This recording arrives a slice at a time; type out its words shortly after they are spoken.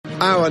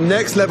our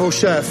next level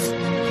chef,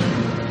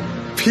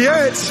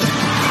 Piet.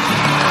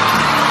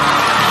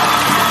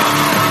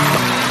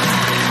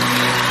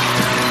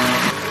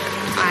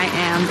 I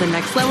am the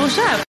next level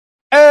chef.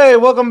 Hey,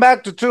 welcome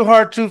back to Too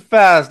Hard, Too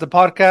Fast, the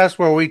podcast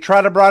where we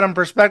try to broaden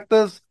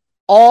perspectives,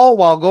 all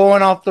while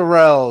going off the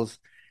rails.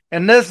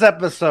 In this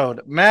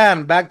episode,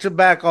 man, back to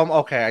back.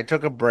 Okay, I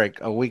took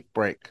a week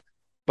break,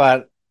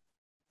 but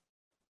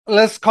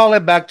let's call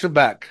it back to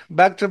back.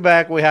 Back to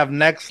back, we have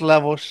next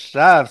level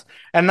chefs,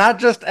 and not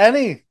just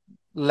any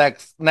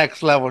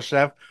next level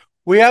chef.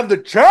 We have the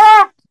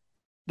champ.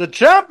 The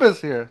champ is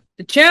here.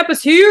 The champ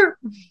is here.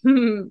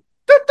 Do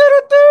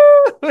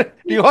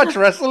you watch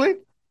wrestling?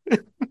 Is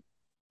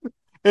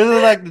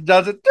it like the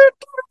Johnson?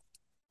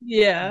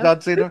 Yeah. John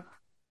Cena?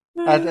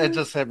 It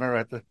just hit me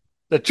right there.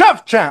 The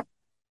chef champ.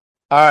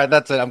 All right,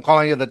 that's it. I'm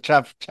calling you the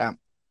chef champ.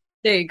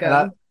 There you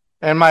go.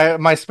 And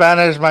my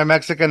Spanish, my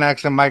Mexican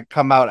accent might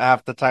come out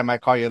half the time I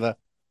call you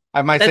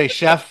I might say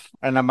chef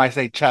and I might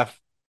say chef.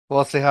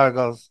 We'll see how it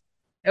goes.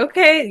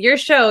 Okay, your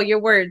show, your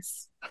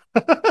words.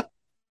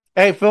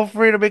 Hey, feel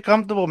free to be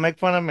comfortable. Make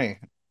fun of me.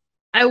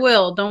 I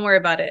will. Don't worry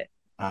about it.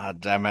 Ah,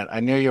 damn it.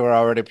 I knew you were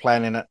already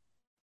planning it.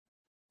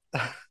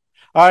 All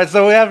right,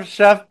 so we have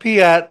Chef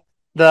Piet,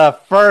 the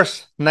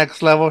first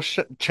next level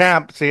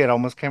champ. See, it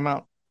almost came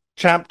out.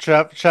 Chef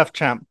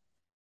champ.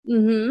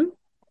 Mm-hmm.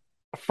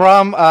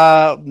 From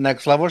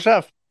Next Level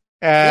Chef.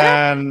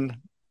 And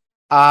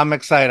I'm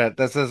excited.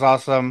 This is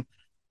awesome.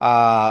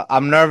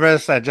 I'm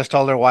nervous. I just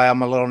told her why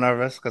I'm a little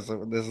nervous because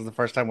this is the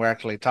first time we're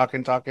actually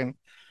talking.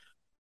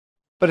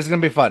 But it's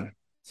going to be fun.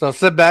 So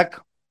sit back,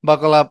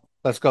 buckle up.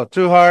 Let's go.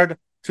 Too hard,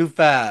 too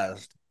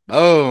fast.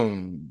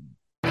 Boom.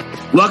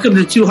 Welcome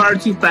to Too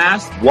Hard, Too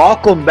Fast.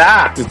 Welcome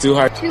back to Too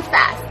Hard, Too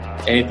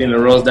Fast. Anything that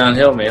rolls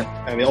downhill, man.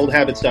 I mean, old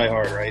habits die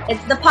hard, right?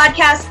 It's the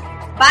podcast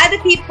by the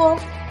people,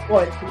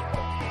 for the people.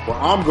 Well,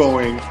 I'm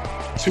going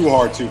too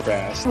hard, too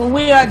fast.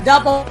 We are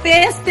double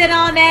fisted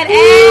on that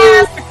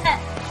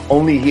ass.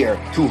 Only here,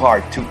 too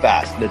hard, too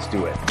fast. Let's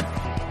do it.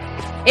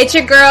 It's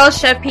your girl,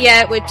 Chef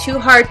Piet, with Too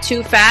Hard,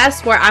 Too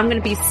Fast, where I'm going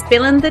to be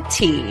spilling the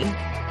tea.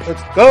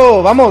 Let's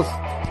go. Vamos.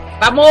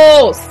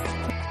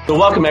 So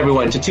welcome,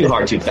 everyone, to Too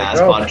Hard, Too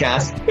Fast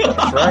podcast.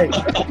 That's right.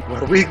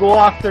 Where we go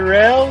off the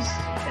rails,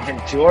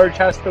 and George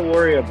has to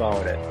worry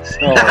about it.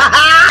 So,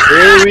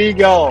 here we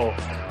go.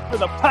 For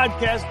the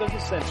podcast of the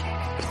century.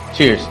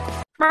 Cheers.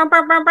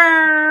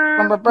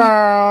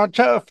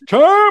 Chef.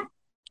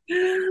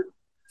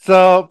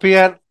 So,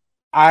 Piet,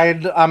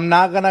 I'm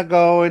not gonna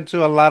go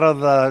into a lot of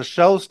the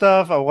show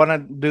stuff. I want to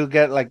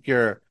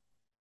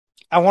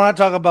I want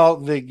to talk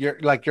about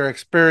your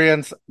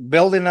experience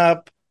building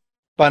up,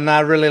 but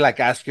not really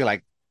ask you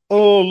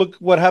oh, look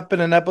what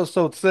happened in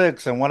episode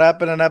 6 and what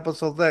happened in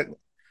episode 6.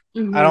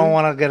 Mm-hmm. I don't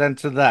want to get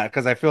into that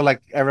because I feel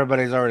like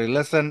everybody's already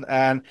listened,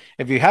 and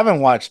if you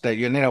haven't watched it,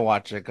 you need to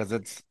watch it because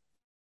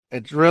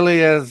it really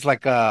is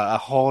like a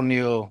whole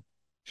new,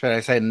 should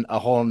I say, a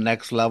whole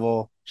next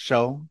level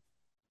show.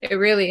 It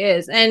really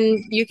is.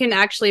 And you can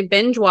actually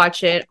binge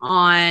watch it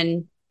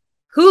on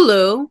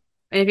Hulu.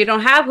 And if you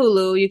don't have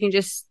Hulu, you can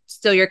just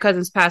steal your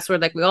cousin's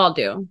password like we all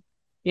do,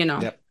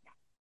 Yep.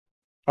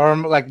 Or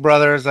like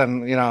brothers.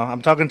 And,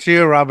 I'm talking to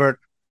you, Robert.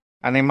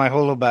 I need my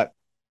Hulu back.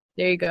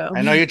 There you go.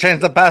 I know you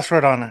changed the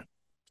password on it.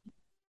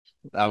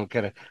 I'm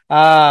kidding.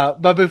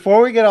 But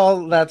before we get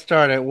all that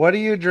started, what are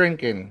you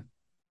drinking?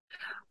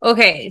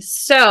 Okay,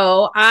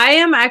 so I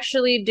am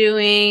actually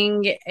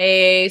doing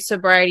a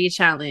sobriety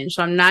challenge.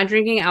 So I'm not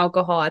drinking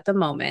alcohol at the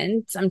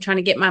moment. I'm trying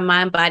to get my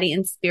mind, body,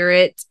 and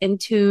spirit in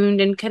tuned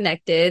and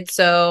connected.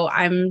 So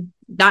I'm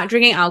not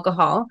drinking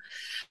alcohol.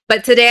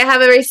 But today I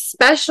have a very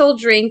special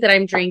drink that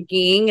I'm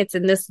drinking. It's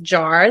in this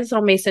jar, this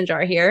little mason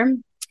jar here.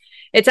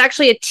 It's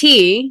actually a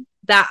tea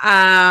that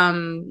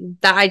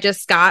I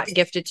just got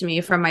gifted to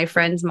me from my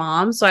friend's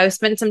mom. So I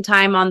spent some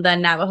time on the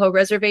Navajo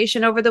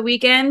reservation over the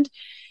weekend.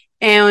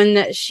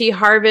 And she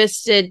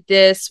harvested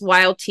this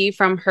wild tea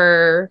from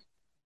her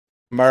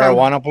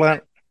marijuana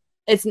plant.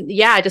 It's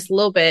just a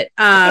little bit.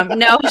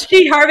 No,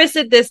 she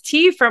harvested this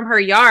tea from her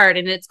yard,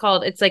 and it's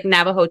like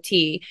Navajo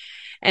tea.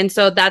 And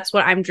so that's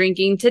what I'm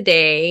drinking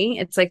today.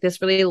 It's like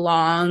this really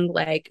long,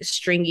 like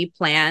stringy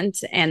plant.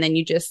 And then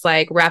you just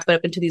like wrap it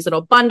up into these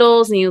little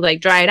bundles and you like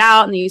dry it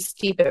out and then you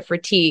steep it for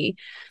tea.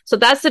 So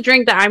that's the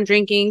drink that I'm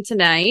drinking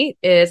tonight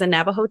is a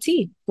Navajo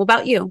tea. What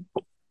about you?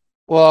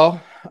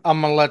 Well,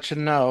 I'm gonna let you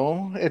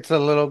know it's a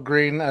little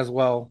green as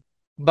well.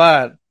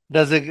 But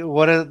does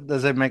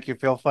it make you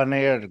feel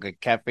funny or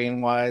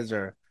caffeine wise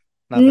or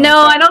nothing? No,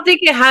 I don't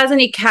think it has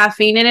any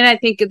caffeine in it. I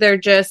think they're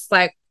just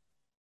like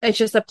it's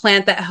just a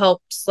plant that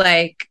helps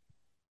like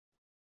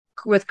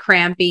with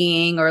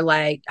cramping or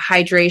like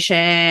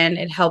hydration.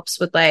 It helps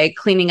with like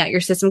cleaning out your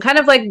system, kind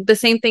of like the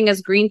same thing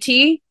as green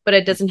tea, but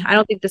I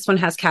don't think this one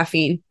has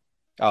caffeine.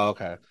 Oh,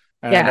 okay.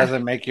 And it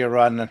doesn't make you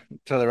run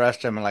to the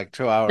restroom in like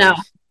 2 hours.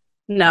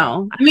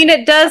 No. I mean,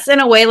 it does in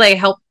a way like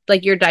help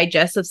like your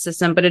digestive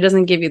system, but it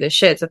doesn't give you the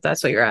shits if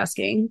that's what you're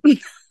asking.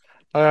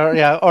 Or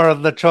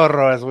the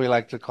chorro as we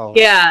like to call it.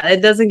 Yeah,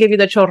 it doesn't give you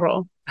the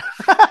chorro.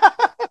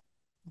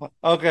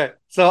 Okay,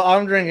 so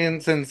I'm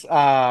drinking since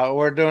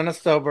we're doing a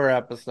sober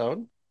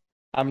episode.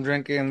 I'm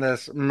drinking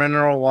this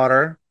mineral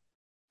water,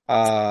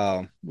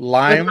 With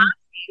lime.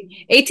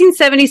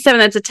 1877,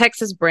 that's a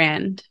Texas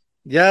brand.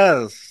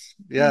 Yes,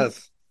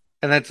 yes,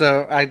 and it's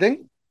I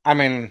think, I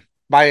mean,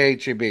 by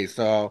HEB.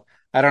 So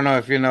I don't know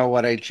if you know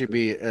what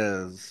HEB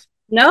is.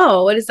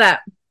 No, what is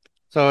that?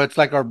 So it's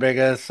like our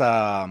biggest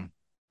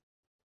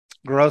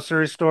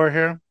grocery store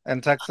here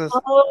in Texas.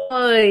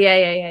 Oh,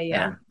 yeah.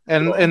 Yeah,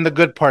 and Cool. in the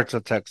good parts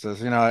of Texas,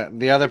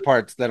 the other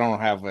parts they don't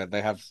have it.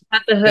 They have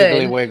At the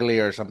Piggly hood. Wiggly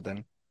or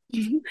something.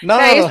 Yeah,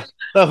 No,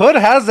 the hood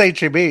has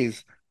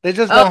HEBs. They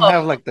just don't oh,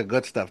 have like the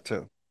good stuff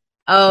too.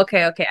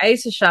 okay. I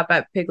used to shop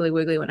at Piggly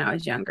Wiggly when I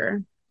was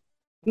younger.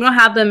 We don't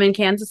have them in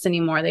Kansas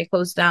anymore. They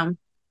closed down.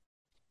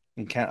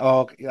 You can't.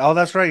 Oh, oh,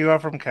 that's right. You are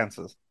from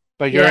Kansas,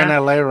 but you're in Yeah.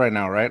 LA right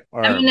now, right?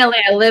 I'm Or in LA.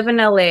 I live in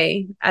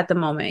LA at the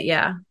moment.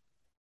 Yeah.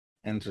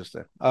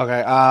 interesting.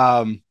 Okay.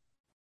 I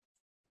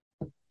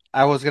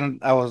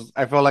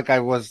feel like I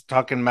was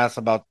talking mess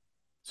about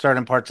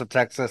certain parts of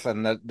Texas,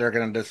 and that they're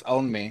gonna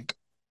disown me.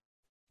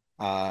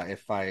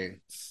 If I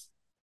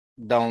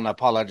don't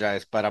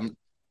apologize, but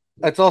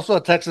it's also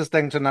a Texas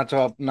thing to not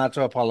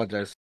to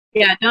apologize.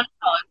 Yeah, don't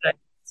apologize.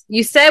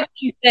 You said what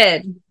you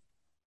said.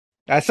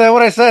 I said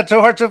what I said. Too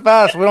hard, too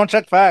fast. We don't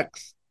check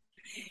facts.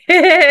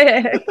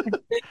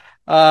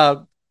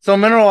 So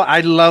mineral,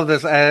 I love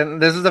this,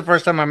 and this is the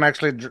first time I'm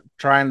actually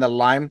trying the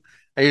lime.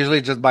 I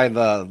usually just buy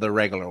the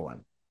regular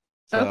one.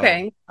 So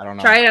Okay. I don't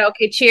know. Try it out.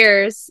 Okay,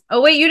 cheers.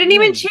 Oh wait, you didn't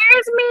even Mm.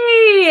 cheers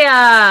me.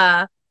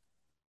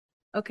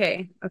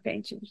 Okay,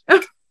 cheers.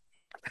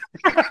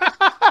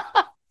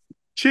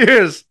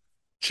 Cheers,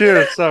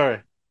 cheers.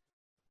 Sorry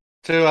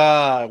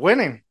to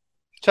winning.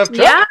 Chop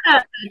chop.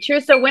 Yeah.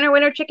 Cheers to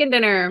winner chicken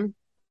dinner.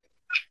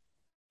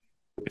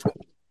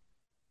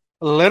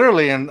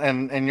 Literally,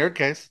 in your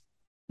case,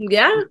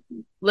 Yeah,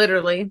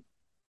 literally.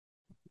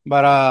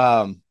 but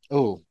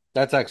oh,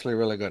 that's actually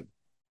really good.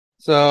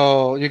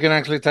 So you can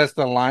actually taste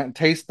the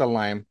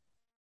lime.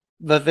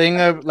 The thing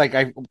of like,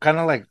 I kind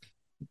of like,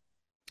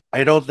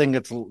 I don't think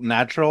it's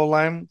natural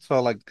lime.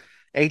 So like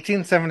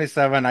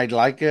 1877, I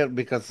like it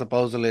because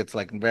supposedly it's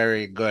like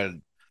very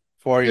good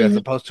for you, as Mhm.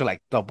 opposed to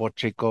like Topo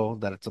Chico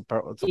that it's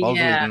supposedly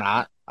Yeah.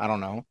 not. I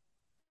don't know.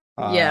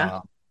 Yeah.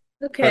 Uh,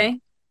 but Okay.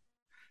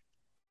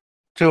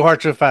 too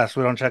hard, too fast.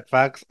 We don't check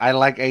facts. I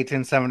like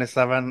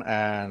 1877,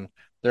 and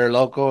they're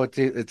local.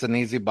 It's an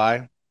easy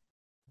buy.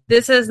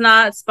 This is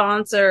not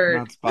sponsored.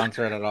 Not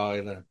sponsored at all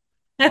either.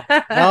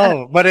 But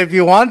No, but if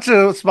you want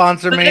to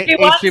sponsor if me, you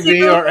want HEB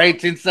to, or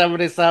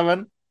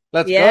 1877,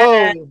 let's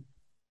yeah. go.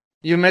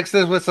 You mix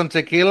this with some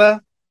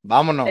tequila,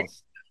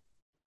 vámonos.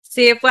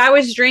 See, if I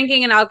was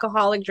drinking an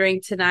alcoholic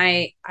drink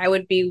tonight, I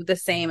would be the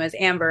same as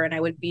Amber, and I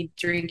would be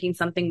drinking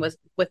something with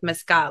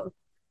mezcal.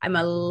 I'm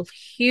a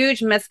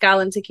huge mezcal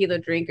and tequila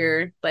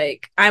drinker.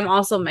 Like, I'm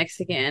also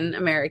Mexican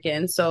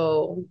American,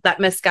 so that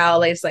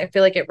mezcal is like, I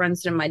feel like it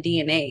runs in my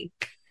DNA.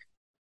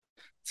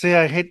 See,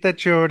 I hate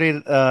that you already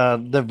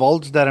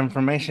divulged that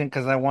information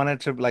because I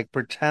wanted to like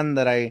pretend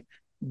that I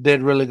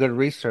did really good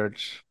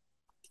research.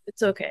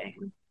 It's okay.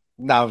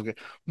 No, I'm good.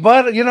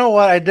 But you know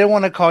what? I did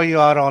want to call you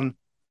out on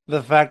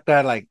the fact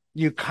that like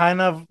you kind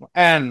of,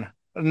 and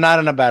not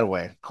in a bad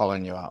way,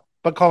 calling you out,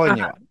 but calling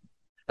you Uh-huh.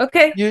 out.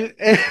 Okay.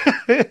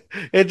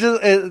 It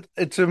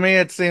to me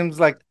it seems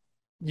like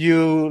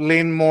you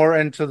lean more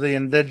into the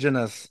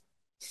indigenous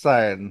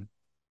side, and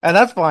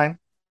that's fine.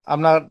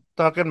 I'm not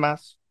talking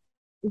mess.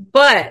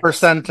 But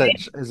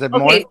Percentage, is it okay,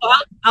 more? so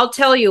I'll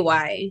tell you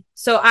why.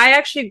 So I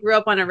actually grew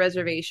up on a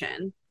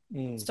reservation.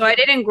 Mm. So I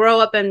didn't grow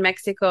up in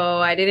Mexico.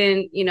 I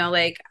didn't,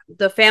 like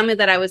the family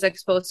that I was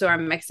exposed to are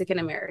Mexican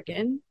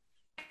American.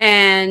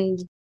 And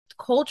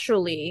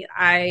culturally,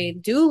 I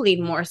do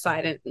lean more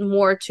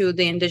to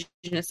the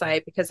indigenous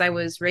side because I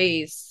was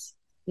raised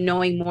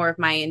knowing more of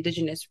my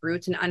indigenous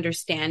roots and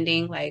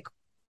understanding like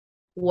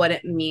what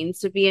it means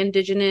to be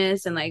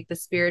indigenous and like the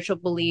spiritual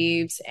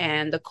beliefs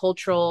and the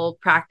cultural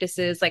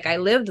practices. Like I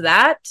lived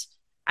that.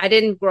 I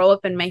didn't grow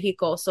up in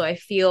Mexico, so I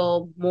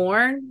feel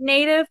more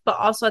native, but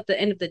also at the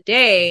end of the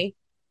day,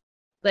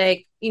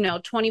 like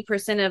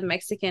 20% of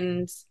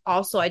Mexicans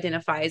also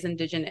identify as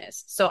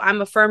indigenous. So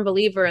I'm a firm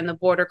believer in the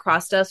border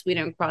crossed us, we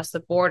didn't cross the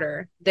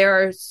border.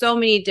 There are so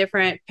many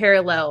different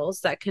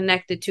parallels that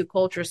connect the two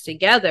cultures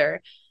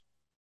together,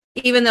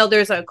 even though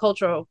there's a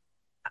cultural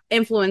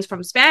influence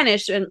from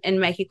Spanish in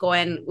Mexico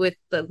and with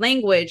the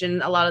language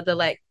and a lot of the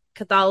like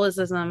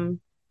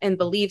Catholicism and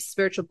beliefs,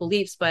 spiritual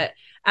beliefs, but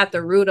at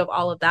the root of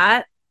all of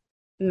that,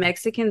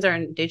 Mexicans are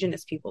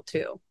indigenous people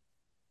too.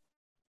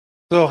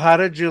 So how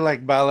did you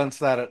like balance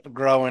that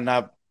growing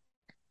up,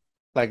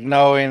 like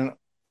knowing,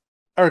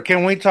 or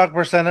can we talk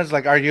percentage?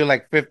 Like, are you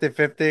like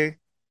 50-50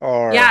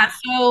 or? Yeah,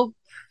 so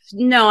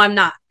no, I'm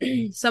not.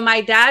 So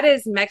my dad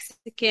is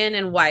Mexican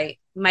and white.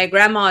 My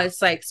grandma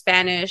is like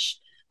Spanish,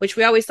 which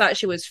we always thought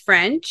she was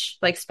French,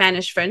 like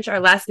Spanish French. Our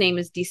last name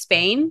is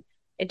Despain.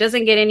 It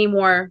doesn't get any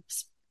more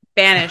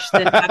Spanish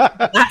than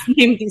last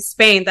name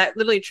Despain. That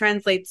literally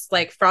translates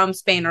like from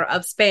Spain or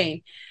of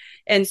Spain.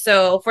 And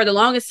so for the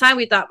longest time,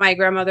 we thought my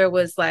grandmother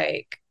was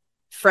like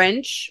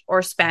French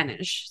or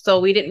Spanish. So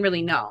we didn't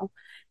really know.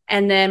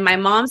 And then my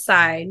mom's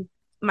side,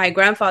 my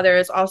grandfather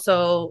is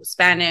also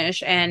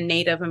Spanish and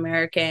Native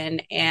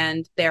American,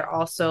 and they're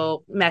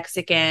also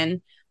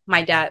Mexican.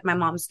 My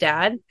mom's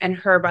dad, and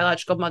her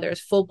biological mother is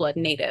full blood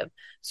Native.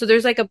 So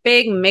there's like a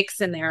big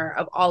mix in there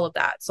of all of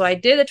that. So I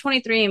did a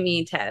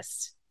 23andMe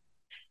test,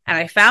 and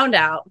I found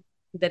out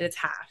that it's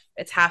half.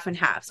 It's half and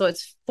half. So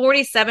it's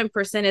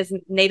 47% is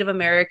Native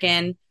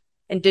American,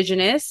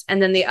 indigenous,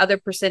 and then the other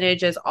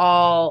percentage is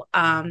all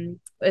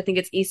I think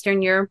it's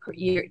Eastern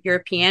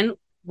European,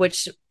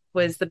 which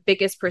was the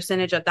biggest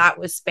percentage of that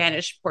was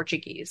Spanish,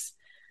 Portuguese.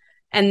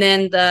 And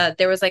then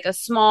there was like a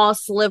small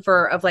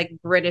sliver of like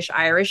British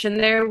Irish in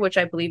there, which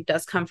I believe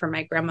does come from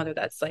my grandmother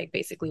that's like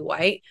basically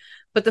white.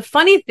 But the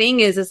funny thing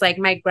is like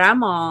my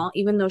grandma,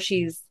 even though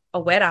she's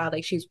a güera,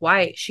 like she's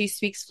white, she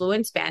speaks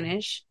fluent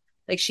Spanish.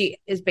 Like she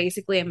is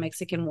basically a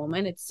Mexican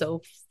woman. It's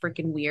so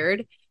freaking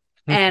weird.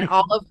 And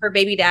all of her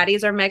baby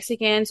daddies are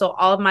Mexican. So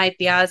all of my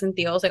tias and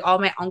tios, like all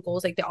my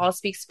uncles, like they all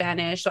speak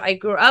Spanish. So I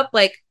grew up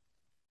like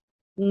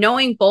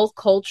knowing both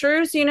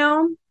cultures, you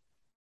know.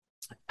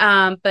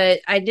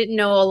 But I didn't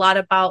know a lot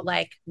about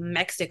like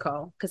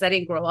Mexico because I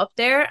didn't grow up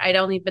there. I'd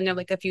only been there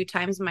like a few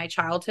times in my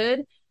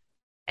childhood.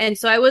 And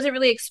so I wasn't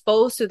really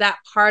exposed to that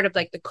part of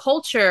like the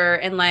culture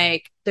and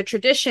like the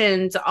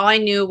traditions. All I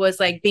knew was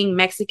like being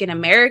Mexican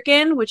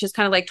American, which is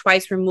kind of like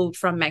twice removed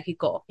from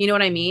Mexico. You know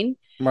what I mean?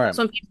 Right.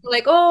 So when people are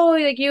like, oh,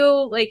 like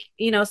you, like,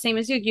 you know, same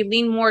as you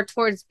lean more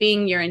towards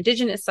being your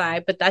indigenous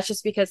side, but that's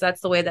just because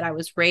that's the way that I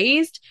was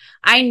raised.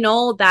 I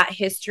know that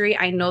history.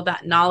 I know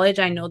that knowledge.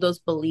 I know those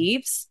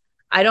beliefs.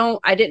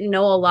 I didn't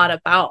know a lot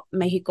about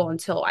Mexico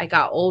until I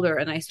got older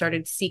and I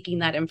started seeking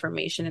that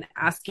information and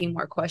asking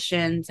more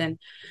questions. And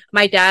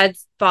my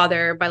dad's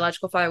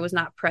biological father, was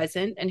not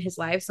present in his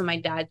life. So my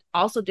dad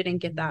also didn't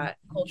get that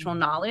cultural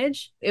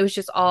knowledge. It was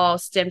just all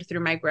stemmed through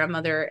my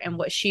grandmother and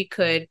what she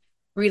could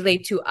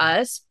relate to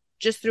us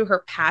just through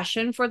her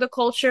passion for the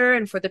culture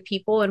and for the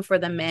people and for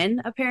the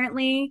men,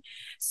 apparently.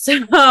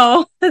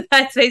 So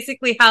that's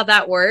basically how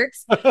that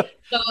works. So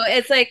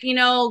it's like, you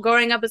know,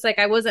 growing up, it's like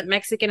I wasn't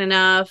Mexican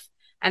enough.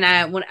 And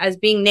as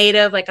being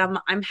Native, like I'm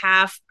a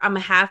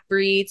half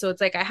breed. So it's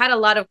like I had a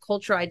lot of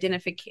cultural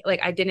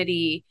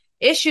identity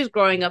issues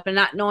growing up and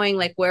not knowing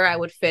like where I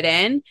would fit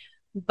in.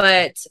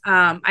 But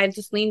I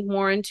just leaned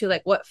more into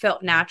like what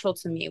felt natural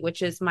to me,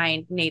 which is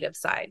my Native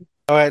side.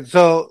 All right.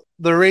 So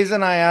the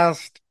reason I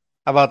asked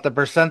about the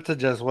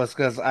percentages was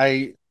because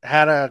I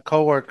had a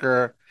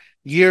coworker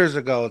years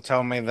ago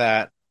tell me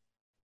that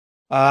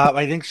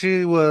I think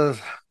she was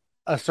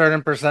a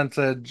certain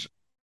percentage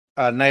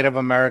Native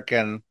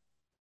American,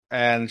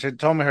 and she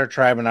told me her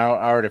tribe, and I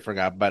already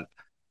forgot, but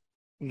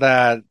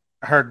that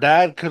her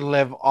dad could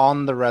live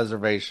on the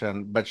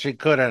reservation, but she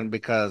couldn't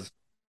because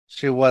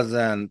she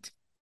wasn't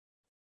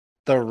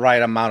the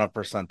right amount of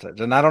percentage.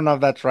 And I don't know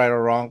if that's right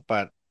or wrong,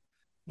 but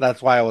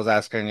that's why I was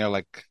asking you,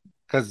 like,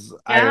 because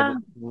I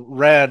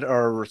read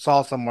or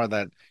saw somewhere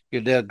that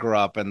you did grow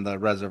up in the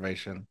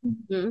reservation.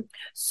 Mm-hmm.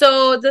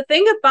 So the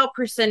thing about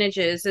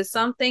percentages is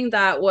something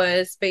that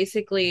was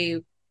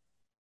basically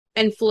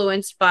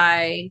influenced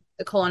by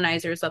the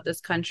colonizers of this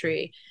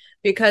country,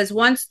 because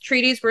once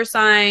treaties were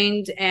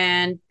signed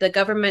and the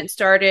government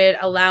started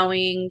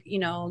allowing, you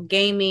know,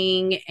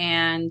 gaming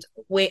and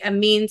a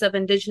means of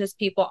indigenous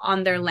people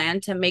on their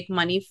land to make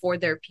money for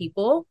their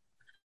people,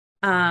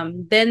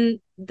 then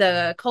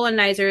the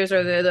colonizers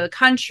or the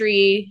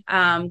country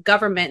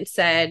government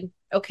said,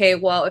 okay,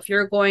 well, if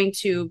you're going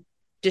to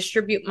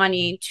distribute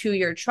money to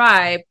your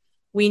tribe,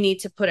 we need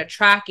to put a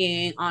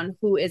tracking on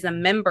who is a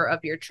member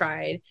of your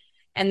tribe.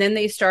 And then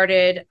they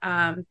started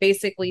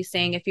basically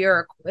saying if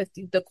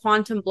the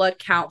quantum blood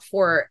count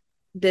for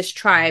this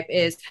tribe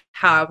is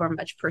however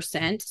much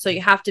percent, so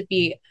you have to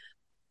be,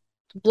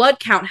 blood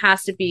count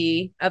has to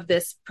be of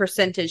this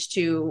percentage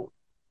to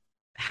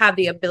have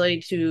the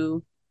ability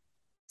to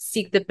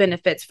seek the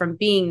benefits from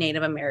being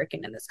Native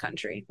American in this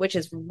country, which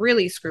is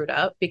really screwed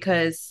up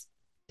because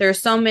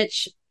there's so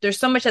much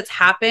that's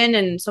happened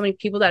and so many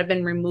people that have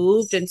been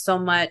removed and so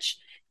much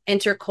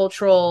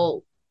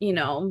intercultural, you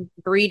know,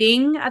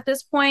 breeding at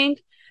this point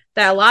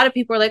that a lot of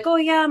people are like, oh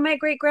yeah, my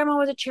great grandma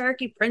was a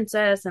Cherokee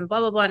princess and blah,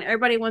 blah, blah. And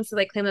everybody wants to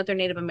like claim that they're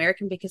Native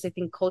American because they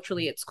think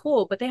culturally it's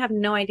cool, but they have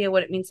no idea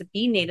what it means to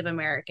be Native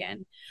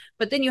American.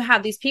 But then you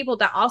have these people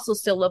that also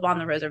still live on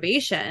the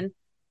reservation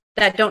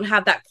that don't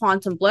have that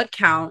quantum blood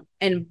count.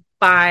 And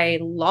by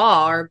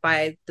law or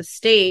by the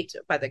state,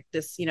 by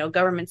this, you know,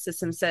 government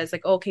system says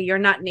like, okay, you're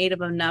not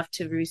Native enough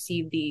to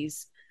receive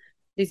these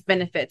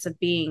benefits of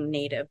being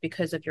Native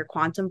because of your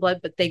quantum blood,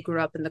 but they grew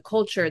up in the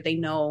culture. They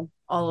know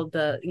all of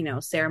the, you know,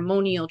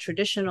 ceremonial,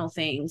 traditional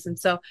things. And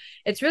so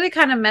it's really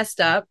kind of messed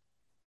up.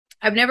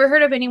 I've never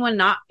heard of anyone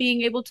not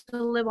being able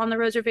to live on the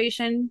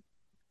reservation,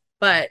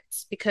 but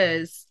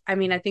because, I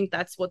mean, I think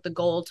that's what the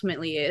goal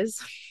ultimately is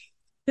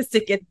to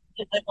get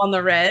to live on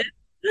the red.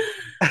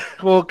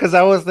 Well, because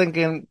I was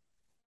thinking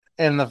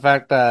in the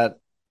fact that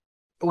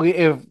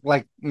if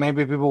like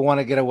maybe people want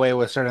to get away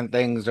with certain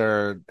things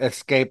or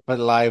escape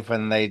life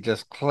and they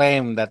just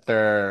claim that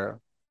they're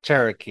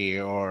Cherokee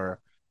or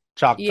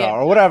Yeah.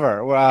 Choctaw or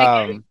whatever. I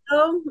guess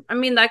so. I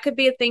mean, that could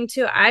be a thing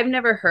too. I've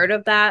never heard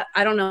of that.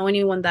 I don't know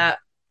anyone that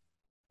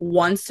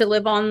wants to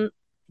live on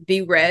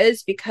the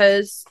res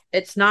because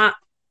it's not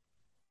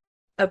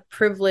a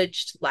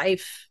privileged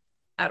life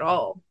at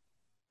all.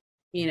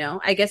 You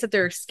know, I guess if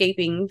they're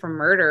escaping from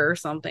murder or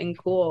something,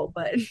 cool,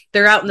 but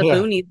they're out in the Yeah.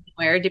 boonies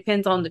somewhere. It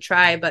depends on the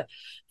tribe. But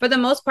for the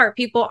most part,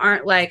 people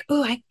aren't like,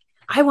 oh,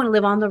 I want to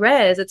live on the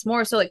res. It's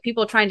more so like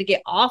people trying to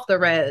get off the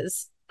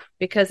res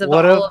because of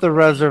What all if of the the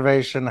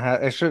reservation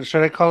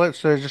should I call it?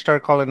 Should I just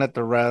start calling it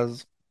the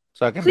res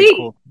so I can be please.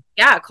 cool?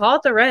 Yeah, call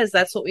it the res.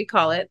 That's what we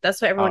call it.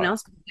 That's what everyone Uh,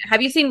 else.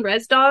 Have you seen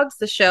Res Dogs,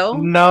 the show?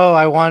 no,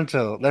 I want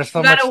to. There's You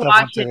so much gotta stuff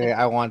on watch TV. it.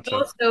 I want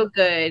So to. so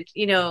good.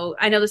 You know,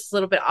 I know this is a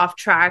little bit off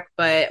track,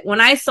 but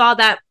when I saw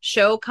that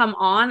show come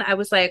on, I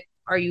was like,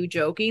 "Are you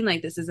joking?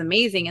 Like this is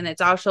amazing!" And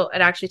it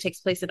actually takes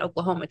place in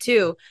Oklahoma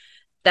too.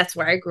 That's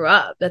where I grew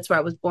up. That's where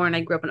I was born.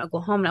 I grew up in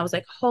Oklahoma, and I was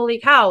like, "Holy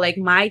cow!" Like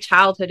my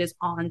childhood is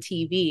on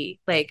TV.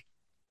 Like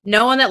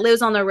no one that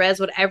lives on the res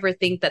would ever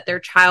think that their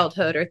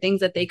childhood or things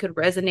that they could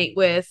resonate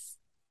with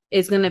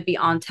is going to be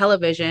on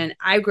television.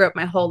 I grew up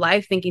my whole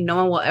life thinking no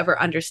one will ever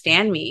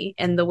understand me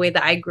and the way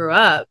that I grew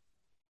up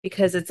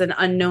because it's an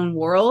unknown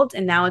world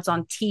and now it's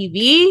on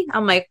TV.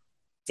 I'm like,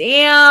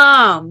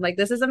 damn, like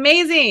this is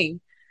amazing.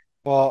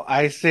 Well,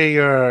 I see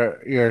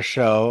your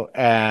show,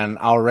 and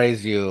I'll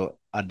raise you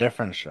a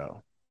different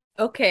show,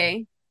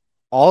 Okay.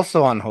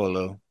 also on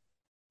Hulu.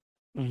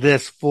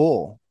 This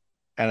Fool,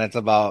 and it's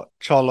about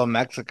Cholo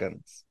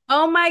Mexicans,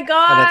 Oh my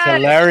and it's god.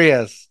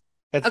 hilarious.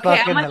 It's Okay,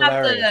 fucking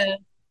hilarious.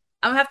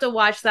 I'm gonna have to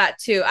watch that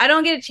too. I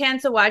don't get a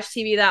chance to watch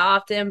TV that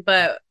often,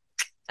 but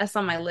that's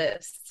on my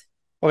list.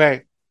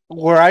 Okay,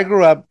 where I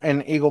grew up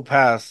in Eagle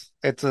Pass,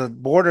 it's a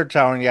border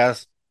town,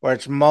 yes, where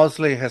it's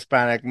mostly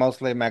Hispanic,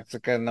 mostly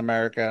Mexican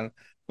American,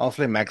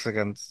 mostly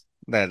Mexicans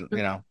that,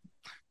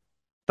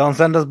 don't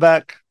send us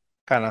back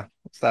kind of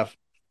stuff.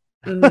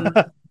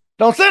 Mhm.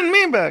 Don't send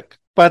me back.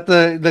 But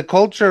the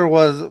culture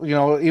was,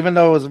 even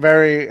though it was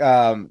very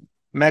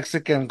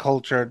Mexican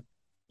cultured,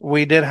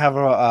 we did have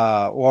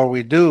or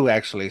we do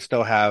actually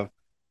still have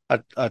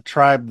a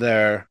tribe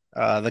there,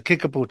 the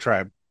Kickapoo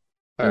tribe.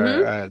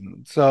 Mhm.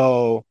 And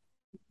so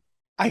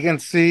I can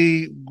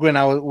see when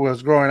I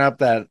was growing up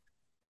that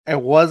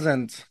it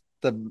wasn't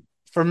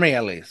for me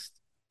at least,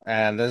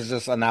 and this is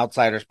just an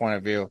outsider's point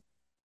of view.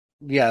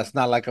 Yeah, it's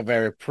not like a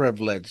very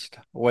privileged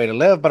way to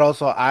live, but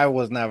also I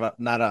was never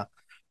not a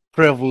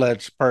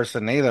privileged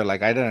person either.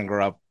 Like I didn't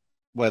grow up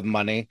with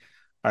money,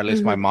 or at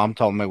least my Mhm. mom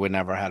told me we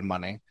never had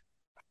money.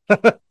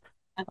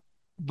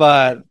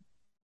 But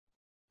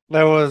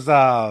there was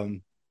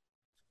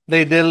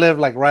they did live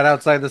like right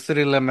outside the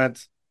city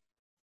limits,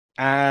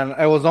 and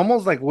it was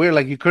almost like weird.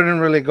 Like you couldn't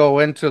really go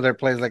into their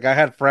place. Like I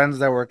had friends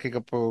that were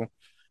Kickapoo,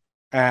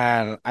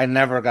 and I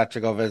never got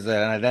to go visit,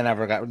 and I then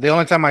never got. The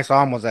only time I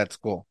saw him was at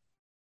school.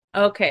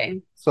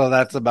 Okay. So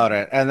that's about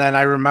it. And then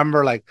I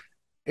remember like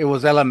it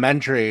was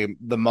elementary,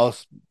 the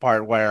most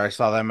part where I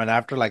saw them. And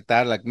after like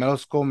that, like middle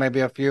school, maybe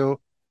a few.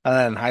 And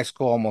then high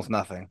school, almost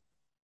nothing.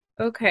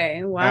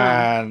 Okay. Wow.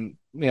 And,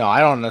 I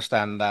don't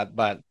understand that.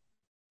 But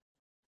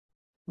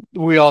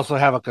we also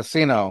have a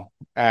casino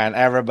and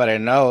everybody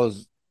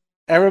knows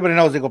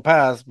Eagle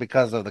Pass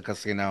because of the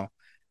casino.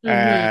 Mhm.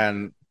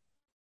 And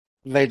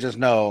they just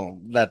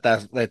know that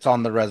it's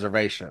on the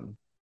reservation.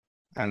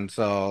 And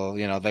so,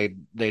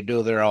 they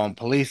do their own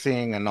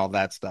policing and all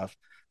that stuff.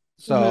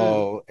 Mhm.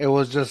 So it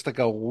was just like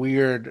a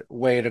weird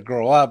way to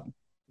grow up,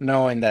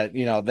 knowing that,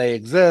 they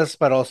exist,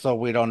 but also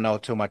we don't know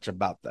too much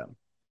about them.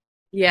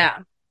 Yeah.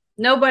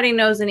 Nobody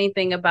knows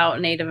anything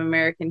about Native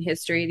American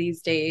history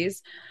these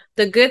days.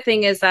 The good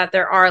thing is that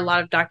there are a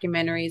lot of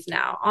documentaries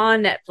now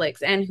on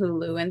Netflix and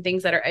Hulu and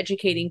things that are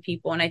educating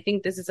people. And I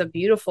think this is a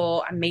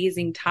beautiful,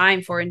 amazing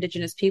time for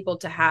Indigenous people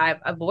to have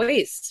a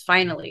voice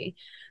finally.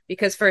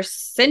 Because for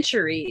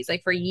centuries,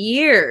 like for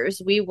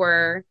years, we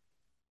were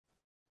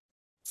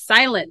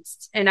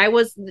silenced. And I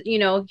was,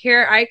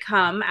 here I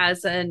come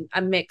as a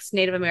mixed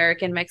Native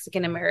American,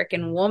 Mexican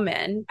American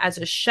woman as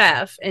a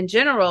chef. In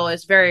general,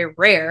 is very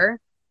rare,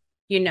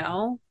 you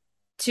know,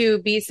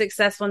 to be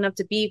successful enough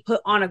to be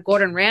put on a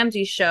Gordon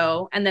Ramsay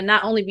show and then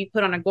not only be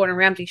put on a Gordon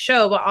Ramsay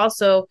show, but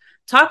also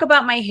talk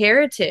about my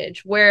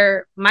heritage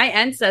where my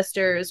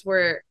ancestors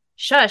were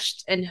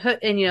shushed and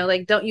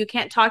like you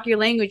can't talk your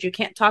language, you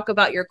can't talk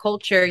about your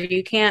culture,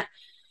 you can't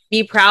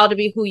be proud to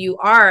be who you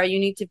are. You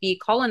need to be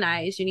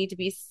colonized. You need to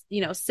be,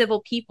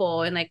 civil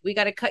people. And like, we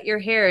got to cut your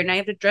hair and I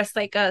have to dress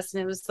like us.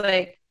 And it was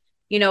like,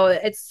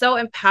 it's so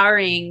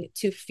empowering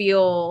to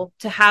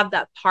have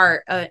that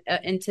part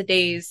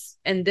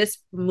in this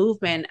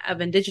movement of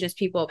Indigenous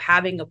people of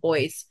having a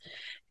voice.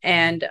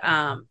 And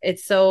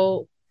it's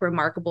so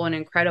remarkable and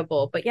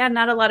incredible. But yeah,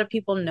 not a lot of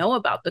people know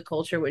about the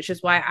culture, which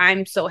is why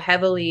I'm so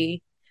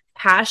heavily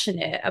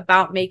passionate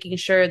about making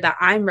sure that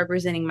I'm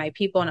representing my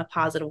people in a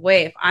positive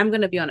way. If I'm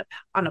going to be on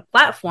a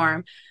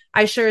platform,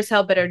 I sure as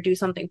hell better do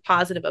something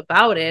positive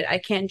about it. I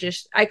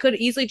could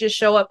easily just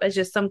show up as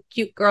just some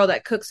cute girl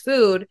that cooks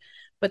food,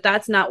 but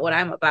that's not what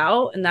I'm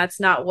about. And that's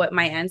not what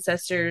my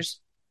ancestors'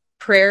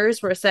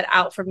 prayers were set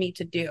out for me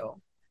to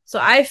do. So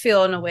I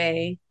feel in a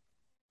way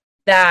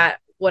that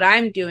what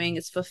I'm doing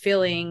is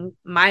fulfilling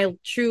my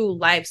true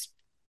life's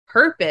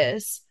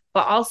purpose,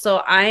 but also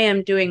I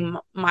am doing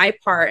my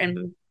part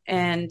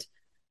and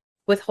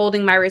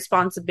withholding my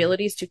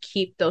responsibilities to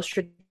keep those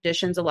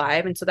traditions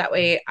alive. And so that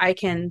way I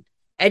can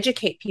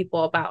educate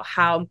people about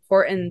how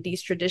important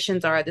these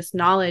traditions are, this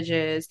knowledge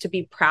is, to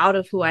be proud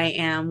of who I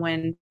am,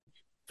 when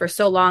for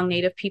so long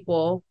Native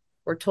people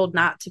were told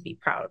not to be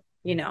proud,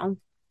 you know?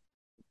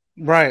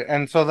 Right.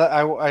 And so that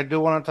I do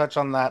want to touch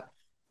on that.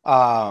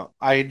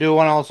 I do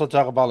want to also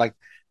talk about, like,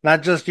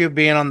 not just you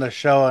being on the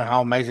show and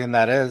how amazing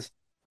that is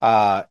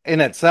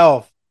in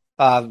itself.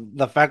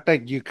 The fact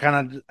that you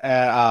kind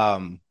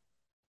of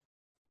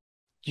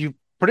you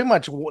pretty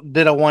much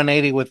did a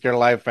 180 with your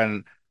life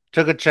and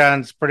took a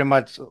chance. Pretty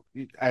much,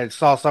 I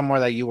saw somewhere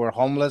that you were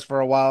homeless for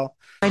a while.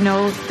 I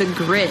know the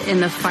grit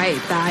and the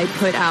fight that I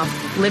put out,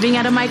 living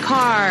out of my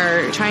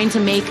car, trying to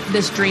make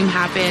this dream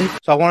happen.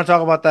 So I want to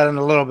talk about that in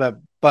a little bit,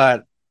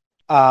 but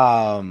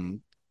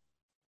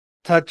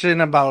touching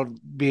about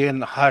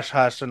being hush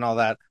hush and all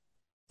that,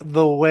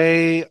 the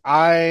way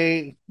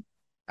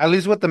at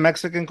least with the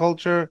Mexican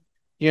culture,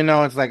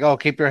 it's like, oh,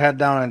 keep your head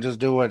down and just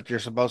do what you're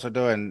supposed to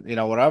do, and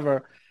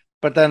whatever.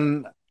 But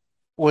then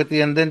with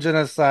the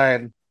indigenous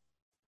side,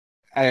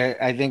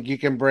 I think you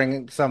can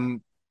bring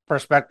some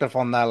perspective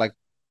on that. Like,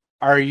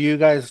 are you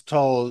guys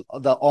told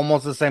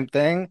almost the same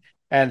thing?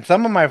 And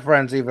some of my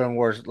friends even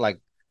were like,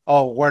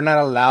 oh, we're not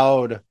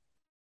allowed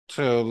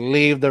to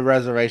leave the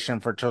reservation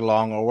for too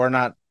long, or we're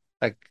not,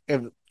 like,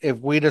 if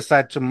we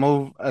decide to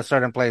move a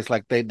certain place,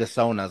 like, they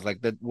disown us,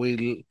 like that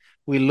we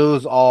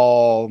lose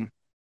all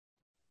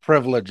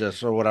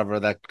privileges or whatever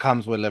that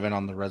comes with living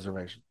on the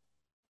reservation.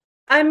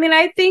 I mean,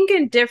 I think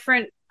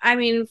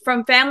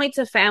from family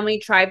to family,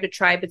 tribe to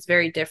tribe, it's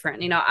very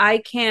different. I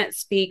can't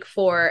speak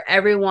for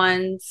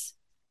everyone's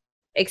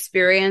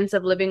experience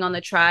of living on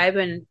the tribe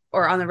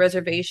or on the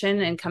reservation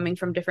and coming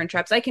from different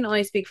tribes. I can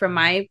only speak from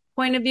my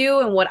point of view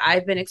and what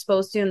I've been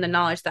exposed to and the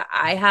knowledge that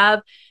I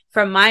have.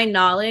 From my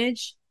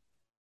knowledge,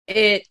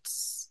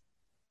 it's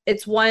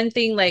one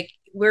thing, like,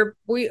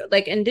 we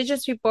like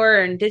indigenous people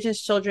or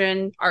indigenous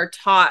children are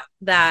taught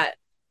that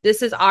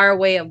this is our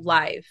way of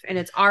life and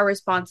it's our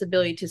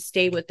responsibility to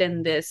stay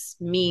within this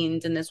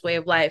means and this way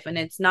of life. And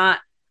it's not,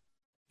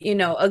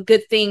 a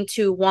good thing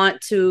to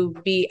want to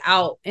be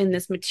out in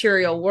this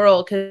material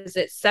world, because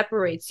it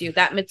separates you.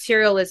 That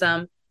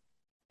materialism,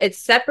 it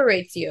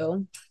separates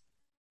you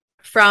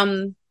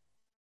from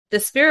the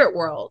spirit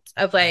world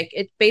of, like,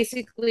 it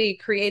basically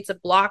creates a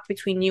block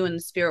between you and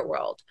the spirit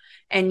world,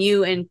 and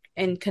you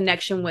in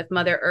connection with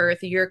Mother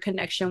Earth, your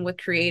connection with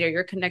Creator,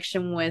 your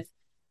connection with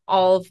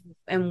all of,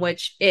 and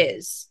which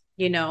is,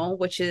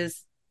 which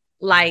is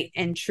light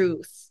and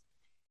truth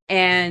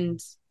and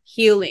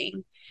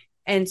healing.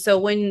 And so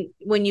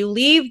when you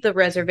leave the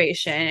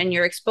reservation and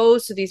you're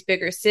exposed to these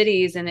bigger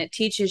cities, and it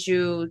teaches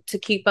you to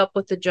keep up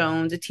with the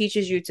Jones, it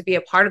teaches you to be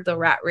a part of the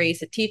rat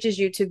race, it teaches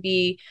you to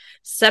be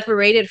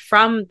separated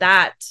from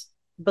that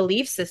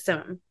belief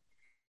system.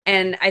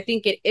 And I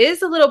think it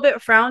is a little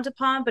bit frowned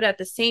upon, but at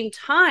the same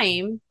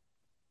time,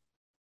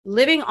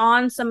 living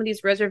on some of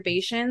these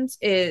reservations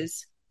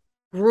is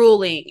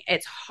grueling.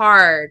 It's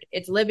hard.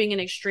 It's living in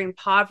extreme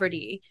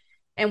poverty.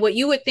 And what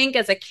you would think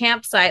as a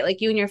campsite,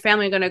 like, you and your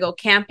family are going to go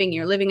camping,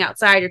 you're living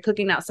outside, you're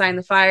cooking outside in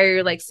the fire,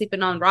 you're, like,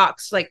 sleeping on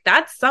rocks. Like,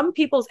 that's some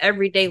people's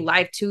everyday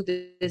life to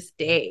this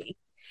day.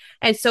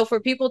 And so for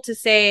people to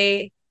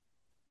say,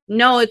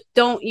 no,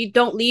 you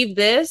don't leave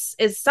this,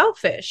 is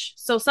selfish.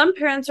 So some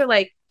parents are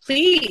like,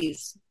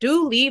 please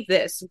do leave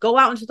this, go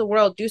out into the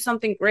world, do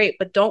something great,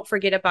 but don't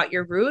forget about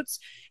your roots.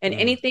 And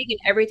anything and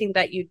everything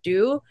that you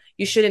do,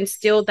 you should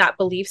instill that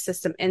belief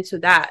system into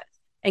that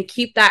and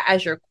keep that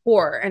as your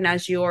core and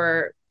as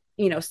your,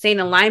 stay in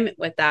alignment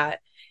with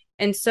that.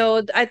 And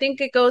so I think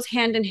it goes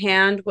hand in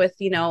hand with,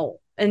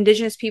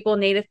 indigenous people,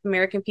 Native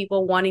American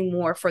people wanting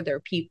more for their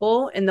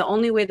people. And the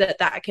only way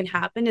that can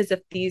happen is if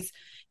these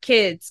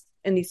kids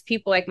and these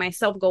people like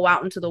myself go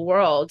out into the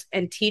world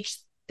and teach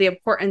the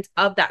importance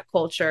of that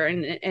culture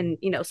and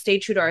stay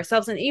true to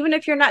ourselves. And even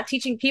if you're not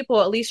teaching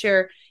people, at least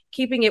you're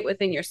keeping it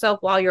within yourself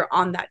while you're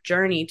on that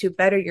journey to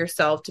better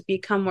yourself, to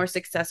become more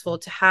successful,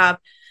 to have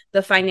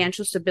the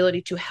financial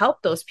stability to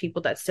help those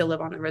people that still live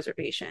on the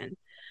reservation.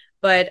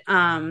 But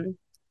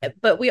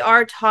we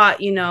are taught,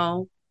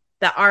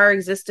 that our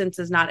existence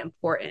is not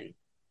important.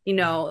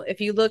 If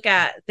you look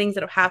at things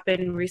that have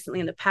happened recently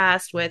in the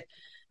past with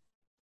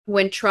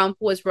when Trump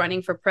was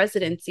running for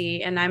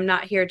presidency, and I'm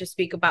not here to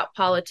speak about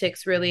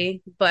politics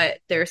really, but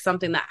there's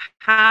something that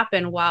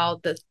happened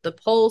while the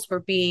polls were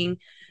being,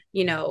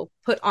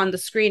 put on the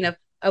screen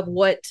of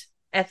what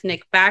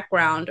ethnic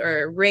background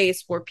or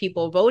race were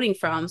people voting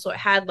from. So it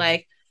had,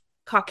 like,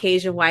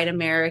 Caucasian white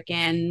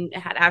American,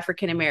 had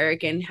African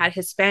American, had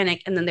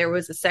Hispanic, and then there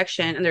was a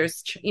section, and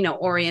there's, you know,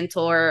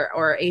 Oriental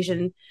or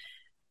Asian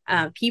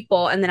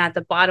people, and then at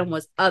the bottom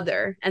was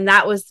other, and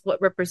that was what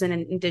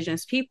represented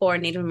indigenous people or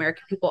Native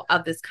American people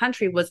of this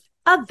country, was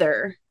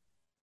other,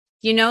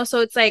 you know. So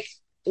it's like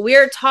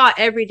we're taught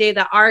every day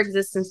that our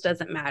existence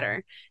doesn't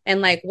matter, and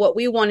like what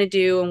we want to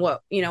do and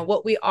what, you know,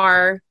 what we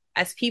are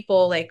as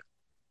people, like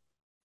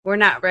we're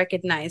not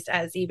recognized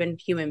as even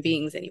human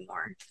beings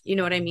anymore. You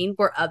know what I mean?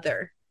 We're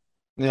other.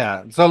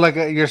 Yeah. So like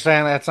you're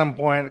saying at some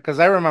point, because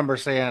I remember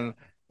seeing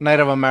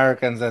Native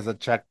Americans as a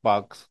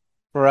checkbox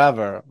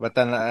forever, but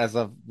then as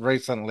of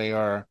recently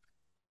or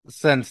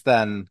since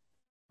then,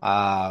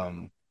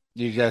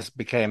 you just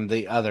became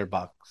the other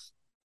box.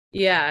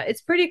 Yeah,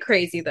 it's pretty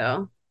crazy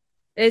though.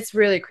 It's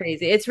really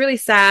crazy. It's really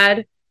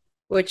sad,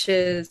 which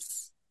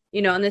is,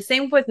 you know, and the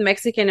same with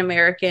Mexican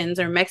Americans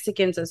or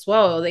Mexicans as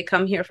well. They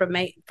come here from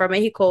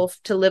Mexico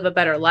to live a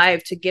better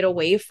life, to get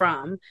away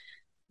from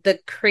the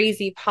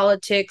crazy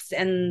politics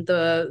and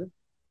the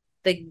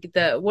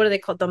what are they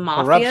called? The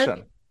mafia.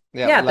 Corruption.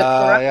 Yeah, the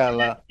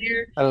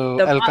corruption.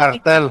 El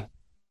cartel.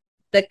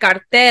 The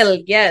cartel.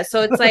 Yeah.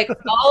 So it's like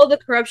all the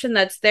corruption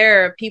that's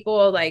there, people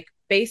are like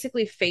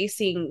basically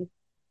facing,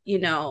 you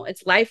know,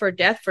 it's life or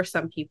death for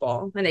some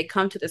people. And they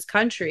come to this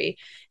country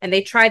and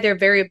they try their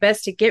very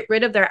best to get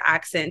rid of their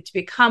accent, to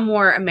become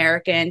more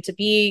American, to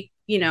be,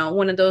 you know,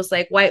 one of those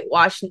like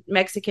whitewashed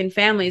Mexican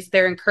families.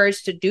 They're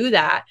encouraged to do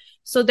that.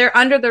 So they're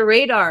under the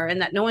radar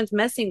and that no one's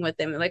messing with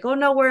them. They're like, oh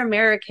no, we're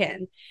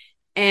American.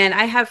 And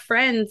I have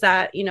friends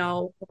that, you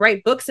know,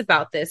 write books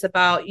about this,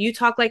 about you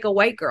talk like a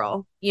white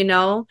girl, you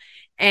know?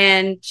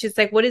 And she's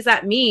like, what does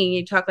that mean?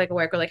 You talk like a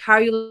white girl. Like, how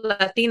are you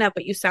Latina,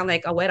 but you sound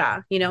like a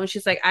güera, you know? And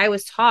she's like, I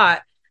was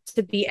taught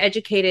to be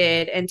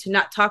educated and to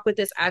not talk with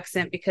this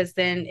accent because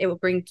then it would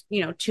bring,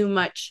 you know, too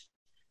much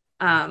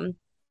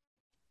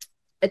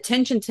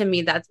attention to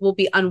me that will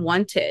be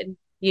unwanted,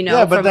 you know?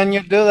 Yeah, but then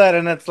you do that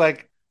and it's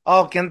like,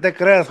 oh, ¿quién te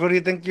crees? Who do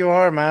you think you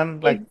are, man?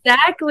 Like,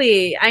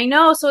 exactly. I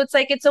know. So it's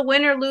like it's a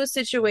win or lose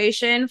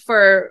situation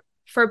for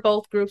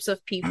both groups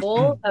of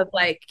people of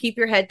like keep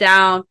your head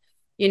down,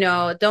 you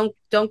know,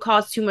 don't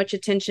cause too much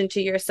attention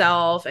to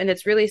yourself. And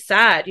it's really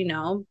sad, you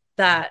know,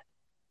 that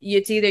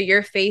it's either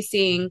you're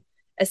facing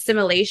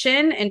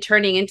assimilation and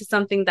turning into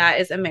something that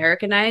is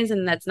Americanized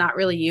and that's not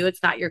really you,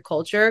 it's not your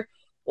culture,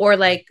 or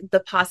like the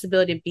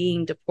possibility of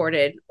being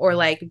deported or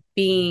like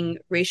being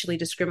racially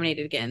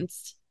discriminated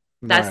against.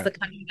 That's right. The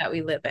country that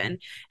we live in.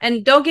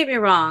 And don't get me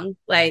wrong,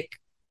 like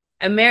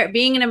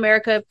being in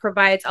America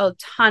provides a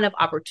ton of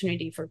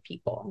opportunity for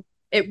people.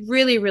 It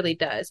really, really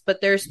does.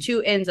 But there's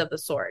two ends of the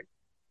sword.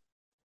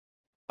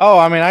 Oh,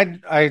 I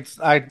mean,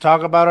 I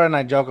talk about it and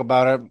I joke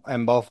about it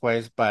in both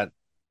ways. But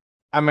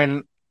I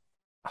mean,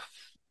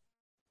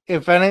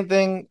 if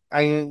anything,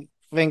 I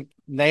think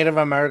Native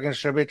Americans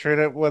should be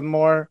treated with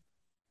more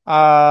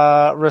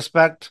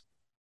respect.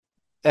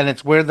 And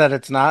it's weird that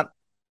it's not.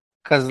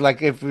 Because,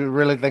 like, if you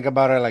really think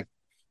about it, like,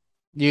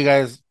 you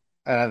guys,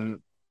 and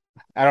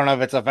I don't know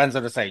if it's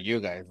offensive to say you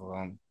guys.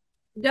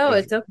 No,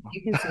 it's okay.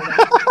 You can say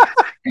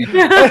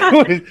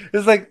that.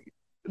 It's like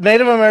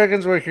Native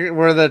Americans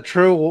were the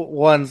true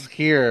ones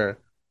here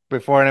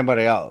before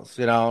anybody else,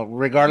 you know,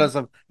 regardless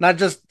of not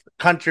just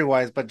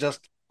country-wise, but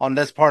just on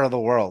this part of the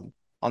world,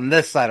 on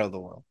this side of the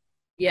world.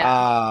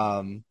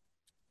 Yeah.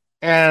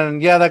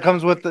 And yeah, that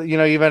comes with, you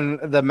know, even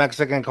the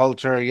Mexican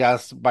culture.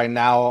 Yes, by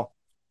now,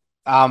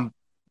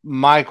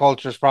 my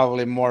culture is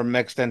probably more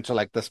mixed into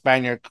like the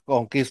Spaniard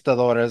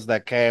conquistadores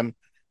that came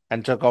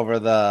and took over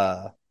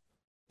the,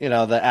 you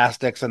know, the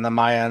Aztecs and the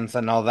Mayans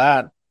and all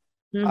that.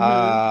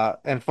 Mm-hmm.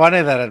 And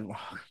funny that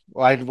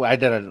I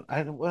did it.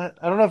 I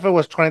don't know if it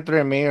was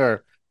 23andMe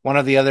or one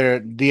of the other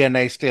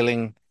DNA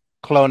stealing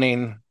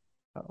cloning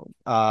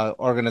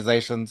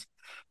organizations,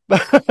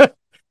 but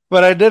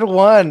I did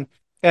one,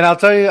 and I'll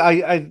tell you,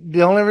 I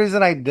the only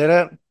reason I did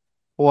it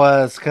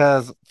was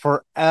because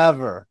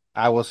forever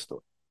I was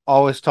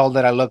always told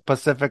that I look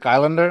Pacific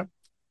Islander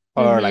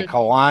or like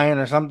Hawaiian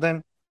or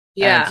something.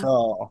 Yeah. And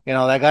so, you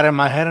know, that got in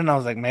my head and I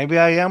was like, maybe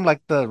I am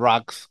like the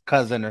Rock's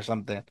cousin or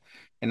something.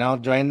 You know,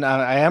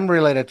 I am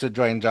related to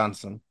Dwayne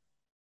Johnson.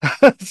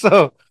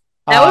 So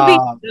that would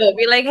be good.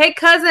 Be like, hey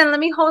cousin, let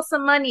me hold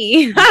some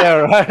money. Yeah,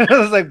 right. I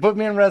was like, put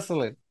me in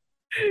wrestling.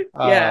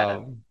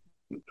 Yeah.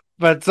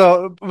 But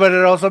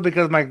it also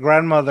because my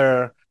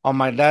grandmother on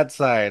my dad's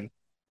side,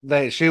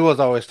 she was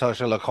always told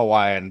she looked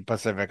Hawaiian,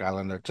 Pacific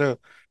Islander too.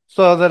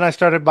 So then I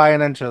started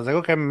buying into it. I was like,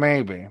 okay,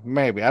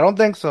 maybe. I don't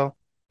think so.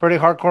 Pretty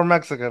hardcore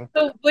Mexican.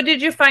 So what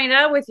did you find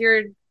out with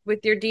your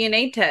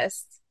DNA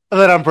test?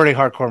 That I'm pretty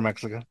hardcore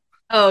Mexican.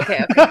 Oh,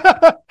 okay.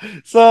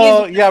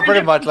 So yeah,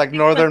 pretty much like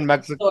northern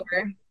Mexico.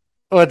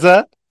 What's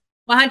that?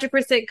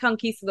 100%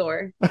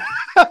 conquistador.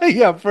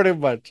 Yeah, pretty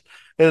much.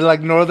 It's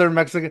like northern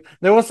Mexican.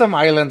 There was some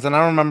islands, and I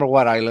don't remember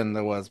what island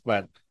it was,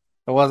 but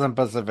it wasn't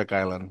Pacific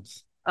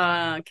Islands.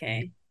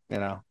 Okay. You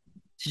know.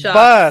 Shucks.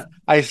 But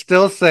I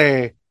still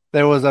say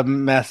there was a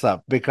mess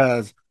up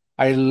because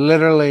I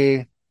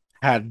literally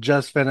had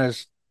just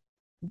finished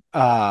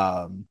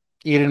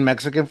eating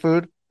Mexican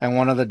food, and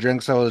one of the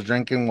drinks I was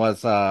drinking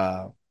was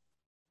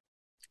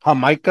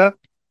Jamaica.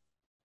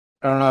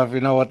 I don't know if you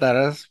know what that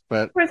is,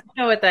 but Of course,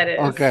 I know what that is.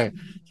 okay.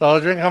 So I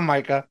was drinking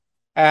Jamaica,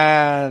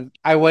 and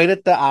I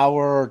waited the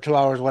hour or 2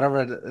 hours,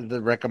 whatever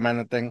the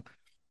recommended thing.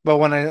 But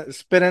when I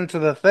spit into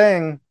the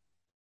thing,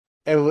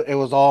 it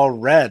was all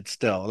red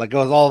still, like it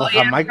was all Oh the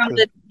yeah,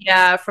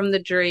 Jamaica. from the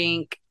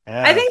drink.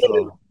 I Yeah, think.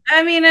 so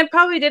I mean, it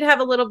probably did have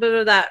a little bit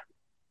of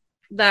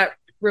that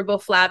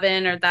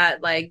riboflavin or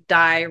that like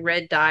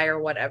red dye or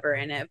whatever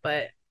in it,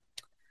 but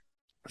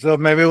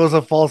maybe it was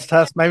a false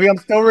test. Maybe I'm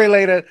still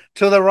related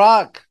to The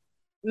Rock.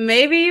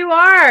 maybe you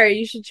are.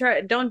 You should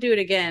try. Don't do it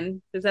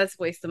again because that's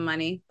a waste of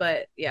money.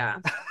 But yeah,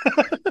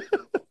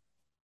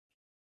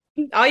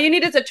 all you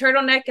need is a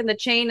turtleneck and the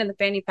chain and the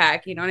fanny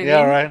pack. You know what I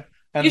Yeah, mean? right.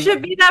 You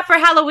should be that for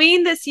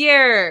Halloween this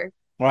year.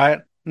 Right.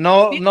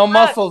 No, Be no the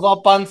Rock. muscles,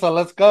 all panza.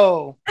 Let's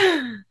go.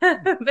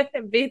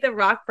 Be the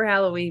Rock for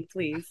Halloween,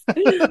 please.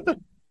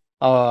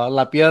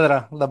 La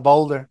piedra, the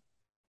boulder.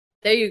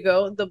 There you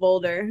go, the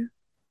boulder.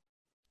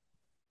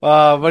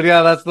 But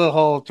yeah, that's the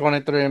whole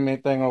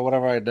 23andMe thing or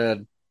whatever I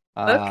did.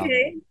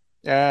 Okay.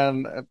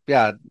 And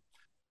yeah,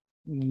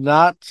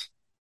 not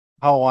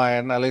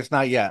Hawaiian, at least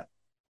not yet.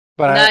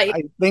 But Not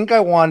I think I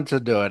want to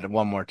do it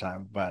one more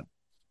time. But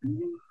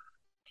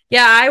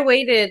Yeah, I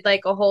waited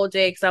like a whole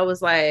day because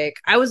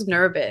I was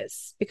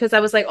nervous because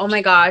I was like, oh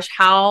my gosh,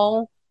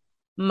 how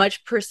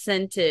much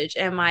percentage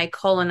am I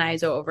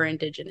colonizer over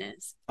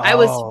indigenous? I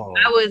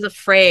was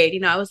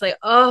afraid, I was like,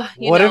 oh,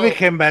 what if it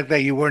came back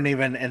that you weren't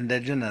even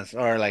indigenous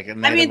or like a I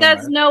Native mean,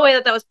 that's American? no way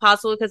that was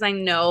possible because I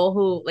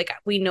know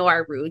we know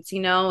our roots,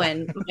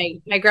 and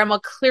my grandma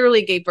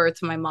clearly gave birth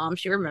to my mom.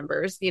 She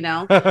remembers,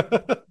 so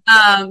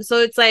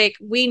it's like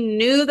we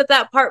knew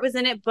that part was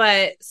in it,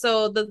 but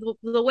so the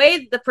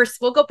way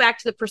we'll go back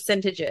to the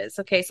percentages.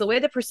 Okay, so the way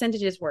the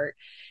percentages work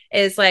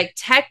is like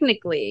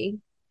technically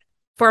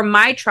for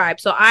my tribe.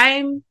 So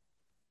I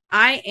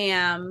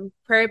am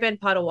Prairie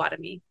Band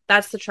Potawatomi.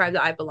 That's the tribe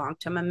that I belong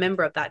to. I'm a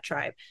member of that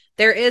tribe.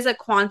 There is a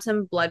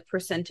quantum blood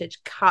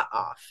percentage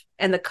cutoff,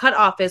 and the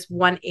cutoff is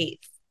 1/8.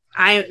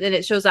 And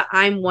it shows that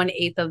I'm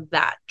 1/8 of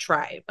that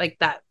tribe, like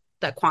that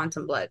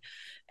quantum blood.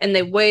 And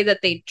the way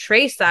that they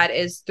trace that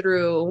is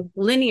through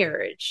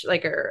lineage,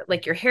 like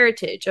your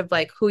heritage of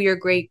like who your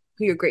great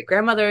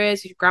grandmother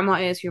is, who your grandma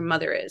is, who your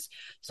mother is.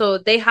 So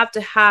they have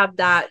to have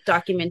that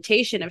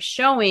documentation of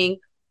showing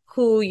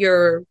who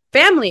your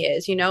family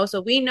is, so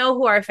we know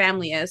who our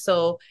family is.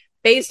 So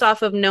based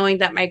off of knowing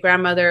that my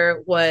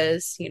grandmother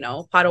was,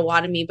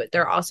 Potawatomi, but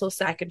they're also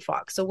Sac and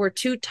Fox. So we're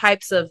two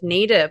types of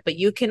native, but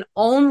you can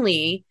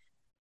only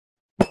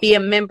be a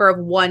member of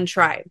one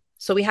tribe.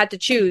 So we had to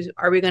choose,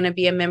 are we going to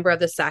be a member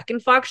of the Sac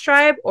and Fox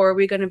tribe or are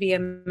we going to be a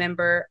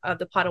member of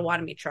the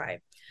Potawatomi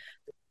tribe?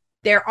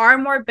 There are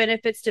more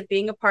benefits to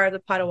being a part of the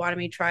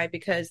Potawatomi tribe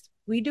because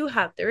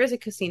there is a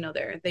casino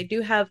there. They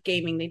do have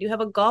gaming. They do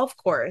have a golf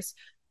course.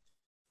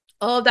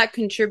 All of that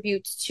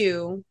contributes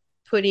to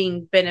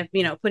putting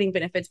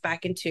benefits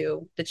back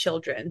into the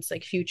children's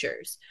like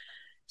futures.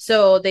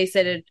 So they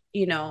said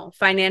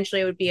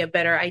financially it would be a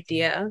better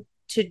idea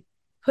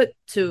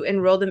to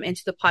enroll them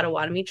into the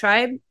Potawatomi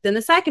tribe than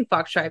the Sac and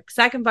Fox tribe.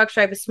 Sac and Fox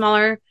tribe is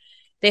smaller.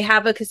 They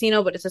have a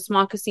casino, but it's a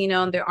small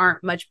casino and there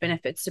aren't much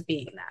benefits to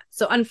being that.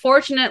 So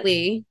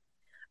unfortunately,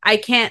 I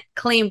can't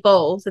claim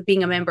both of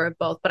being a member of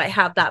both, but I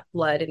have that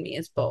blood in me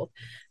as both.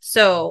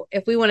 So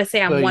if we want to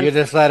say I'm one, you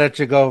decided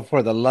to go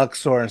for the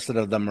Luxor instead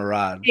of the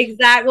Mirage.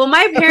 Exactly. Well,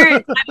 my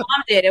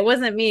mom did. It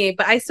wasn't me,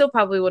 but I still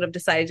probably would have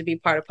decided to be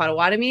part of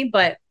Potawatomi.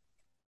 But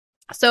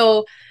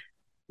so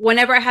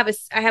whenever I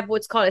have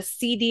what's called a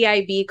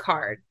CDIB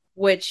card,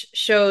 which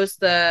shows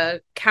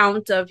the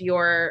count of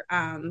your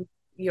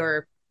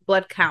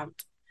blood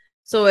count.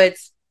 So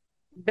it's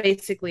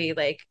basically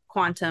like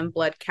quantum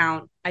blood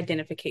count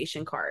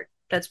identification card.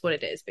 That's what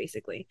it is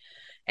basically.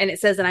 And it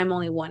says that I'm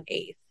only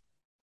 1/8.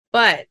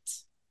 But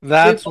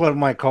that's what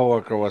my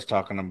coworker was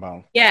talking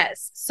about.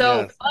 Yes.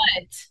 So, yes.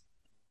 But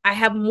I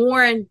have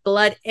more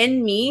blood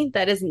in me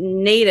that is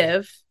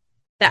native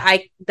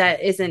that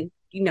isn't,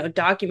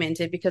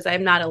 documented because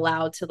I'm not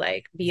allowed to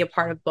like be a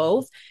part of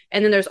both.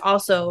 And then there's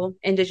also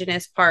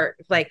indigenous part,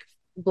 like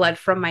blood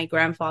from my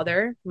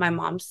grandfather, my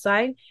mom's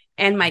side,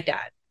 and my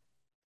dad.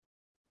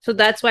 So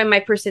that's why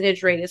my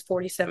percentage rate is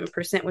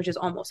 47%, which is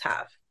almost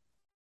half.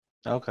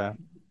 Okay.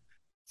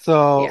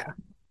 So yeah.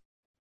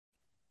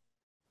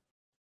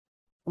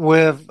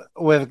 With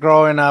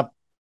growing up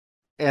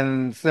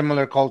in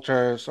similar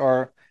cultures,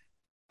 or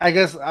I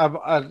guess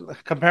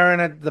comparing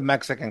it to the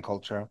Mexican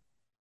culture,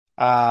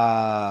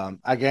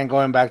 again,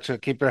 going back to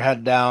keep your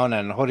head down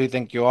and who do you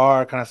think you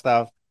are kind of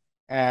stuff.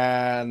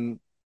 And,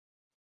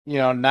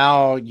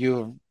 now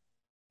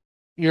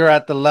you're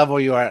at the level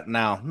you are at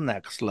now,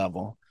 next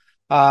level.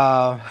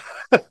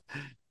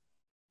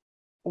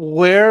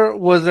 Where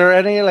was there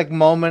any like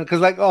moment? Because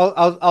like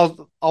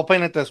I'll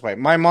paint it this way.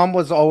 My mom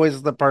was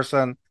always the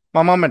person,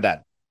 my mom and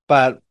dad,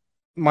 but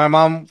my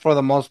mom for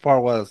the most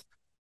part was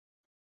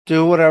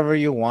do whatever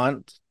you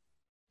want,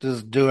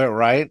 just do it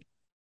right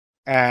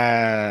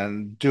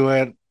and do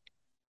it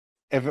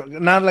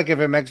not like if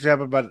it makes you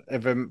happy, but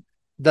if it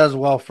does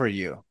well for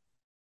you,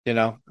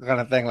 kind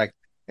of thing. Like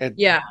it.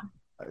 Yeah.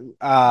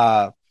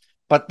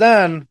 But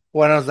then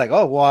when I was like,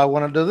 oh well, I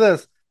want to do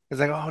this. It's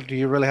like, oh, do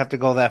you really have to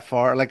go that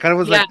far? Like, kind of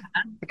was like,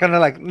 kind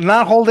of like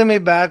not holding me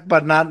back,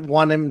 but not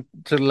wanting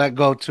to let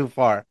go too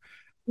far.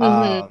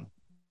 Mm-hmm.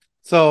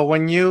 So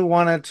when you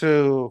went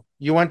to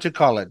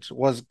college,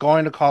 was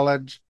going to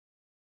college.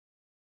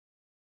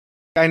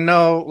 I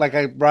know, like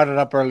I brought it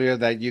up earlier,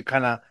 that you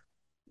kind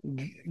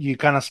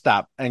of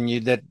stopped and you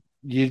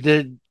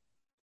did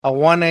a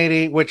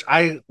 180, which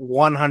I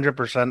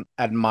 100%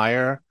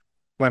 admire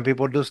when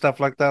people do stuff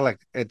like that. Like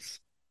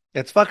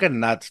it's fucking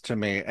nuts to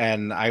me,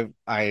 and I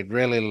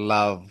really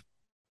love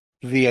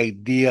the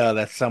idea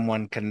that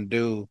someone can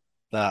do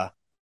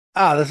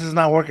this is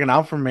not working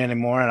out for me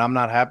anymore, and I'm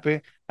not happy.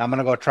 I'm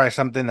gonna go try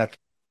something that's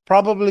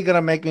probably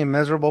gonna make me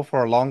miserable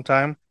for a long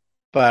time,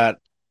 but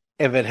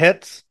if it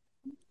hits,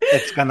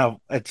 it's gonna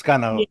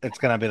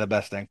be the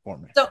best thing for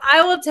me. So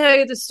I will tell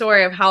you the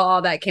story of how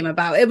all that came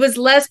about. It was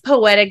less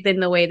poetic than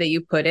the way that you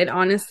put it,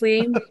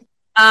 honestly.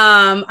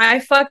 I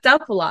fucked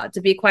up a lot,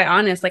 to be quite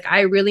honest. Like,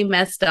 I really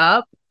messed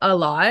up a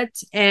lot,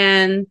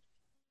 and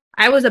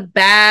I was a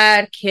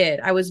bad kid.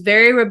 I was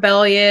very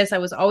rebellious. I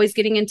was always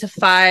getting into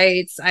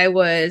fights. I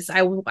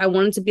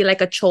wanted to be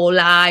like a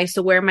chola. I used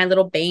to wear my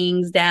little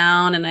bangs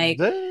down and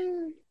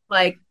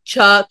like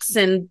chucks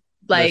and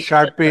like the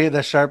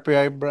Sharpie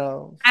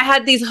eyebrows. I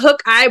had these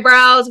hook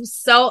eyebrows. It was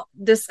so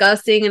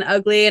disgusting and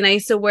ugly. And I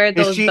used to wear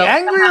those. Is she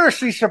angry or is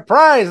she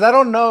surprised? I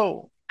don't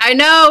know. I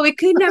know, we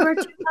could never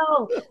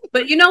tell.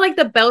 But like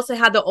the belts that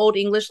had the old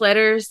English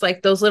letters,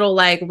 like those little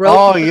like rope.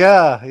 Oh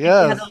yeah,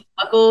 yeah. Had those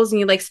buckles, and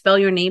you like spell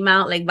your name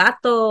out like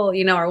vato,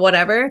 or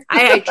whatever.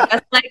 I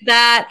dressed like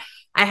that.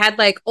 I had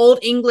like old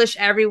English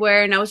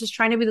everywhere, and I was just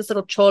trying to be this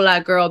little chola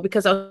girl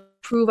because I would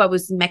prove I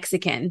was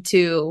Mexican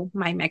to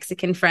my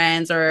Mexican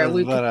friends, and then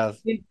we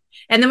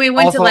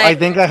went to I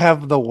think I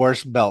have the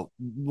worst belt.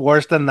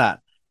 Worse than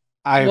that.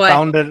 I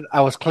found it.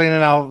 I was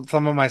cleaning out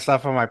some of my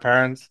stuff from my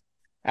parents,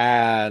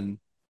 and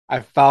I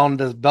found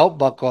this belt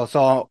buckle.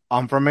 So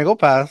I'm from Eagle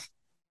Pass.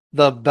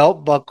 The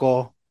belt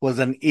buckle was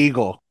an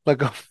eagle,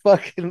 like a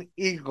fucking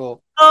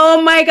eagle.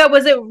 Oh my God.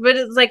 Was it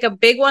like a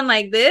big one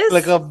like this?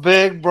 Like a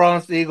big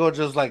bronze eagle,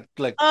 just like.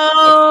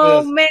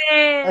 Oh, like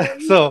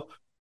man. So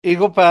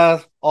Eagle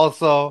Pass,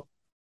 also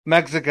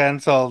Mexican.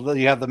 So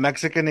you have the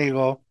Mexican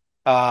eagle.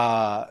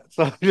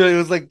 So it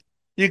was like,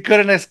 you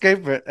couldn't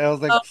escape it. I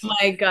was like, oh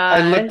my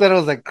God. I looked at it, I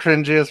was like,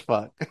 cringy as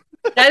fuck.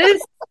 That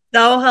is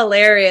so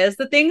hilarious.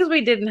 The things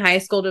we did in high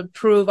school to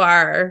prove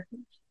our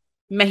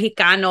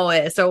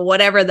Mexicano-is or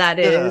whatever that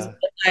is. Yeah.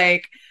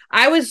 Like,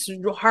 I was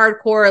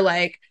hardcore,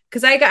 like,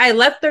 because I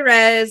left the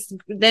res,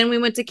 then we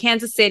went to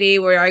Kansas City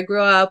where I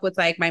grew up with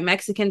like my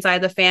Mexican side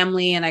of the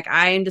family, and like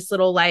I am this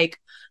little like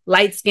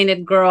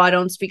light-skinned girl. I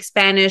don't speak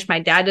Spanish. My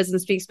dad doesn't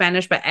speak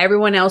Spanish, but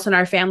everyone else in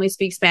our family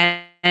speaks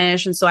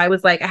Spanish. And so I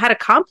was like, I had a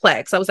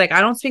complex. I was like,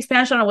 I don't speak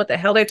Spanish. I don't know what the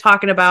hell they're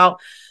talking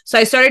about. So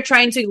I started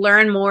trying to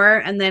learn more.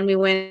 And then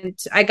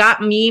I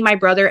got me, my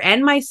brother,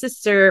 and my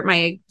sister,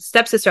 my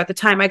stepsister at the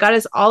time, I got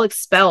us all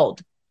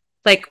expelled.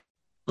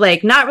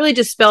 Like not really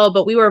just expelled,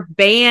 but we were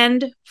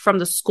banned from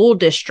the school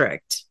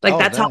district. Like,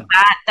 that's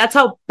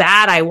how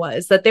bad I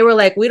was, that they were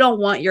like, we don't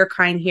want your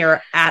kind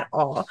here at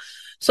all.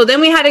 So then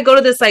we had to go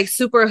to this like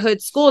super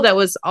hood school that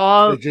was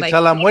all. Did you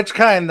tell them which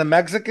kind, the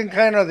Mexican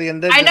kind or the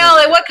indigenous? I know,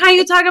 like, what kind are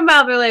you talking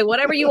about? They're like,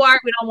 whatever you are,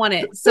 we don't want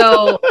it.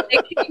 So they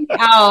kicked me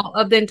out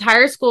of the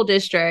entire school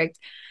district.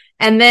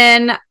 And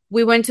then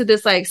we went to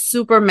this like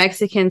super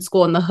Mexican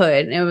school in the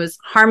hood. It was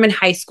Harmon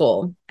High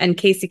School in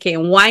KCK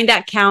in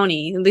Wyandotte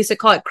County. At least they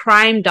call it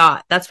Crime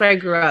Dot. That's where I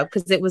grew up,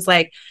 because it was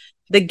like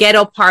the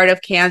ghetto part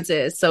of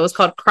Kansas. So it was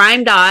called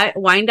Crime Dot,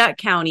 Wyandotte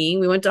County.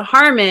 We went to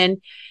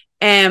Harmon.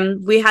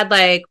 And we had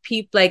like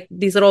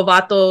these little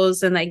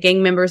vatos and like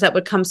gang members that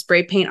would come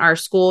spray paint our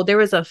school. There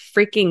was a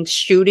freaking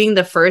shooting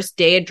the first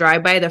day, a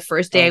drive-by the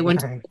first day I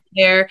went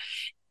there.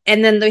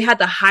 And then they had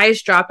the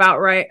highest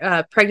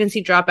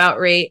pregnancy dropout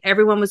rate.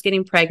 Everyone was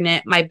getting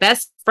pregnant. My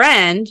best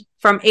friend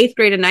from 8th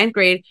grade to 9th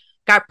grade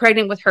got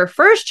pregnant with her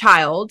first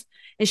child.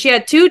 And she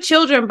had 2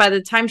 children by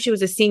the time she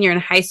was a senior in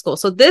high school.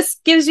 So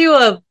this gives you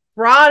a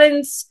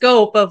broadened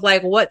scope of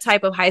like what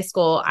type of high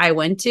school I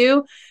went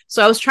to.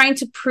 So I was trying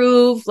to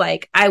prove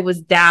like I was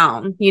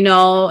down,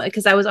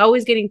 because I was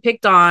always getting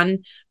picked on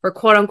for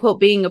quote unquote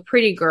being a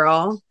pretty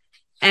girl.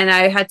 And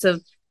I had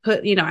to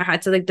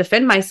like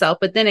defend myself.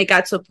 But then it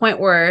got to a point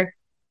where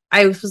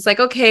I was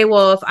like, okay,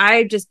 well, if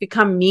I just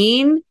become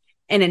mean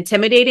and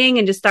intimidating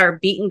and just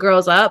start beating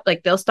girls up,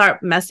 like they'll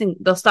stop messing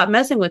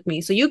with me.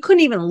 So you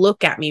couldn't even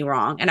look at me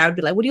wrong. And I would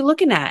be like, what are you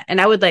looking at?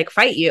 And I would like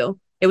fight you.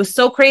 It was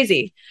so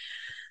crazy.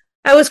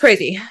 I was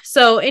crazy.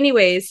 So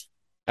anyways.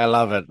 I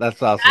love it.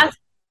 That's awesome.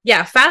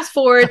 Fast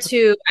forward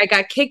to I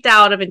got kicked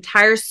out of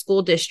entire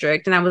school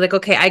district, and I was like,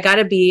 okay, I got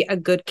to be a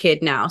good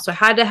kid now. So I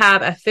had to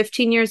have at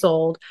 15 years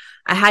old,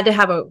 I had to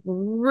have a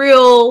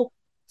real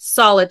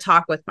solid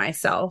talk with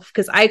myself,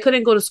 because I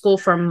couldn't go to school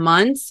for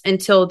months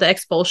until the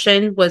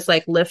expulsion was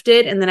like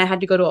lifted, and then I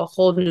had to go to a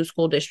whole new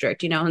school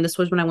district, and this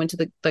was when I went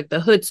to the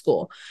hood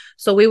school.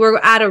 So we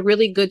were at a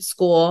really good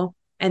school,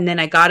 and then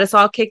I got us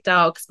all kicked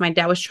out because my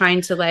dad was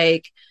trying to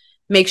like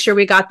make sure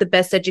we got the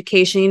best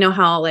education. You know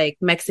how like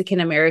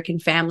Mexican American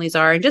families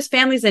are, and just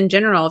families in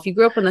general. If you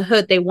grew up in the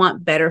hood, they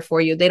want better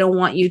for you. They don't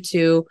want you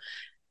to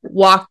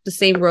walk the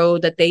same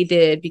road that they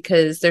did,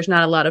 because there's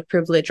not a lot of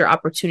privilege or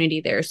opportunity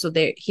there. So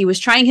he was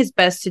trying his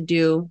best to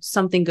do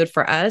something good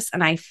for us,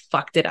 and I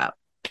fucked it up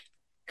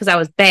because I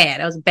was bad.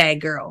 I was a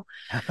bad girl.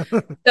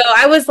 So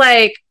I was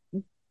like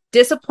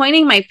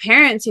disappointing my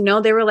parents.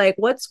 They were like,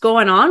 what's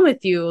going on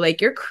with you?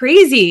 Like, you're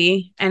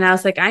crazy. And I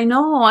was like, I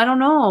know, I don't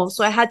know.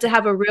 So I had to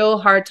have a real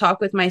hard talk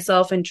with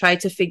myself and try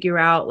to figure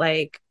out,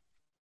 like,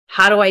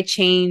 how do I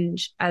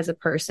change as a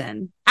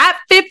person? At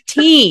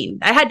 15,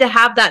 I had to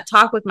have that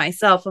talk with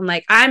myself. I'm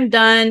like, I'm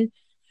done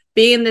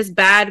being this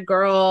bad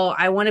girl.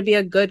 I want to be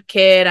a good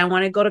kid. I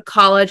want to go to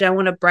college. I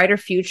want a brighter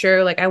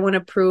future. Like, I want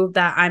to prove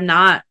that I'm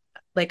not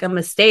like a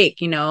mistake,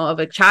 of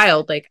a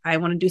child. Like, I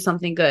want to do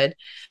something good.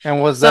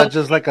 And was that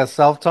just like a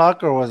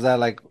self-talk, or was that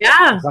like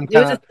some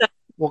kind of,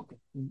 well,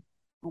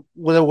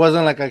 it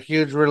wasn't like a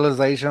huge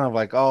realization of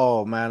like,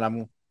 oh man, I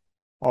mean,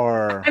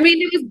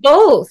 it was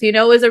both, it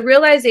was a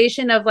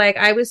realization of like,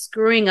 I was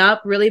screwing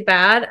up really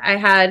bad.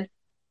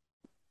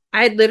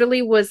 I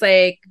literally was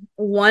like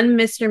one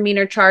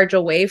misdemeanor charge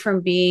away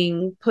from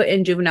being put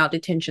in juvenile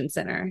detention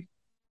center.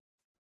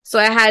 So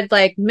I had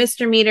like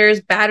misdemeanors,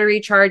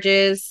 battery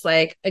charges,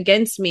 like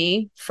against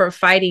me for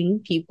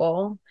fighting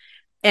people.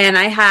 And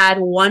I had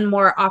one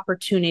more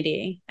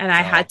opportunity, and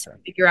I had to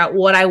figure out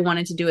what I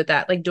wanted to do with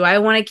that. Like, do I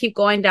want to keep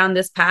going down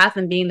this path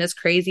and being this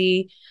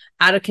crazy,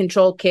 out of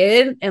control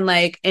kid and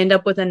like end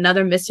up with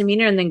another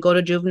misdemeanor and then go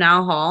to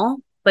juvenile hall?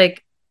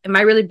 Like, am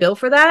I really built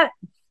for that?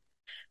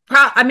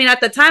 I mean,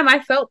 at the time I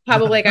felt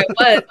probably like I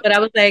was, but I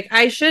was like,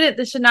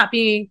 this should not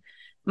be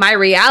my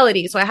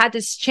reality. So I had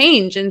to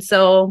change. And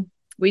so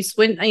we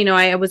went,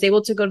 I was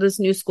able to go to this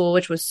new school,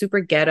 which was super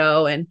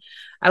ghetto. And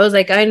I was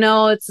like, I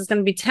know it's going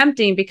to be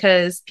tempting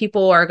because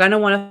people are going to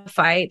want to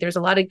fight. There's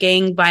a lot of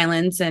gang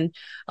violence and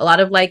a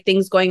lot of like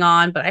things going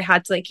on, but I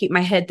had to like keep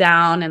my head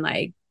down and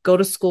like go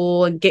to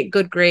school and get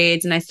good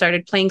grades. And I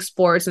started playing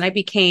sports, and I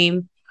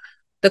became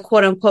the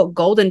quote unquote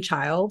golden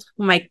child.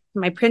 My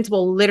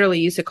principal literally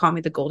used to call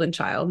me the golden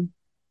child.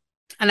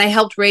 And I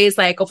helped raise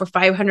like over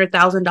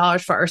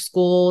 $500,000 for our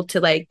school to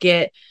like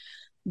get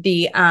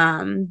the,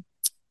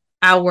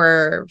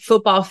 our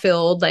football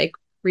field like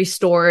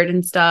restored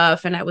and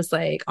stuff. And I was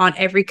like on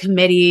every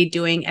committee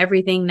doing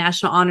everything,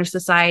 National Honor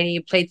Society,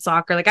 played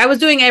soccer. Like, I was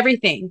doing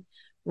everything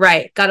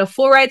right. Got a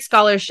full ride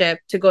scholarship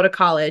to go to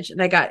college,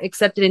 and I got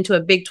accepted into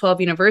a Big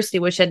 12 university,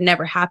 which had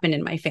never happened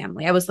in my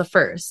family. I was the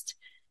first.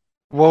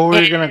 What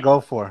were you going to go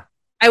for?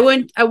 I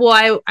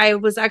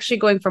was actually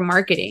going for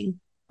marketing.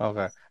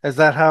 Okay. Is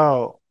that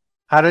how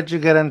did you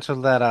get into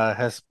that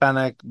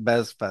Hispanic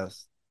Bez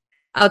Fest?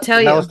 I'll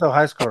tell you. That was still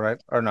high school, right?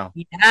 Or no?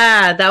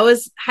 Yeah, that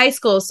was high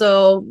school.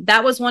 So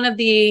that was one of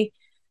the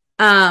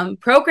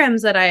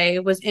programs that I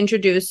was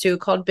introduced to,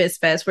 called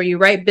BizFest, where you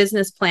write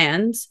business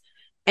plans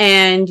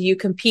and you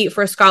compete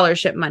for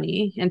scholarship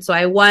money. And so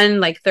I won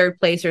like third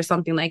place or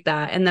something like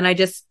that. And then I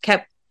just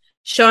kept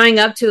showing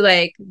up to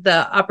like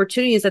the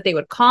opportunities that they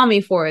would call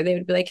me for. They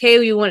would be like,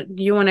 hey, you want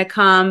to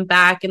come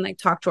back and like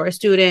talk to our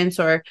students?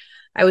 Or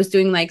I was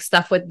doing like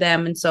stuff with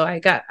them. And so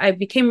I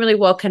became really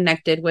well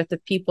connected with the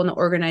people in the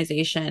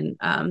organization,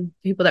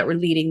 people that were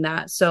leading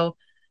that. So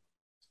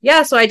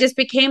yeah, so I just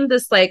became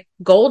this like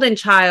golden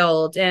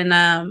child,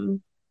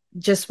 and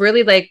just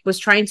really like was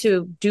trying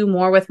to do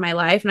more with my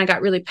life. And I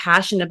got really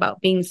passionate about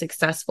being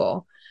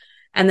successful.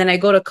 And then I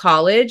go to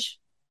college,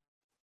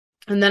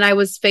 and then I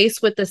was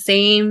faced with the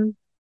same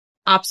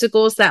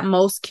obstacles that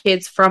most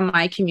kids from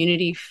my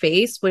community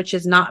face, which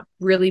is not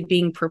really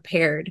being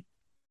prepared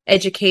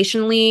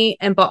educationally,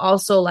 but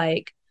also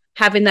like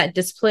having that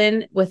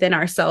discipline within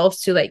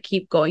ourselves to like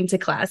keep going to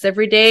class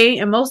every day.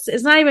 And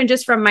it's not even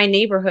just from my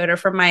neighborhood or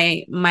from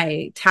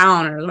my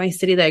town or my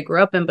city that I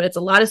grew up in, but it's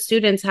a lot of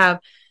students have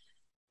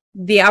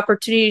the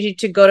opportunity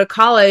to go to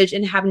college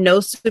and have no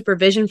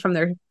supervision from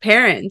their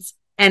parents.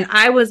 And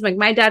I was like,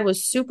 my dad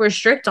was super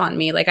strict on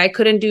me. Like, I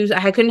couldn't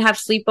have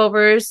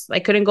sleepovers. I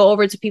couldn't go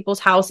over to people's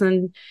house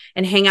and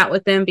hang out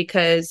with them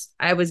because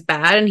I was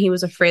bad. And he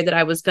was afraid that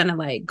I was going to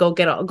like go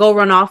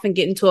run off and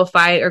get into a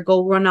fight, or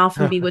go run off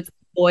and be with a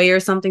boy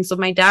or something. So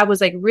my dad was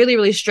like really,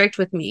 really strict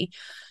with me.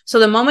 So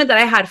the moment that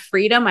I had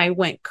freedom, I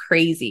went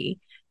crazy.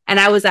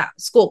 And I was at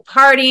school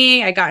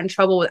partying. I got in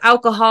trouble with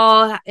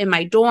alcohol in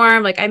my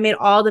dorm. Like, I made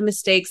all the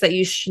mistakes that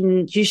you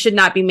should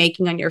not be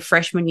making on your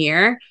freshman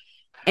year.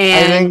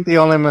 And I think the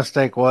only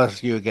mistake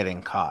was you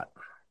getting caught.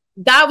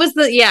 That was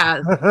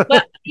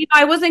but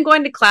I wasn't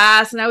going to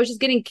class, and I was just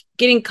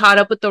getting caught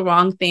up with the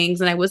wrong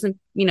things, and I wasn't,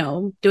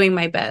 doing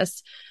my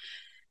best.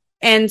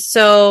 And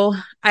so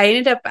I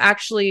ended up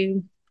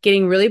actually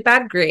getting really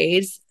bad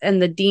grades,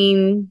 and the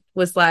dean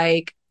was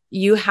like,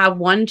 you have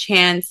one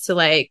chance to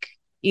like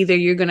either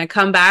you're going to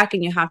come back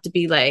and you have to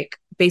be like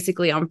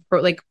basically on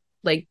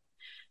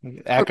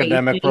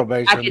academic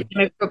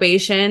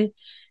probation.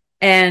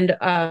 And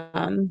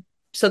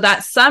so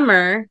that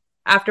summer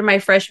after my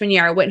freshman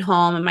year, I went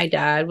home and my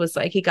dad was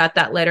like, he got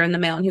that letter in the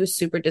mail and he was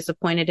super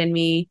disappointed in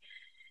me.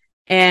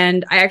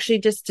 And I actually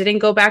just didn't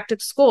go back to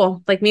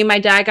school. Like, me and my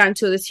dad got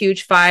into this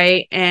huge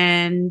fight,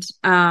 and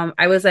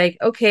I was like,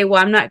 okay,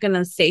 well, I'm not going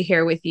to stay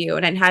here with you.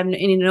 And I had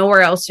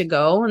nowhere else to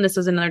go. And this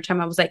was another time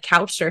I was like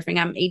couch surfing.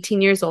 I'm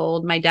 18 years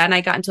old. My dad and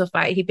I got into a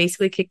fight. He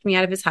basically kicked me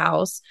out of his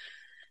house.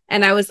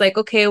 And I was like,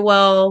 okay,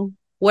 well,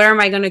 where am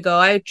I going to go?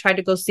 I tried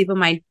to go sleep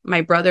on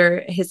my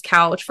brother, his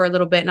couch for a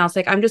little bit. And I was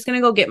like, I'm just going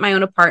to go get my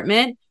own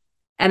apartment.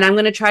 And I'm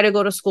going to try to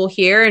go to school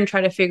here and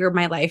try to figure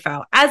my life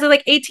out as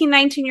a 18,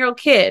 19-year-old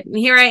kid. And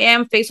here I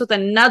am faced with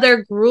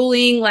another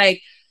grueling,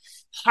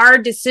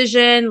 hard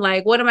decision.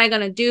 Like, what am I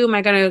going to do? Am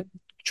I going to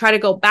try to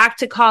go back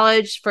to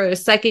college for a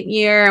second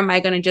year? Am I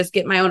going to just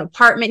get my own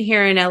apartment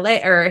here in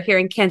LA or here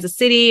in Kansas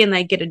City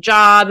and get a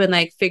job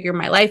and figure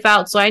my life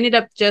out? So I ended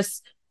up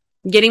just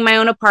getting my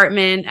own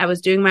apartment. I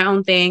was doing my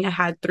own thing. I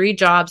had 3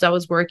 jobs I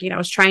was working. I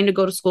was trying to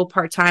go to school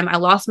part-time. I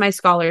lost my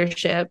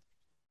scholarship.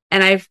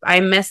 And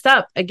I messed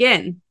up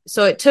again.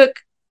 So it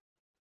took,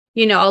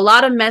 a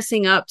lot of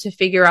messing up to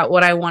figure out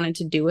what I wanted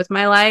to do with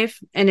my life.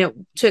 And it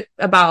took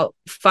about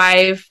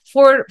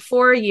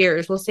 4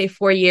 years, we'll say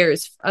 4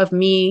 years of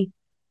me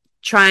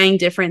trying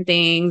different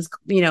things,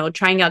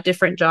 trying out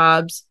different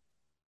jobs.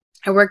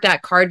 I worked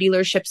at car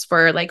dealerships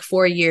for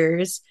 4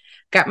 years,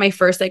 got my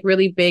first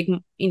really big,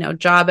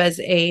 job as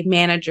a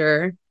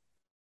manager.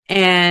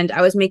 And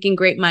I was making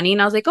great money.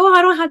 And I was like, oh,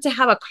 I don't have to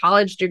have a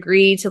college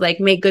degree to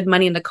make good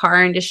money in the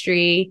car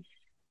industry.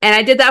 And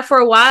I did that for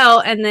a while.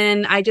 And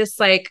then I just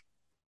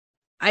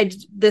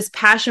this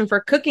passion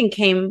for cooking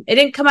came, it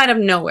didn't come out of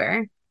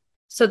nowhere.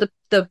 So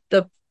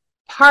the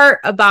part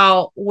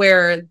about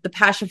where the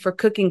passion for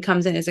cooking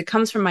comes in is it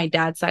comes from my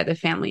dad's side of the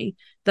family,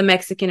 the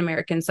Mexican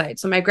American side.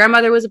 So my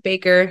grandmother was a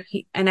baker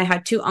and I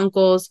had 2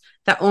 uncles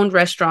that owned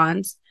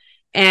restaurants.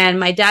 And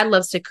my dad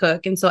loves to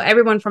cook. And so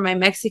everyone from my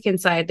Mexican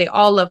side, they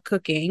all love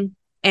cooking.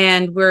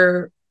 And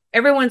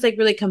everyone's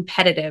really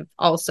competitive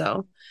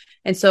also.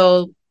 And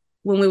so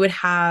when we would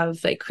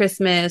have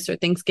Christmas or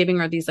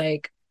Thanksgiving or these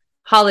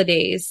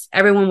holidays,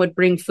 everyone would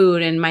bring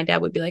food. And my dad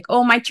would be like,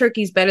 oh, my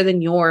turkey's better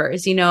than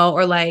yours,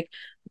 or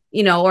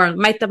or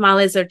my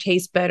tamales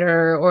taste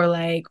better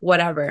or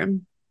whatever.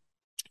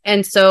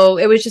 And so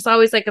it was just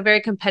always a very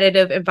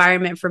competitive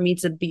environment for me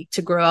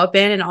to grow up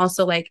in. And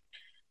also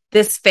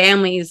this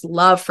family's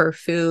love for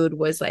food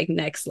was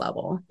next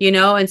level,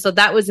 and so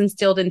that was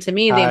instilled into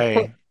me.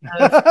 I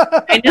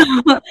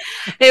know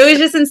it was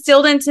just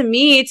instilled into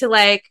me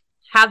to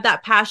have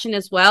that passion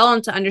as well,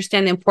 and to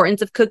understand the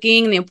importance of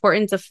cooking and the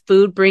importance of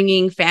food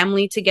bringing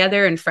family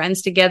together and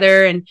friends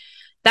together. And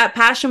that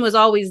passion was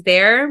always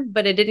there,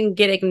 but it didn't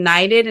get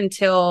ignited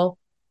until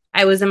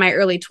I was in my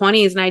early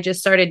 20s and I just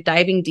started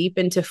diving deep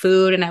into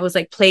food, and I was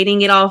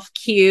plating it all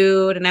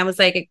cute. And I was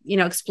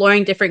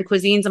exploring different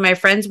cuisines, and my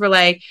friends were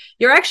like,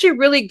 you're actually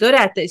really good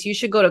at this. You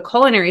should go to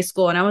culinary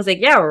school. And I was like,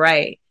 yeah,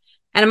 right.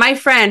 And my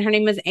friend, her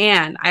name is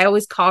Anne. I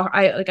always call her,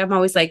 I'm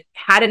always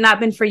had it not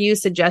been for you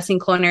suggesting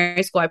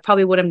culinary school, I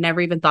probably would have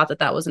never even thought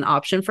that was an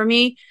option for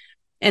me.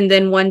 And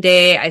then one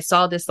day I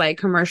saw this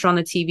commercial on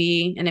the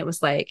TV, and it was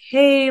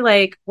hey,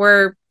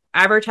 we're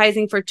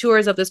advertising for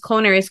tours of this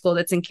culinary school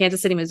that's in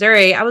Kansas City,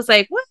 Missouri. I was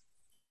like, what?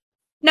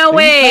 No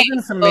way.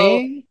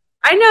 Me?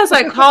 I know. So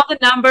I called the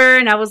number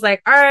and I was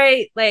like, all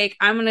right,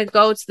 I'm going to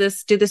go to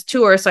do this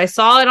tour. So I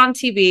saw it on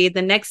TV.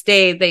 The next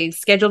day they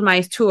scheduled my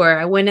tour.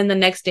 I went in the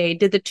next day,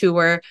 did the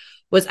tour,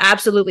 was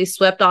absolutely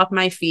swept off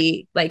my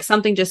feet.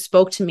 Something just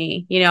spoke to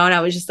me, and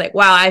I was just like,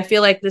 wow, I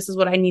feel like this is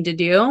what I need to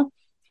do.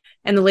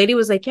 And the lady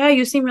was like, yeah,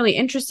 you seem really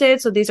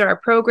interested. So these are our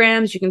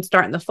programs. You can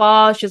start in the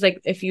fall. She's like,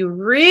 if you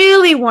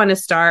really want to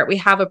start, we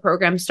have a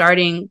program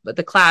starting with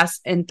the class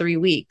in 3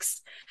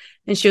 weeks.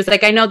 And she was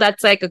like, I know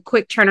that's a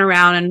quick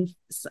turnaround.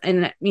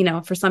 And,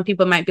 for some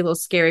people it might be a little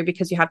scary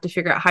because you have to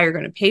figure out how you're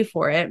going to pay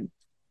for it.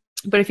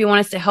 But if you want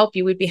us to help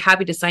you, we'd be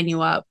happy to sign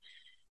you up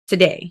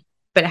today.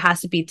 But it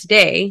has to be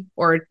today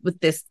or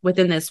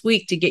within this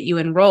week to get you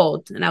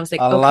enrolled. And I was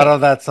like, a lot of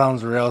that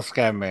sounds real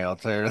scam mail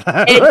too.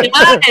 It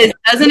does,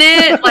 doesn't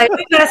it?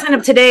 We gotta sign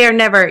up today or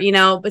never,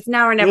 but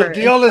now or never. The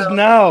deal is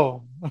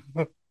now.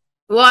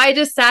 Well, I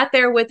just sat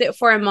there with it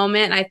for a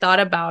moment and I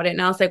thought about it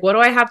and I was like, what do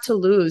I have to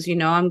lose?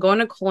 I'm going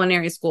to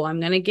culinary school. I'm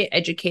going to get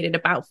educated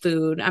about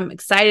food. I'm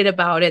excited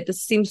about it.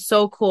 This seems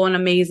so cool and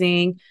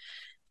amazing.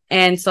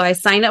 And so I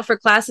signed up for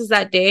classes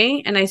that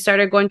day and I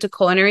started going to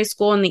culinary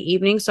school in the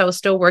evening. So I was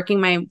still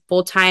working my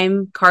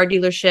full-time car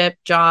dealership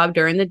job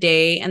during the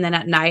day. And then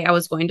at night I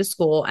was going to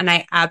school and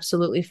I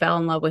absolutely fell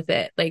in love with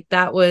it.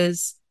 That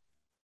was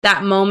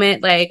that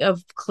moment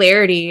of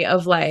clarity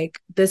of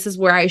this is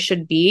where I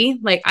should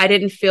be. I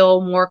didn't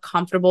feel more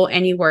comfortable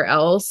anywhere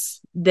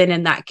else than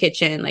in that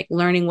kitchen,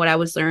 learning what I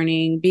was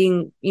learning,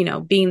 being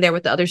there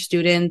with the other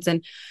students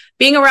and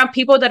being around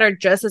people that are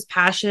just as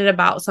passionate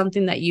about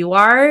something that you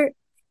are.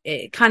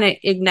 It kind of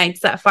ignites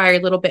that fire a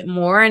little bit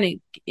more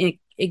and it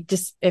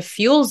it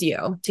fuels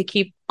you to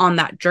keep on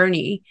that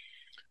journey.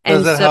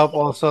 Does And it help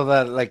also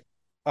that like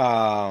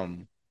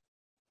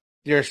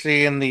you're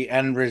seeing the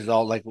end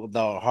result, like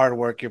the hard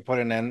work you're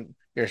putting in,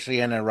 you're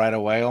seeing it right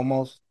away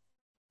almost?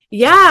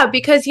 Yeah,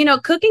 because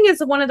cooking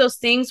is one of those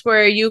things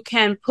where you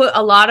can put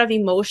a lot of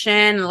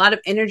emotion, a lot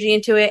of energy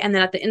into it, and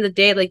then at the end of the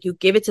day, like you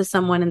give it to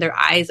someone and their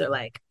eyes are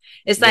like,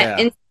 it's that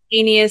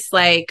instantaneous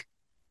like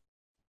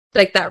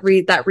that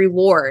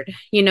reward,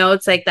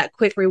 it's like that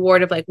quick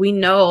reward of like, we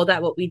know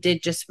that what we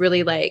did just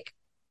really like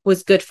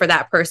was good for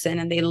that person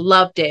and they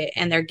loved it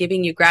and they're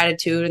giving you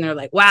gratitude and they're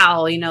like,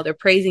 wow, they're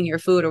praising your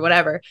food or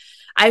whatever.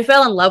 I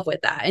fell in love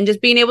with that and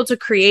just being able to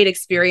create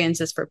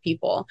experiences for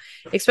people,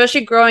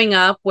 especially growing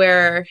up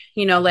where,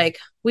 like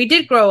we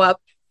did grow up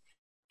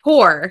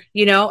poor,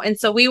 and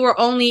so we were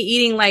only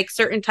eating like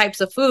certain types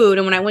of food.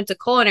 And when I went to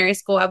culinary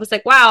school, I was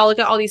like, wow, look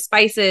at all these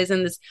spices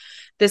and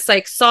this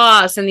like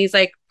sauce and these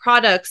like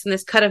products and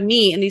this cut of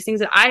meat and these things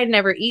that I had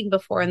never eaten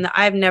before and that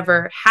I've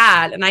never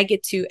had. And I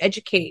get to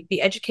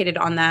be educated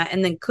on that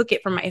and then cook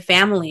it for my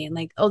family and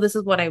like, oh, this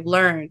is what I've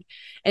learned.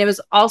 And it was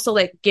also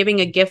like giving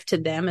a gift to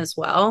them as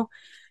well.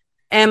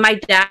 And my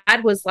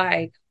dad was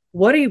like,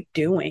 what are you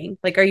doing?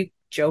 Like, are you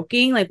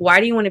joking? Like, why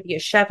do you want to be a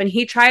chef? And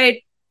he tried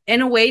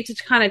in a way to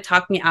kind of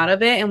talk me out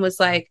of it and was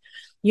like,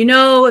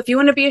 if you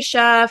want to be a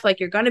chef, like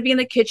you're going to be in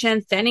the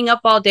kitchen, standing up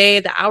all day.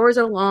 The hours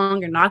are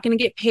long. You're not going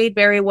to get paid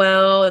very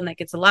well. And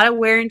like, it's a lot of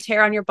wear and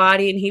tear on your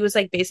body. And he was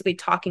like basically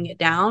talking it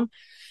down.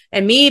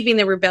 And me being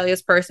the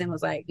rebellious person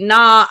was like,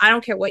 nah, I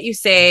don't care what you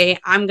say.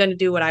 I'm going to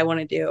do what I want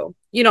to do.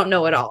 You don't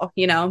know it all,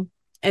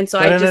 And so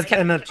but I just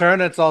in a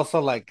turn, it's also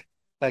like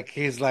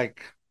he's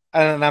like,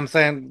 and I'm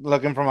saying,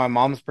 looking from my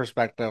mom's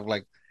perspective,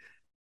 like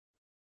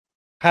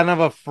kind of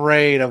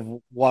afraid of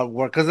what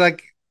work. Cause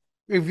like,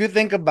 if you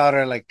think about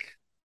it, like,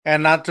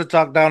 and not to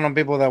talk down on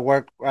people that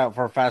work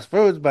for fast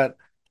foods, but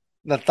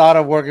the thought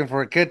of working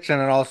for a kitchen,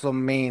 it also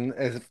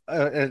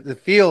it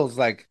feels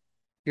like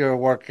you're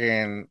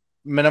working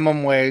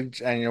minimum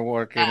wage and you're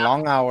working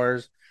long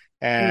hours,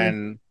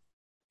 and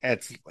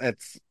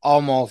it's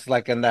almost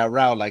like in that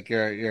route, like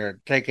you're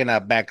taking a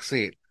back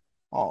seat.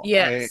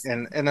 Yes.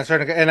 And a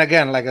certain, and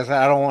again, like I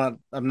said,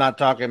 I'm not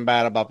talking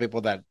bad about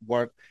people that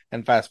work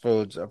in fast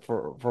foods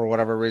for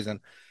whatever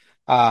reason.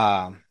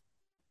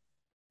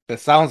 It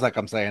sounds like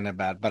I'm saying it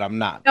bad, but I'm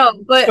not. No,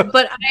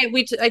 but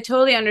I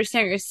totally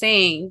understand what you're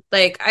saying.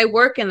 Like I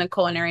work in the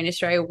culinary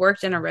industry. I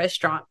worked in a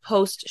restaurant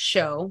post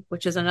show,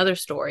 which is another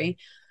story.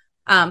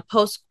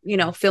 Post,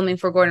 filming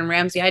for Gordon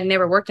Ramsay. I'd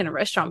never worked in a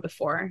restaurant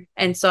before.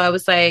 And so I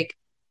was like,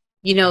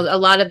 a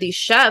lot of these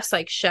chefs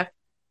like Chef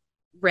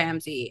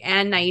Ramsay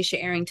and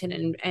Naisha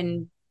Arrington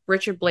and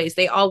Richard Blais,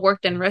 they all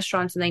worked in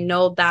restaurants and they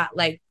know that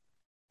like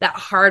that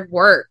hard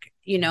work,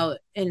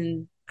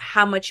 and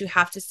how much you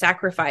have to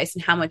sacrifice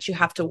and how much you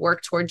have to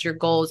work towards your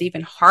goals,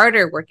 even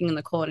harder working in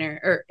the culinary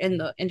or in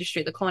the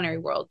industry, the culinary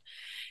world.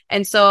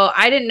 And so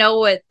I didn't know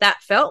what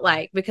that felt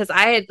like because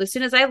as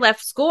soon as I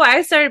left school,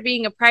 I started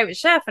being a private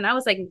chef and I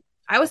was like,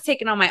 I was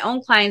taking on my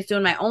own clients,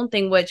 doing my own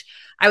thing, which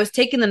I was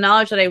taking the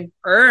knowledge that I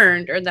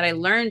earned or that I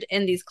learned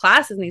in these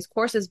classes and these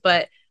courses,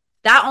 but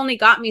that only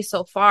got me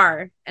so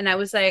far. And I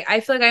was like, I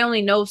feel like I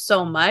only know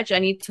so much. I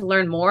need to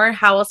learn more.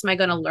 How else am I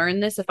going to learn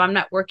this if I'm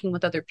not working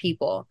with other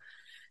people?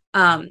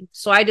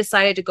 So I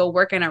decided to go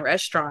work in a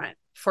restaurant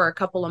for a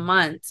couple of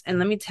months. And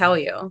let me tell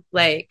you,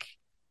 like,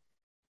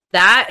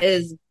 that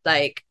is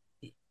like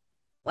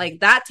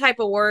that type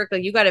of work,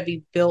 like you got to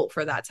be built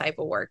for that type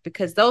of work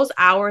because those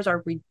hours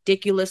are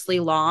ridiculously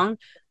long.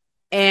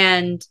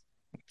 And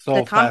so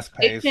the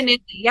competition is,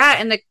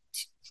 and the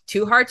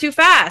too hard, too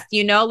fast,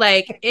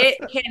 like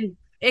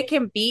it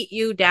can beat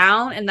you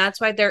down. And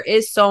that's why there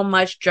is so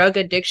much drug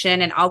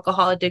addiction and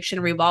alcohol addiction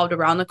revolved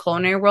around the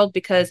culinary world,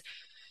 because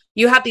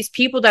you have these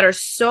people that are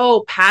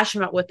so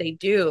passionate about what they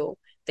do.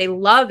 They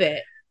love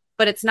it,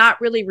 but it's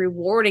not really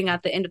rewarding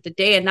at the end of the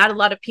day. And not a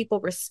lot of people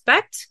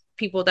respect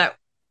people that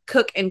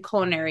cook in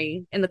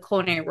the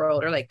culinary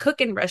world, or like cook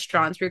in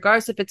restaurants,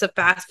 regardless if it's a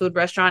fast food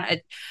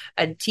restaurant,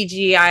 a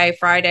TGI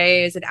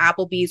Fridays, an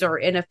Applebee's, or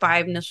in a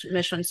 5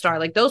 Michelin star.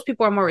 Like those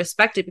people are more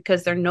respected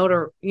because they're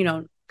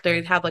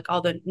they have like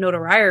all the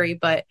notoriety.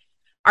 But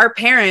our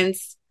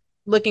parents,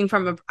 looking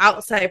from an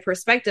outside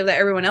perspective that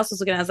everyone else was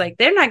looking at, is like,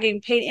 they're not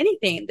getting paid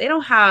anything. They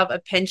don't have a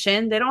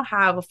pension. They don't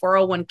have a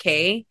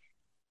 401k.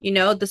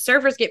 The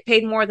servers get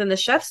paid more than the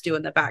chefs do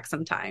in the back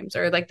sometimes,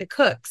 or like the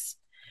cooks.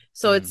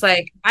 So it's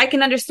like, I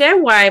can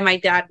understand why my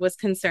dad was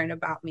concerned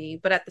about me.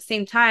 But at the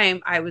same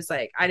time, I was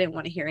like, I didn't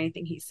want to hear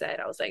anything he said.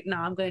 I was like, no,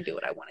 I'm going to do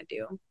what I want to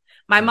do.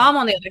 My mom,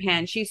 on the other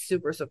hand, she's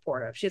super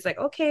supportive. She's like,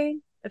 okay,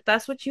 if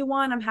that's what you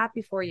want, I'm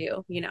happy for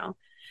you,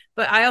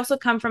 But I also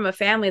come from a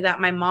family that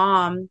my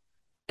mom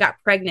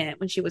got pregnant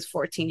when she was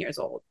 14 years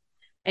old.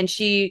 And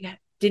she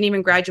didn't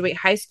even graduate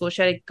high school.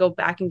 She had to go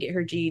back and get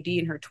her GED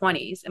in her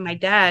 20s. And my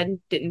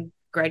dad didn't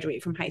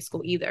graduate from high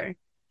school either.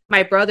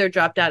 My brother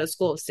dropped out of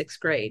school of 6th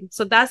grade.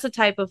 So that's the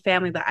type of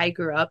family that I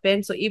grew up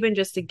in. So even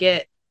just to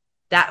get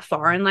that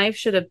far in life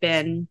should have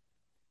been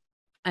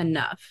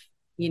enough,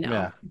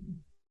 Yeah,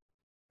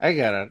 I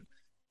get it.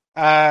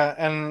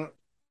 And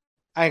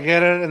I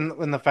get it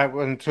in the fact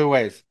in two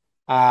ways.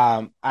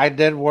 I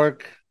did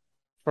work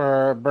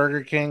for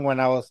Burger King when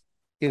I was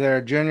either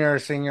a junior or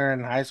senior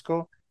in high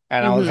school,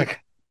 and I was Hmm.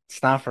 like,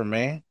 it's not for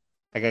me.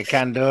 Like I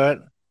can't do it.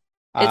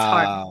 It's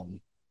hard.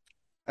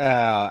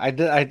 I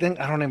did. I think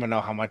I don't even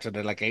know how much I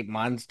did, like 8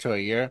 months to a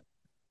year.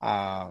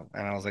 And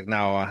I was like,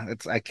 no,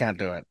 I can't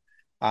do it.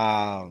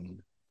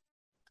 Um,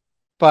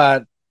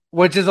 but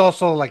which is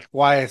also like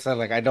why I said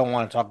like I don't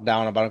want to talk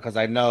down about it because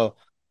I know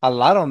a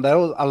lot of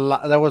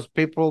them. There was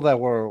people that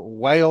were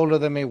way older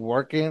than me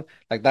working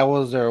like that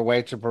was their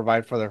way to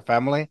provide for their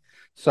family.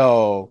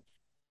 So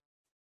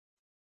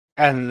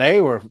and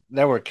they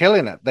were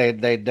killing it. They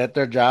did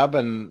their job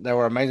and they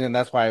were amazing.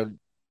 That's why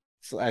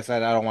I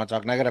said I don't want to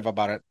talk negative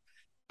about it.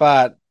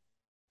 But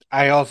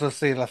I also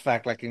see the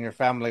fact like in your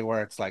family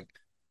where it's like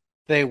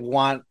they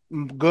want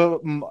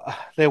good,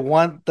 they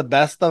want the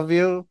best of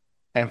you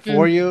and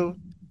for Mhm. you.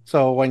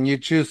 So when you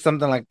choose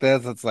something like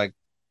this, it's like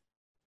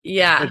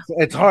Yeah.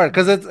 it's hard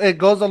because it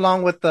goes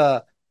along with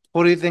the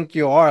who do you think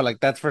you are? Like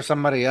that's for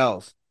somebody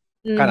else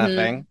kind of Hmm.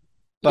 thing.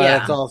 But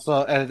it's Yeah.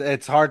 also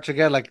it's hard to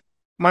get like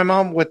my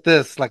mom with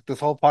this like this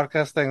whole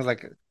podcast thing is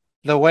like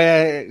the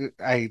way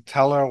I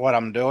tell her what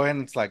I'm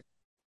doing. It's like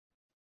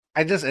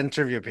I just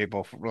interview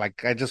people.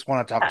 Like I just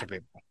want to talk to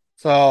people.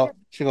 So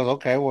she goes,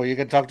 okay, well you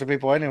can talk to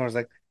people anywhere. It's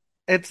like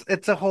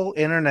it's a whole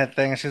internet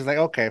thing. And she's like,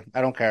 okay,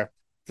 I don't care.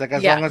 It's like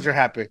as Yeah. long as you're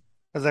happy. I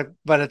was like,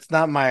 but it's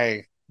not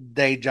my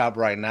day job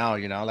right now,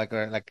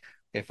 like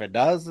if it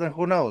does, then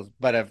who knows?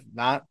 But if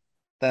not,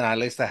 then at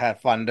least I had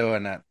fun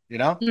doing it, you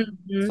know?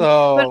 Hmm.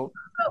 But So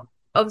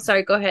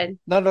sorry, go ahead.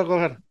 no, go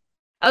ahead.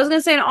 I was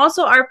gonna say, and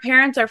also our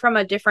parents are from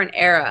a different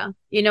era.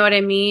 You know what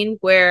I mean?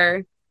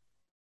 Where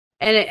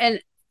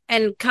and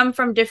and come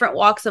from different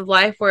walks of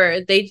life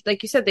where they,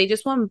 like you said, they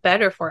just want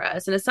better for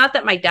us. And it's not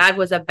that my dad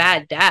was a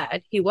bad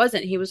dad. He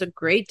wasn't. He was a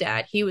great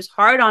dad. He was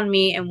hard on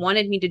me and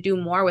wanted me to do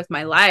more with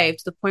my life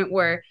to the point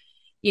where,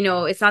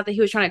 it's not that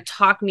he was trying to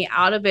talk me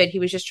out of it. He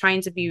was just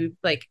trying to be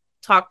like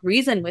talk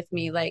reason with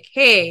me, like,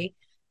 hey,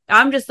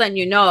 I'm just letting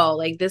you know,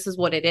 like, this is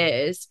what it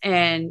is.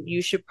 And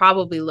you should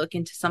probably look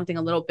into something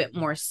a little bit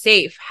more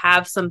safe.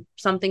 Have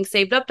something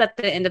saved up at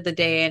the end of the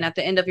day and at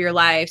the end of your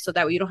life so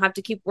that way you don't have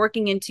to keep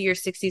working into your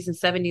 60s and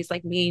 70s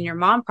like me and your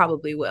mom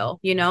probably will,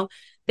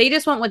 They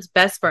just want what's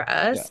best for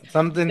Yeah, us.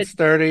 something But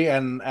sturdy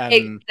and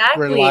exactly.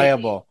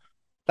 reliable.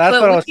 That's But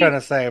what I we was trying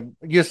to say.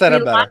 You said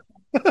it rely better.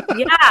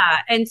 yeah.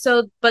 And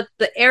so, but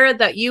the era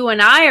that you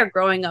and I are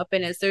growing up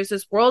in is there's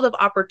this world of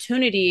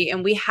opportunity,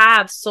 and we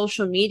have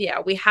social media,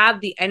 we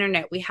have the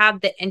internet, we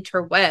have the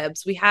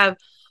interwebs, we have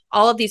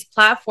all of these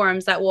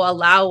platforms that will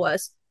allow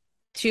us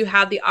to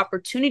have the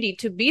opportunity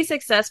to be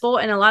successful.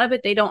 And a lot of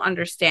it they don't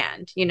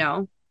understand.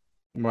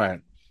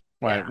 Right.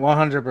 Right. Yeah.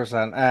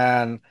 100%.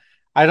 And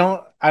I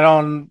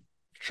don't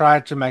try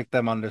to make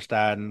them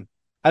understand.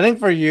 I think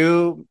for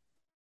you,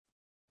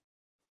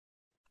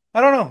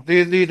 I don't know.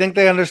 Do you think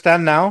they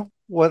understand now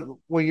what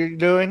you're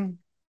doing?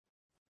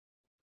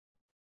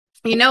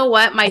 You know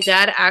what? My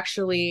dad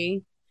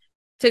actually,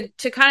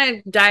 to kind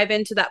of dive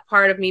into that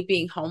part of me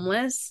being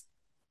homeless.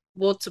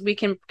 We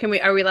can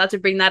we are we allowed to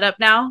bring that up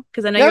now?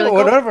 Because I know you're Yeah, like, oh,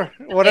 whatever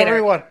later.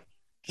 you want.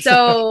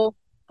 So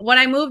when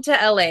I moved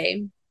to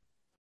LA,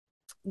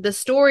 the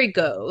story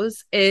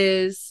goes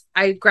is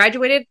I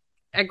graduated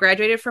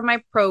from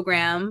my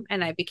program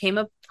and I became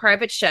a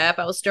private chef.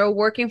 I was still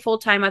working full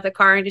time at the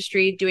car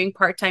industry, doing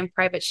part time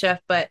private chef,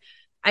 but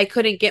I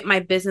couldn't get my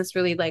business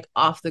really like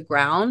off the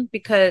ground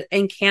because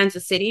in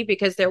Kansas City,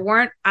 because there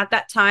weren't at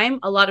that time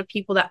a lot of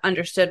people that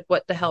understood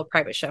what the hell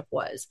private chef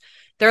was.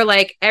 They're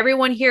like,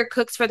 everyone here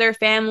cooks for their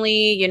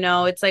family.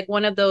 It's like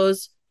one of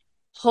those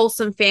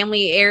wholesome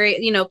family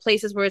area,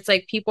 places where it's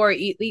like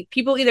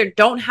people either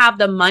don't have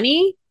the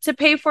money to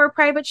pay for a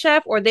private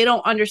chef or they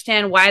don't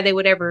understand why they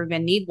would ever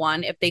even need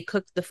one if they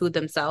cook the food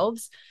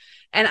themselves.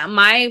 And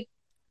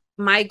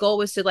my goal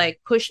was to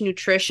like push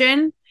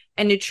nutrition,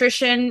 and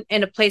nutrition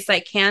in a place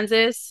like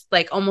Kansas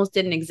like almost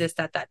didn't exist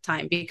at that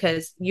time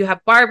because you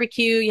have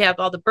barbecue, you have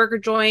all the burger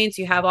joints,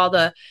 you have all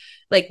the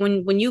like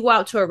when you go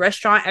out to a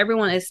restaurant,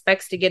 everyone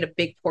expects to get a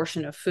big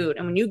portion of food.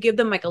 And when you give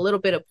them like a little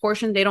bit of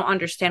portion, they don't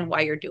understand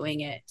why you're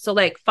doing it. So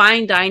like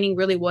fine dining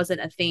really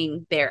wasn't a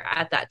thing there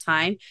at that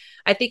time.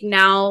 I think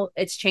now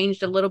it's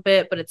changed a little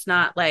bit, but it's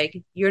not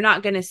like you're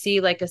not going to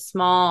see like a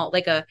small,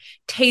 like a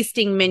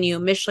tasting menu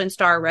Michelin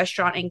star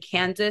restaurant in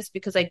Kansas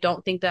because I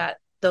don't think that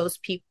those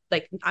people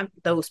like I'm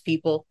those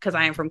people because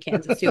I am from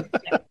Kansas too.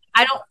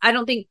 I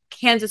don't think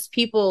Kansas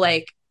people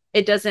like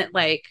it doesn't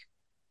like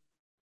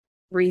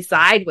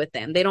reside with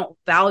them. They don't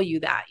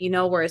value that,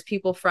 whereas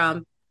people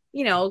from,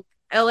 you know,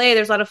 LA,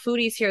 there's a lot of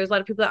foodies here. There's a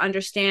lot of people that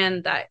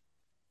understand that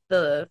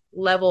the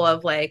level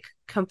of like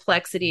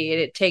complexity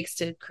it takes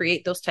to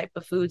create those type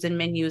of foods and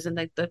menus and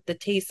like the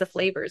taste of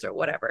flavors or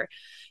whatever.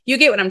 You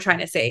get what I'm trying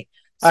to say.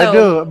 I So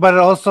do, but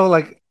also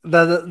like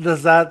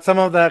does that some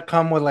of that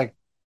come with like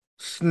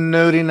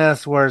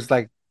snootiness where it's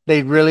like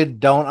they really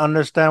don't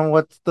understand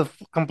what's the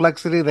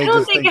complexity. I They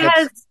don't just think think it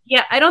has, it's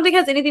yeah, I don't think it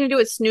has anything to do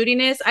with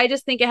snootiness. I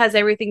just think it has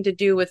everything to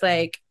do with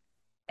like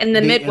In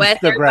the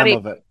Midwest, Instagram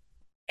of it.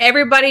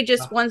 everybody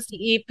just wants to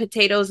eat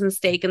potatoes and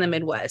steak in the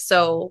Midwest.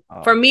 So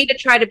for me to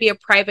try to be a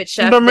private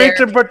chef, the meat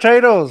and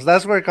potatoes,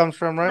 that's where it comes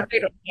from, right?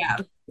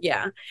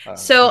 Yeah.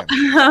 So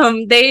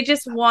they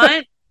just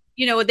want,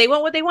 they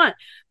want what they want.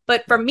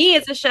 But for me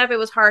as a chef, it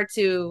was hard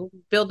to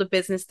build a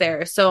business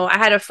there. So I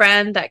had a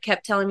friend that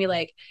kept telling me,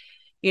 like,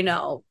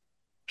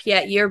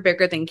 Piet, you're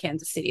bigger than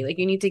Kansas City. Like,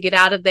 you need to get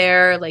out of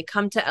there. Like,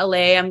 come to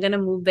LA. I'm going to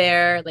move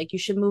there. Like, you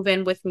should move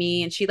in with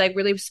me. And she like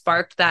really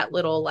sparked that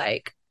little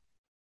like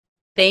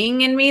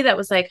thing in me that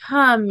was like,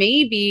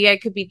 maybe I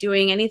could be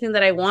doing anything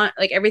that I want.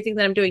 Like, everything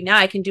that I'm doing now,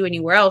 I can do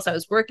anywhere else. I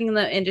was working in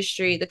the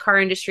industry, the car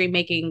industry,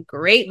 making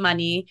great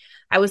money.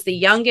 I was the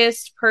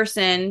youngest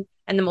person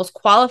and the most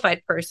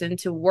qualified person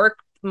to work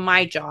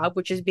my job,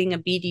 which is being a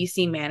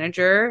BDC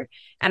manager.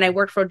 And I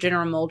worked for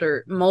General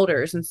Motors.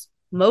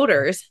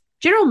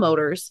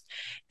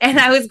 And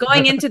I was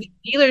going into the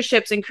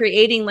dealerships and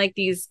creating like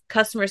these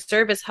customer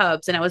service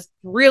hubs, and I was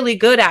really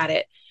good at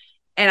it.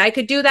 And I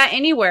could do that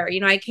anywhere.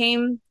 I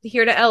came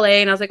here to LA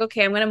and I was like,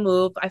 okay, I'm going to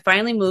move. I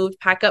finally moved,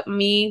 pack up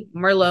me,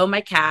 Merlot,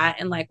 my cat,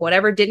 and like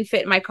whatever didn't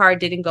fit in my car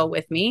didn't go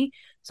with me.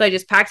 So I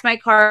just packed my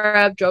car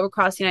up, drove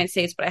across the United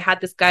States. But I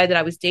had this guy that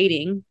I was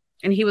dating,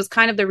 and he was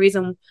kind of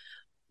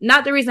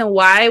not the reason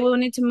why I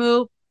wanted to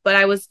move, but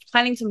I was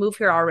planning to move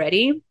here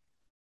already.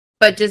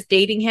 But just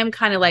dating him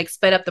kind of like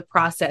sped up the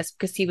process,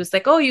 because he was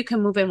like, oh, you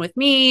can move in with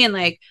me and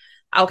like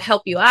I'll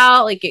help you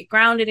out, like get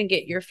grounded and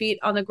get your feet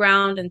on the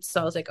ground. And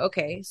so I was like,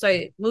 okay. So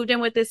I moved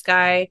in with this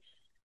guy.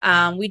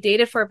 We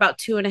dated for about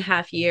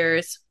 2.5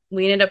 years.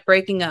 We ended up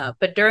breaking up.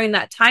 But during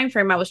that time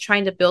frame, I was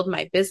trying to build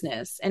my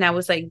business, and I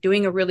was like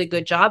doing a really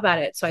good job at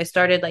it. So I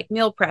started like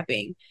meal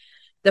prepping.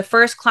 The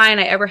first client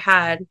I ever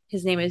had,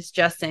 his name is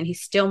Justin.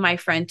 He's still my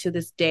friend to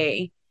this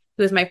day.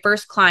 He was my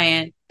first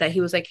client that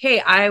he was like, hey,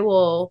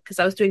 because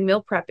I was doing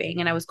meal prepping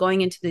and I was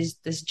going into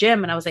this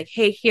gym, and I was like,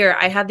 hey, here,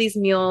 I have these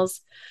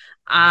meals.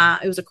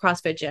 It was a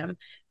CrossFit gym.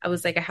 I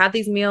was like, I have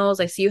these meals.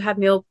 I see you have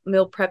meal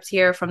preps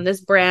here from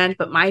this brand,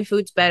 but my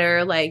food's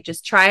better. Like,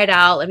 just try it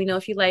out. Let me know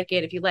if you like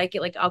it. If you like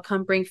it, like, I'll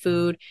come bring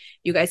food.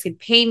 You guys can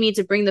pay me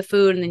to bring the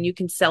food, and then you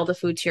can sell the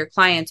food to your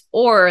clients,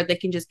 or they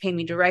can just pay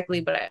me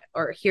directly.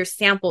 Or here's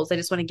samples. I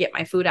just want to get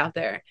my food out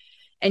there.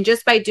 And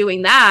just by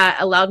doing that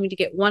allowed me to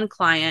get one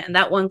client. And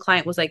that one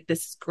client was like,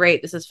 this is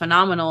great. This is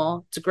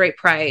phenomenal. It's a great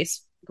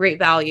price, great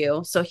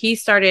value. So he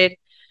started,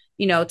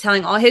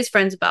 telling all his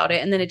friends about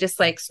it. And then it just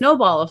like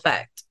snowball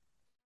effect.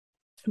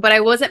 But I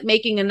wasn't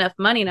making enough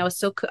money. And I was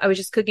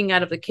just cooking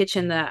out of the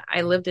kitchen that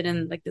I lived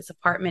in like this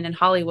apartment in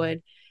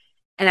Hollywood.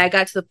 And I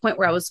got to the point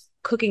where I was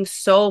cooking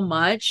so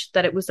much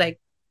that it was like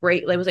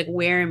great. It was like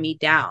wearing me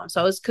down.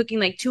 So I was cooking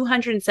like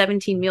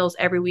 217 meals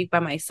every week by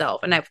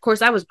myself. And of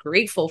course I was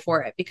grateful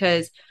for it,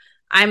 because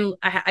I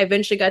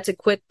eventually got to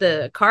quit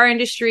the car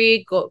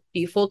industry, go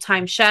be a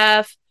full-time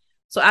chef.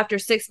 So after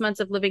 6 months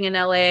of living in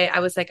LA,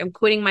 I was like, I'm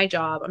quitting my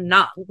job. I'm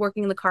not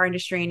working in the car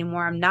industry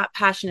anymore. I'm not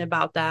passionate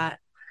about that.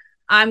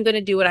 I'm going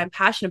to do what I'm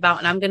passionate about,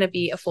 and I'm going to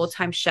be a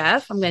full-time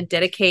chef. I'm going to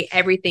dedicate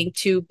everything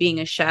to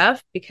being a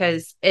chef,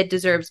 because it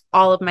deserves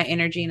all of my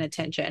energy and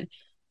attention.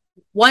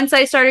 Once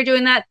I started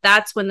doing that,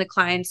 that's when the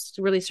clients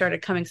really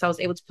started coming. So I was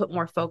able to put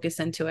more focus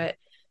into it.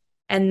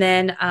 And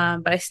then,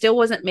 but I still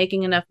wasn't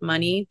making enough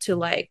money to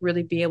like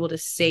really be able to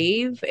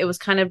save. It was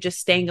kind of just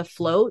staying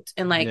afloat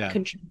and like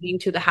contributing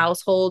to the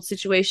household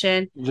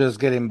situation. Just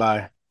getting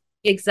by.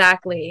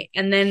 Exactly.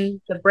 And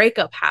then the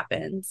breakup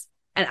happens,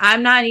 and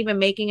I'm not even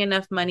making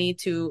enough money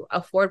to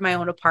afford my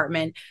own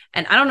apartment.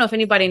 And I don't know if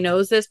anybody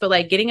knows this, but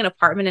like getting an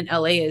apartment in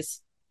LA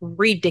is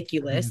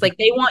ridiculous. Like,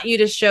 they want you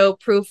to show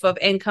proof of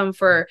income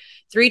for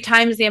 3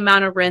 times the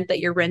amount of rent that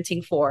you're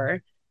renting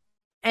for.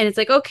 And it's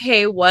like,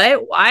 okay,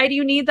 what? Why do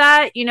you need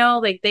that?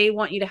 Like, they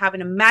want you to have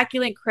an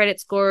immaculate credit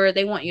score.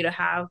 They want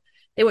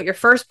your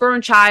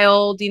firstborn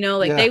child, they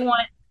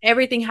want,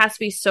 everything has to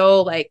be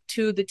so like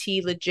to the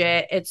T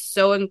legit. It's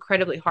so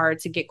incredibly hard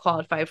to get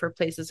qualified for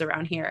places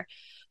around here.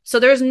 So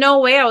there's no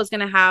way I was going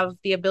to have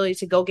the ability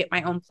to go get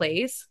my own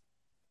place.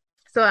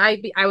 So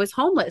I was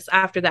homeless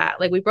after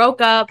that. Like, we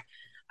broke up.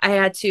 I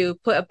had to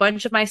put a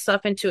bunch of my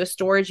stuff into a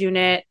storage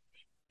unit,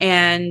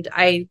 and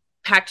I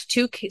packed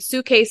 2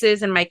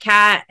 suitcases and my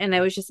cat. And it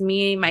was just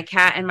me, my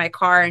cat, and my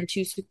car, and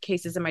 2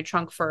 suitcases in my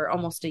trunk for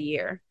almost a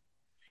year.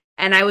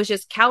 And I was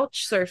just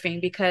couch surfing,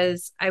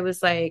 because I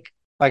was like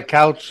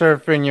couch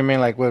surfing, you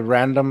mean like with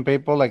random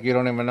people, like you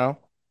don't even know?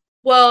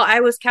 Well, I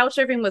was couch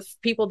surfing with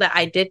people that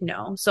I did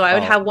know. So I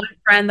would have one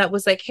friend that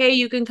was like, hey,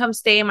 you can come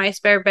stay in my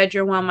spare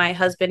bedroom while my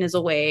husband is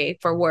away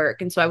for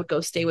work. And so I would go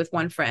stay with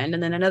one friend.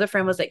 And then another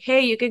friend was like,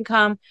 hey, you can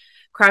come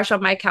crash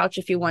on my couch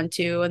if you want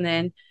to. And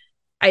then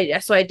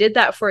I did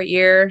that for a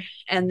year,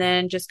 and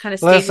then just kind of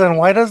stayed. Listen,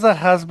 why does the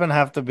husband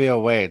have to be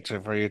away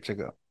for you to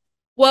go?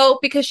 Well,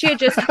 because she had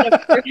just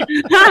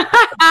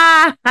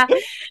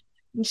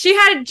she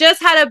had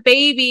just had a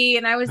baby,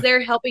 and I was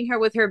there helping her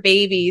with her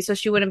baby so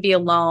she wouldn't be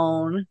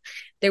alone.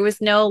 There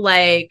was no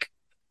there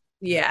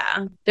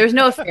was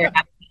no affair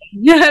happening,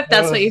 if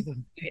that's what you're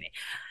doing.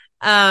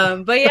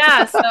 But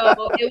yeah, so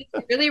it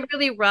was really,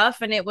 really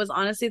rough, and it was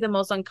honestly the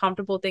most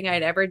uncomfortable thing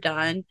I'd ever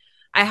done.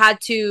 I had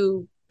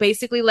to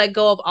basically let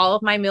go of all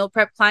of my meal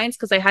prep clients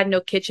because I had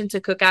no kitchen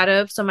to cook out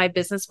of. So my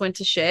business went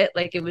to shit.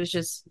 Like it was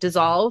just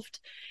dissolved.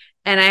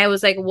 And I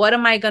was like, what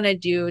am I going to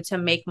do to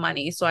make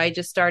money? So I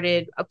just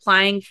started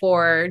applying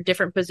for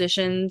different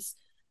positions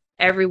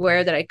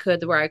everywhere that I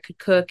could, where I could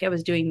cook. I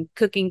was doing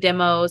cooking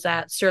demos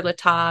at Sur La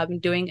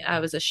Table, I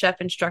was a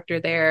chef instructor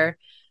there.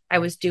 I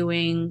was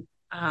doing,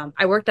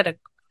 I worked at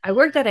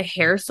a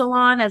hair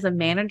salon as a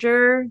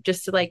manager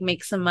just to like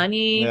make some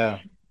money. Yeah.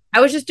 I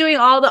was just doing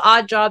all the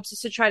odd jobs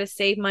just to try to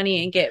save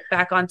money and get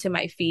back onto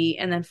my feet.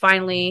 And then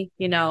finally,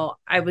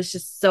 I was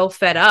just so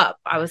fed up.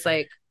 I was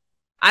like,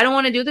 I don't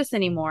want to do this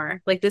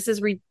anymore. Like, this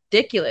is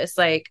ridiculous.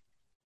 Like,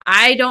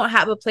 I don't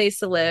have a place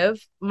to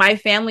live. My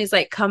family's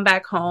like, come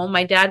back home.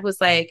 My dad was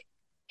like,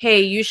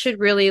 hey, you should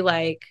really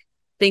like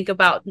think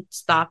about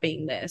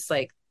stopping this.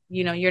 Like,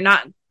 you're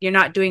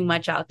not doing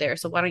much out there.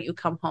 So why don't you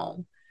come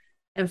home?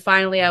 And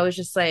finally, I was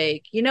just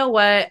like, you know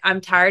what?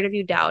 I'm tired of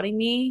you doubting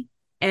me.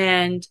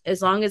 And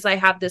as long as I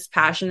have this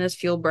passion, this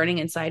fuel burning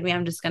inside me,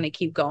 I'm just going to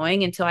keep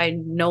going until I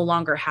no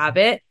longer have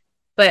it.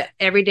 But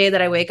every day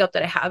that I wake up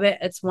that I have it,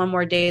 it's one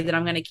more day that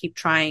I'm going to keep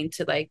trying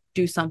to like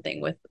do something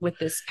with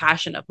this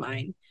passion of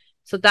mine.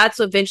 So that's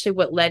eventually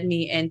what led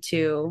me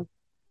into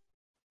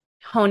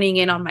honing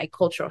in on my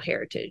cultural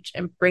heritage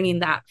and bringing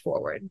that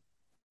forward.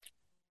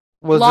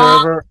 Was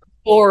Long there ever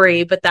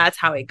story, but that's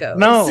how it goes.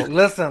 No,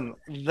 listen,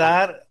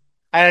 that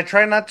I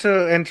try not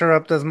to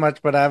interrupt as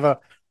much, but I have a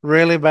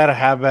really bad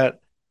habit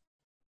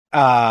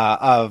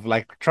of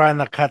like trying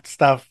to cut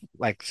stuff,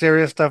 like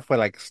serious stuff with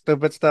like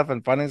stupid stuff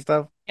and funny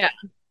stuff. Yeah.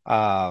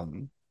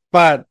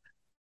 But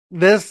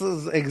this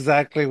is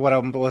exactly what I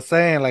was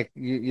saying. Like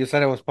you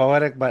said it was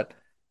poetic, but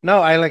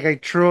no, I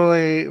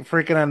truly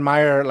freaking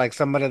admire like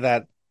somebody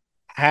that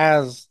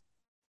has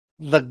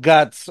the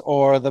guts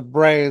or the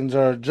brains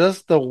or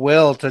just the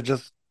will to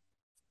just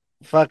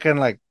fucking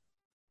like,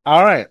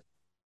 all right,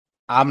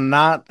 I'm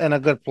not in a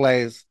good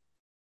place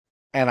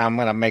and I'm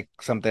gonna make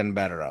something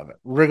better of it,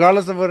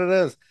 regardless of what it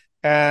is.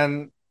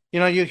 And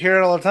you hear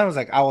it all the time. It's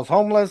like I was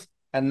homeless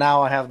and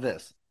now I have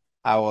this.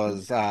 I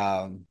was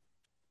I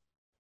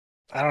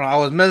don't know, I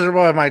was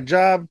miserable at my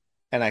job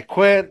and I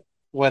quit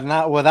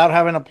without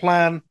having a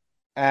plan,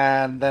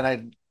 and then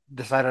I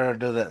decided to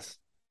do this.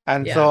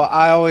 And Yeah. so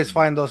I always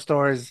find those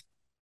stories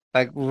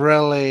like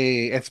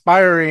really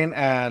inspiring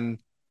and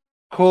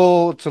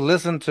cool to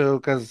listen to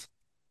because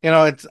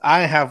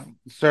I have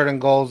certain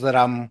goals that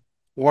I'm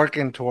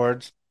working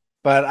towards,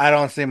 but I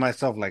don't see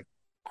myself like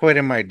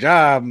quitting my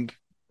job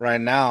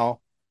right now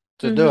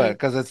to do it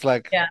because it's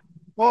like, Yeah.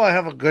 well, I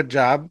have a good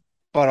job,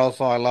 but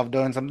also I love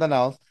doing something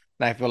else,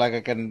 and I feel like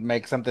I can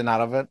make something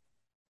out of it.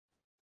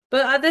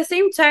 But at the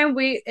same time,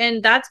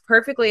 and that's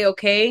perfectly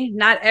okay.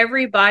 Not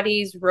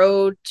everybody's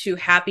road to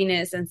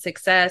happiness and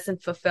success and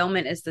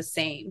fulfillment is the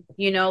same.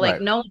 Like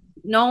Right.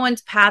 no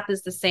one's path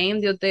is the same.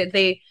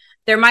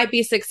 There might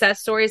be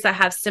success stories that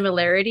have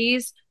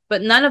similarities,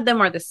 but none of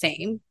them are the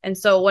same. And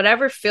so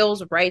whatever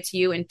feels right to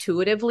you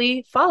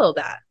intuitively, follow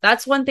that.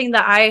 That's one thing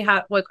that I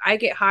have. Like, I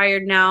get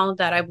hired now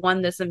that I've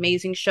won this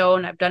amazing show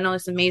and I've done all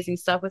this amazing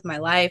stuff with my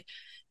life.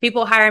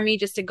 People hire me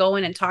just to go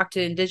in and talk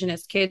to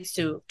Indigenous kids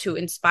to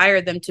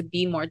inspire them to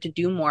be more, to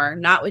do more,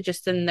 not with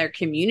just in their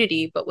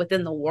community, but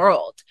within the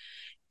world.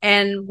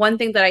 And one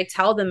thing that I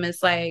tell them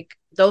is like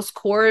those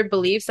core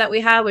beliefs that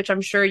we have, which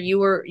I'm sure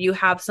you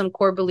have some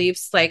core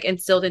beliefs like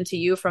instilled into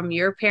you from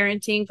your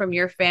parenting, from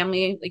your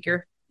family, like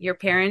your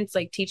parents,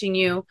 like teaching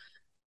you,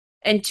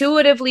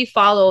 intuitively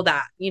follow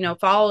that,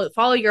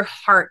 follow your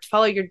heart,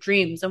 follow your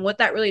dreams. And what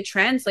that really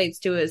translates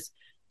to is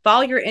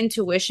follow your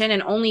intuition,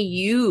 and only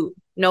you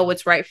know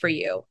what's right for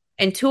you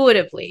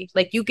intuitively.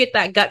 Like, you get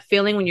that gut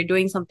feeling when you're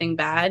doing something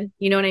bad.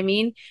 You know what I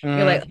mean?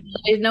 You're like,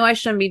 I know I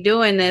shouldn't be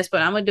doing this,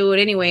 but I'm gonna do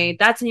it anyway.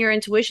 That's in your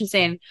intuition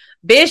saying,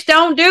 bitch,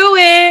 don't do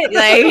it.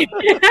 Like,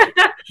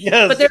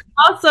 Yes. but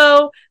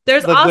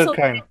there's The also good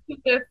kind.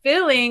 the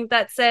feeling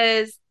that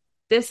says,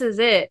 this is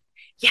it.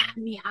 Yeah,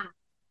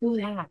 do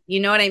that. You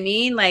know what I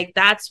mean? Like,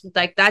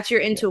 that's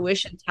your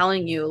intuition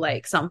telling you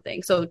like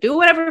something. So do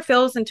whatever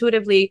feels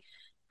intuitively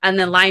an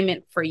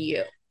alignment for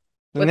you.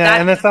 With Yeah,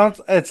 that, and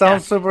it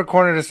sounds super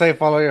corny to say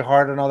follow your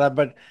heart and all that,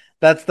 but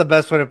that's the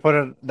best way to put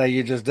it that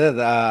you just did.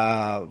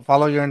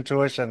 Follow your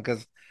intuition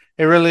because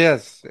it really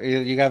is.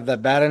 You have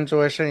that bad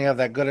intuition, you have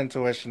that good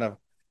intuition of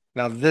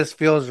now this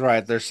feels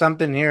right. There's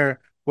something here,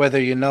 whether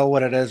you know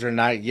what it is or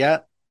not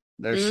yet.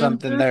 There's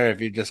something there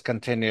if you just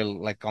continue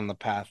like on the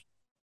path.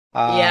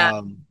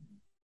 Yeah.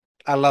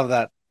 I love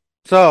that.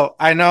 So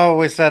I know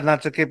we said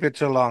not to keep you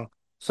too long.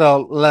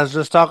 So let's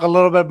just talk a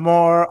little bit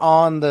more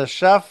on the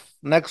chef,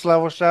 next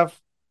level chef.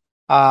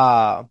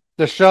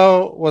 The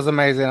show was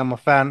amazing. I'm a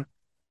fan.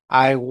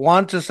 I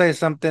want to say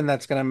something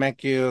that's gonna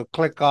make you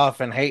click off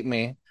and hate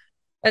me,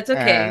 That's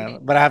okay.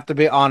 but I have to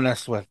be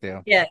honest with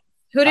you. Yeah.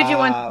 Who did you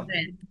want to Uh,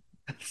 win?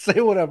 say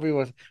whatever you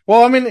want.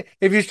 Well, I mean,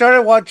 if you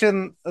started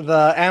watching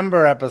the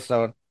Amber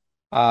episode,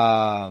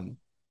 I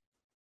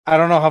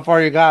don't know how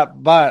far you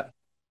got, but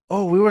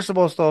Oh, we were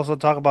supposed to also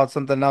talk about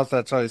something else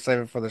that's always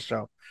saving for the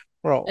show.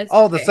 Bro. It's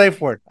Oh, the okay. safe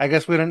word. I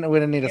guess we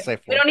didn't need a safe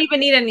We word. don't even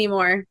need any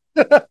more.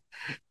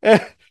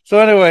 So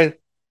anyway,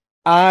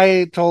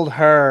 I told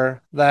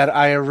her that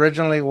I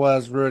originally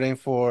was rooting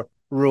for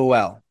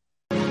Ruel.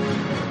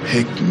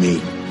 Pick me.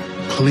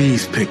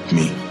 Please pick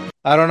me.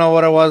 I don't know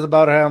what it was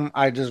about him.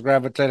 I just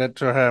gravitated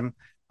to him.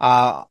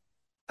 And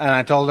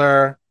I told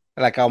her,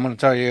 like, I'm going to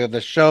tell you,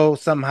 the show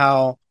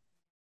somehow,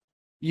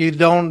 you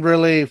don't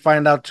really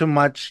find out too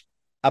much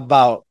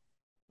about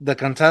the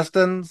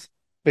contestants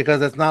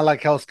because it's not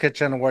like Hell's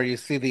Kitchen where you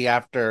see the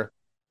after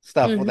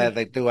stuff that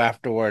they do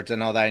afterwards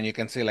and all that. And you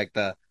can see like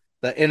the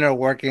inner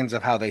workings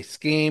of how they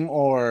scheme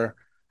or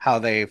how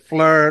they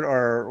flirt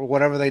or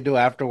whatever they do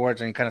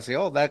afterwards. And you kind of see,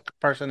 oh, that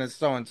person is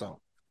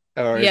so-and-so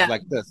or is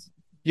like this.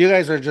 You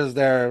guys are just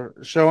there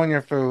showing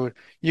your food.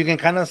 You can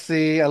kind of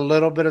see a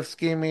little bit of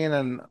scheming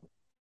and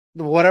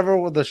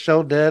whatever the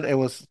show did, it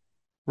was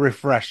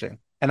refreshing.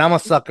 And I'm a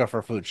sucker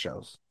for food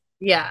shows.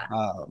 Yeah.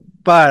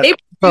 But they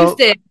produced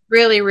it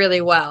really,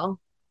 really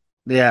well.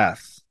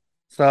 Yes.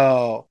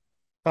 So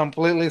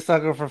completely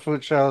sucker for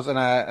food shows. And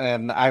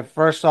I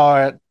first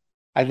saw it,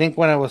 I think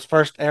when it was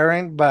first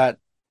airing, but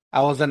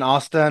I was in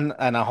Austin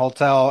in a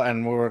hotel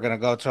and we were going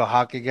to go to a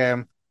hockey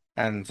game.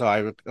 And so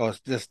I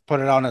was just put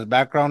it on as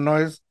background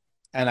noise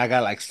and I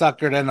got like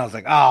suckered in. I was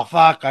like, oh,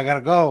 fuck, I got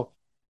to go.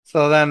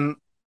 So then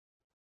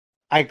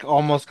I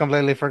almost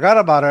completely forgot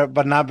about it,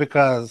 but not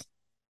because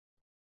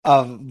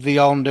of the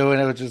own doing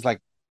it. It was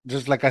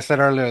just like I said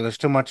earlier, there's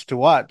too much to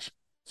watch.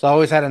 So I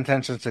always had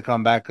intentions to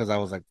come back because I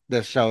was like,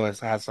 this show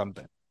has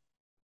something.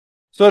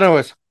 So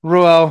anyways,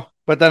 Ruel,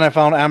 but then I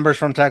found Amber's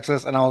from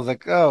Texas and I was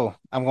like, oh,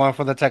 I'm going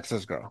for the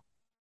Texas girl.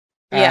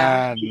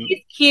 Yeah.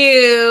 She's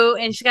cute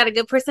and she got a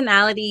good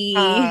personality.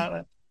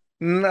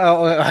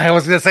 No, I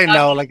was gonna say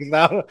no. Like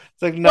no,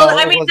 it's like no. Well,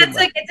 I mean, that's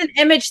like it's an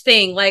image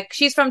thing. Like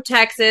she's from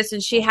Texas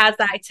and she has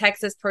that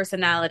Texas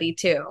personality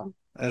too.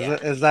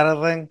 Is that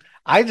a thing?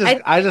 I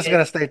just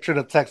gotta stay true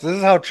to Texas. This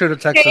is how true to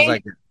Texas I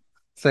get.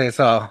 Say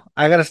so.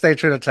 I gotta stay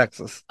true to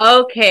Texas.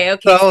 Okay.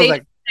 So stay true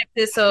to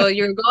Texas. So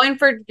you're going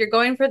for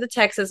the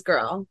Texas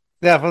girl.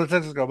 Yeah, for the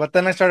Texas girl. But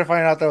then I started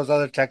finding out there was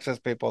other Texas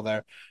people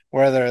there,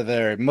 whether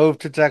they moved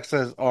to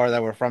Texas or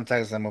that were from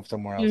Texas and moved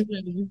somewhere else.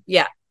 Mm-hmm.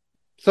 Yeah.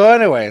 So,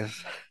 anyways,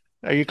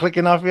 are you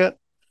clicking off yet?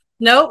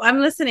 Nope,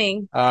 I'm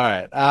listening. All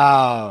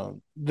right.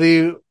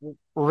 The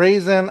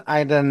reason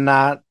I did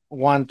not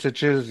want to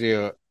choose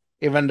you,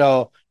 even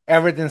though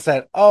everything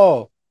said,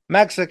 "Oh,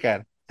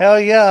 Mexican, hell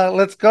yeah,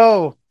 let's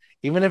go,"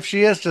 even if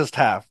she is just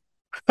half.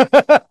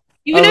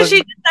 Even if she's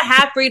just a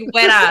half-breed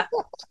güera,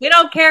 we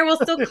don't care. We'll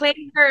still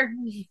claim her.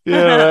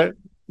 Yeah, right.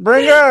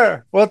 Bring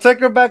her. We'll take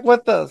her back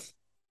with us.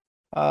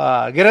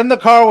 Get in the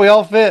car. We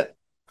all fit.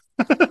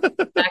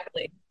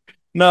 Exactly.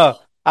 No.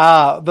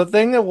 The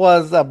thing that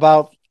was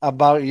about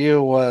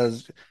you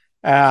was,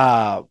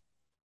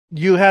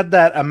 you had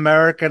that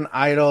American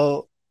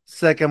Idol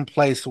second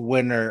place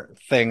winner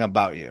thing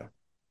about you.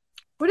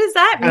 What does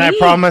that mean? And I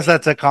promise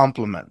that's a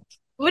compliment.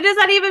 What does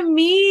that even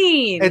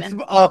mean? It's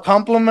a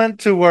compliment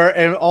to where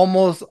it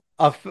almost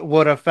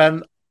would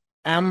offend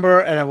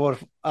Amber and it would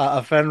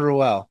offend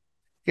Ruel.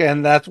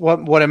 And that's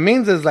what it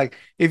means is like,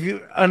 if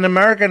you, an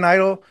American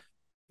Idol,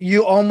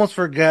 you almost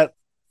forget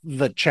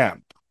the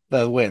champ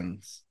that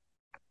wins.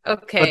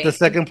 Okay. But the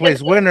second place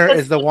winner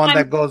is the one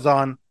that goes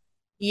on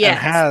and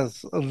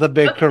has the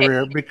big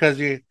career because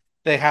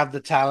they have the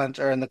talent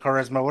or the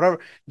charisma, whatever.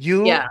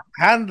 You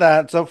had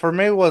that. So for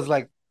me, it was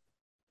like,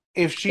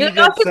 if she's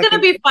going to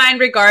be fine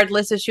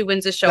regardless if she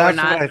wins the show or not.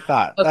 That's what I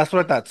thought. Okay. That's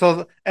what I thought.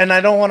 So, and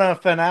I don't want to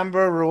offend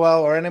Amber,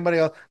 Ruel, or anybody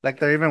else. Like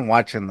they're even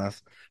watching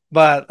this,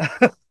 but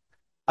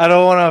I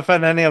don't want to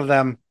offend any of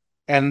them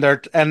and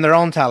their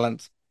own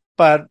talents.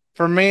 But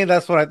for me,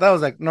 that's what I thought. I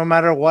was like, no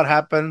matter what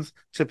happens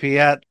to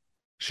Piet,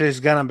 she's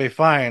gonna be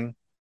fine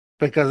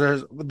because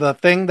there's the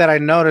thing that I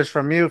noticed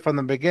from you from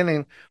the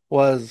beginning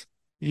was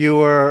you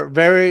were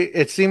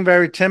it seemed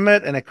very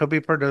timid, and it could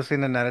be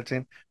producing and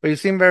editing, but you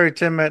seemed very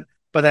timid.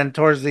 But then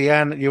towards the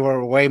end, you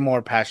were way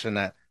more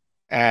passionate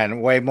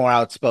and way more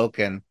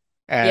outspoken.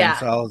 And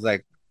so I was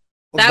like,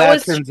 that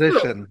was transition.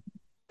 True.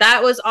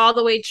 That was all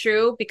the way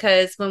true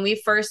because when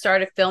we first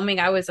started filming,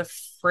 I was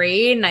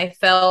afraid and I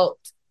felt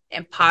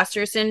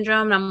imposter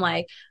syndrome. And I'm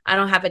like, I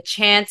don't have a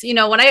chance. You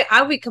know, when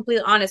I'll be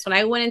completely honest, when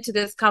I went into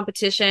this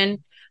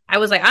competition, I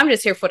was like, I'm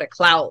just here for the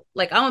clout.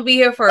 Like, I'm going to be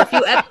here for a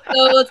few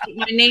episodes, get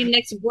my name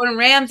next to Gordon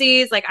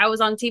Ramsay's. Like, I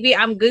was on TV.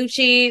 I'm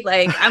Gucci.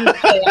 Like, I'm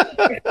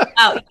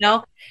out, you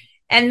know?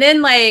 And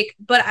then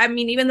but I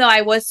mean, even though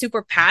I was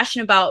super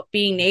passionate about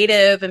being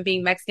Native and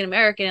being Mexican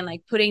American and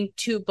like putting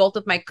both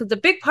of my, because the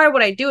big part of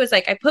what I do is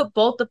like, I put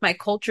both of my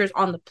cultures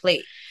on the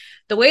plate.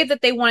 The way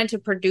that they wanted to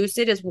produce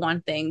it is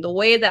one thing. The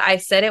way that I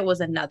said it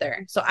was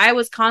another. So I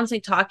was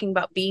constantly talking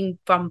about being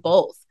from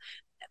both.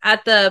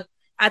 At the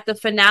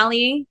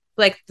finale,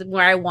 like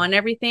where I won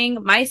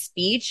everything, my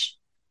speech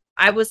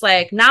I was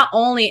like, not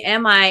only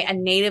am I a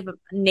Native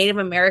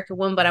American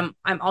woman, but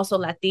I'm also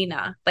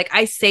Latina. Like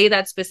I say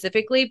that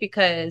specifically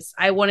because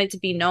I wanted to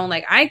be known.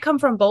 Like I come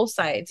from both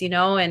sides,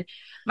 and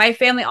my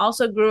family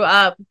also grew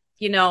up,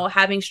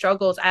 having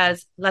struggles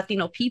as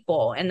Latino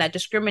people and that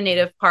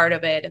discriminative part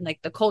of it and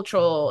like the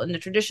cultural and the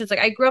traditions. Like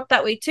I grew up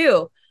that way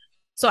too.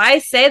 So I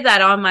say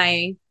that on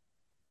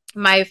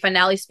my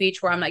finale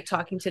speech where I'm like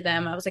talking to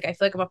them. I was like, I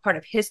feel like I'm a part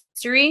of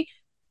history.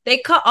 They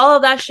cut all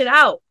of that shit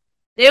out.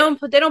 They don't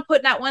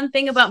put that one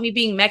thing about me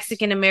being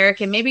Mexican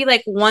American. Maybe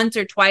like once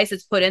or twice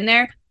it's put in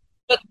there.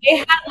 But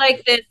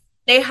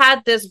they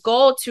had this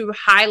goal to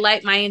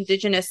highlight my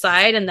indigenous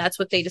side, and that's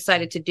what they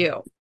decided to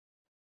do.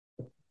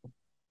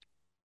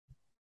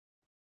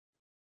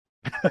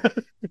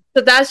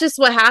 So that's just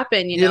what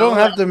happened, You don't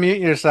have to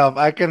mute yourself.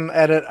 I can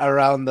edit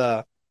around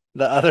the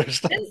other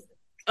stuff.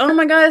 Oh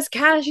my god, it's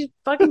Kat. She's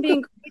fucking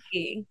being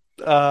crazy.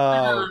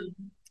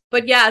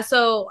 But yeah,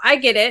 so I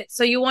get it.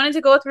 So you wanted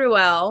to go with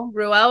Ruel.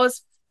 Ruel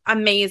was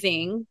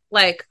amazing,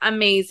 like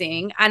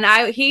amazing,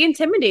 and he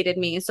intimidated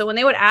me. So when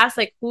they would ask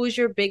like, "Who's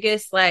your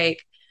biggest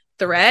like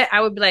threat?"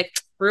 I would be like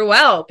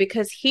Ruel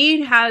because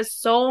he has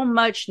so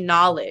much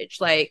knowledge.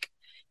 Like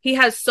he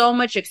has so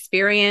much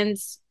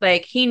experience.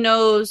 Like he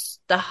knows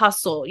the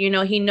hustle.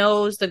 He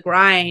knows the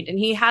grind, and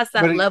he has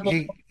that level.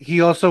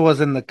 He also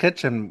was in the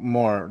kitchen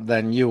more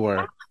than you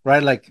were,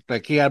 right?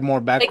 Like he had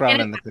more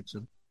background in the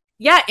kitchen.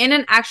 Yeah, in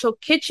an actual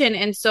kitchen.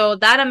 And so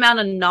that amount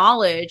of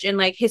knowledge and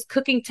like his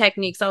cooking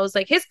techniques, I was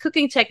like, his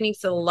cooking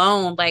techniques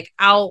alone, they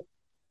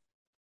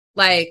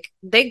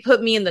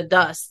put me in the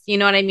dust. You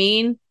know what I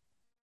mean?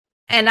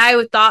 And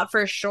I thought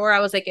for sure,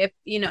 I was like,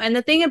 and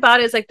the thing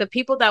about it is like the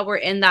people that were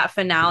in that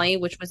finale,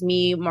 which was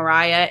me,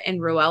 Mariah,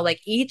 and Ruel,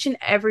 like each and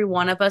every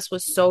one of us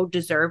was so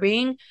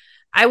deserving.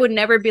 I would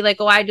never be like,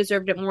 oh, I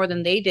deserved it more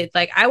than they did.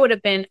 Like I would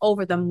have been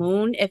over the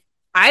moon if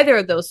either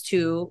of those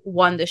two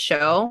won the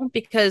show,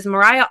 because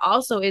Mariah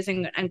also is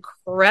an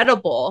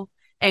incredible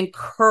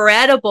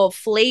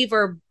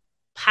flavor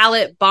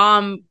palette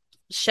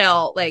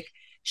bombshell. Like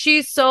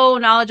she's so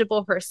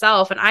knowledgeable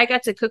herself. And I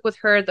got to cook with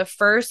her the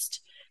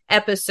first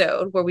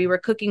episode where we were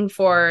cooking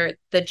for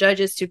the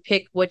judges to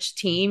pick which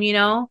team,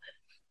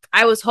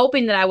 I was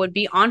hoping that I would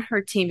be on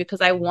her team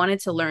because I wanted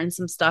to learn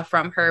some stuff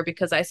from her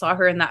because I saw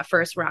her in that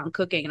first round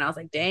cooking and I was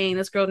like, dang,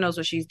 this girl knows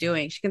what she's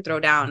doing. She can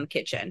throw down in the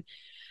kitchen.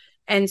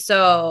 And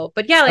so,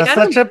 but yeah, like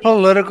that's such a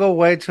political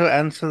way to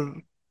answer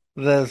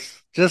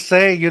this. Just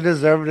say you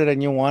deserved it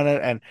and you want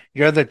it, and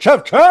you're the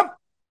chump.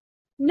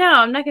 No,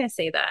 I'm not going to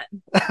say that.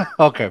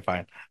 Okay,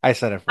 fine. I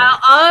said it.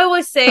 I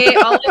will say,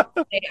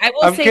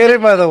 I'm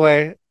kidding, by the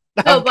way.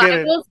 No, but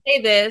I will say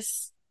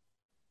this: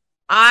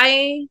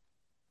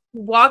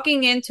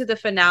 walking into the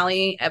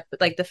finale,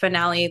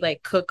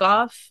 like cook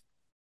off,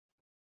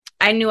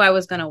 I knew I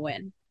was going to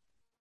win.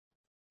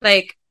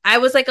 Like. I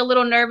was like a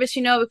little nervous,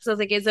 because I was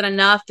like, is it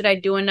enough? Did I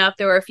do enough?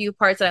 There were a few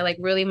parts that I like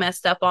really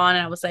messed up on.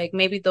 And I was like,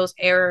 maybe those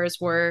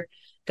errors were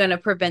going to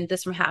prevent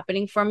this from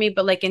happening for me.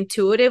 But like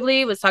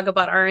intuitively, let's talk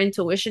about our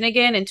intuition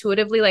again.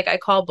 Intuitively, like I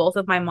called both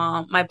of my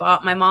mom, my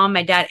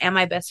dad, and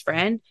my best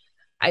friend.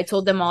 I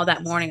told them all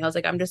that morning. I was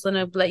like, I'm just going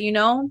to let you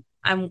know,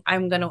 I'm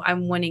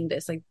winning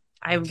this. Like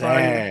I've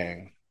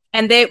already.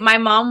 And my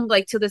mom,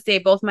 like to this day,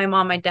 both my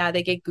mom, my dad,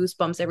 they get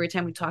goosebumps every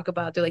time we talk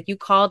about it. They're like, you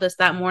called us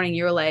that morning.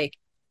 You're like,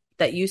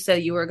 that you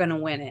said you were going to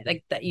win it,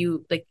 like that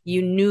you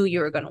knew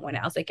you were going to win it.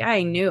 I was like, yeah,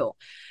 I knew.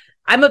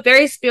 I'm a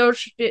very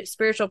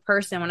spiritual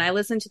person. When I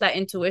listen to that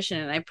intuition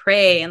and I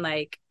pray, and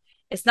like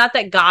it's not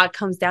that God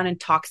comes down and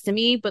talks to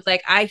me, but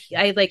like I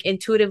like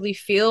intuitively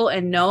feel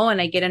and know, and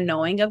I get a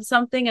knowing of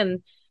something,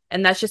 and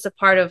that's just a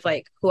part of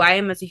like who I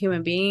am as a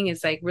human being,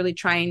 is like really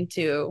trying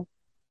to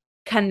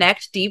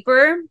connect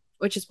deeper,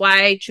 which is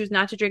why I choose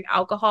not to drink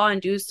alcohol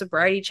and do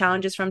sobriety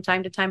challenges from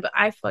time to time. But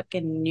I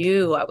fucking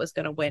knew I was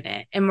going to win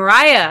it. And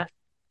Mariah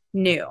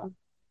knew.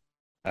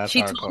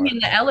 She told me in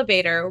the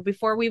elevator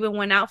before we even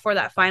went out for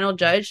that final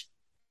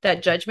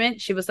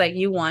judgment. She was like,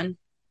 you won,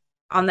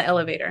 on the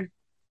elevator.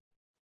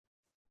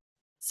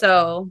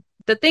 So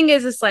the thing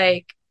is, it's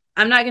like,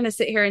 I'm not going to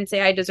sit here and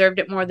say I deserved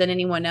it more than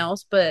anyone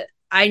else, but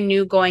I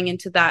knew going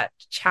into that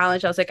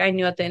challenge, I was like, I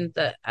knew at the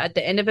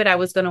end of it, I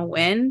was going to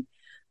win.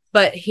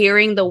 But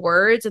hearing the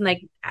words and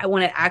like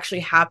when it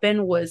actually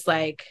happened was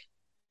like,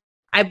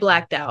 I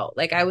blacked out.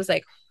 Like I was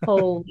like,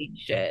 holy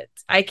shit,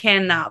 I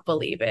cannot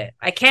believe it.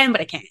 I can,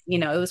 but I can't.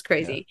 It was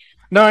crazy.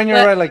 Yeah. No, and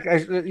you're right. Like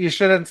you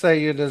shouldn't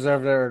say you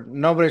deserve it. Or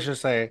nobody should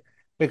say,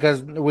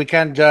 because we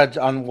can't judge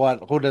on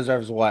who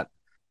deserves what.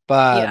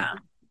 But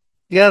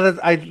yeah,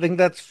 I think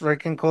that's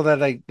freaking cool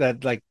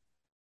that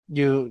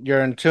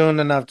you're in tune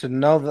enough to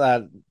know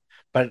that,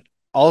 but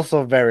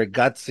also very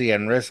gutsy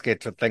and risky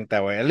to think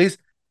that way. At least.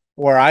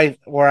 Where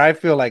I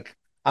feel like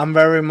I'm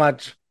very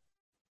much,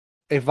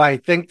 if I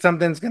think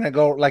something's gonna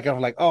go, like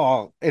I'm like,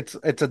 oh, it's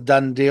a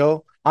done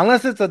deal.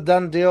 Unless it's a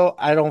done deal,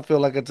 I don't feel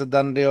like it's a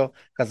done deal,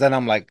 because then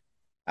I'm like,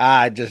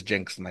 I just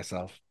jinxed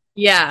myself.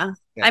 Yeah.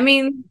 I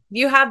mean,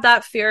 you have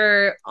that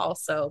fear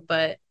also,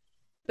 but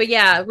But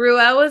yeah,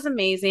 Ruel was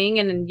amazing,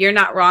 and you're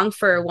not wrong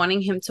for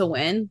wanting him to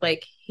win.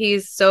 Like,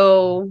 he's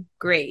so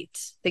great.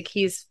 Like,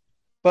 he's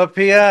But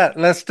Pierre,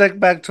 let's stick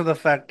back to the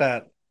fact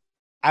that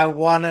I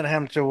wanted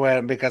him to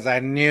win because I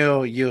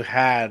knew you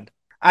had.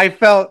 I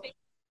felt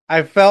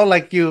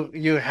like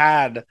you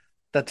had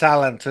the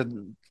talent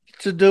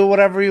to do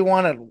whatever you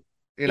wanted,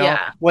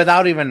 Yeah.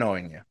 without even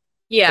knowing you.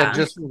 Yeah.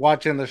 Just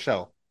watching the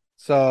show.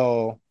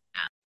 So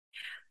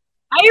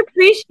I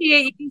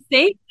appreciate you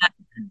saying that.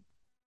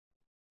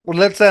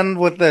 let's end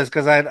with this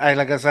because I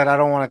like I said, I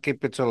don't want to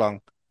keep it too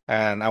long,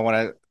 and I want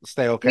to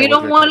stay okay. We with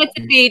don't your want time.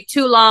 it to be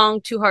too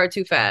long, too hard,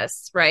 too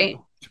fast, right?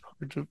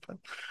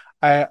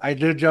 I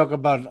do joke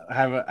about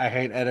I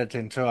hate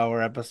editing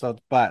 2-hour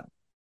episodes, but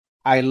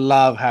I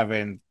love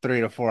having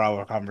 3 to 4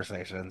 hour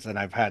conversations, and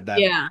I've had that.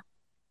 Yeah.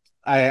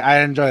 I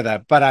enjoy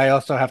that, but I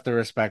also have to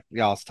respect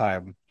y'all's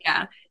time.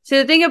 Yeah.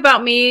 So the thing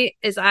about me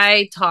is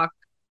I talk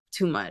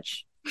too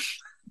much.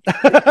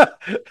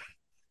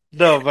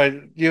 No, but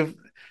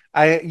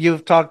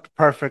you've talked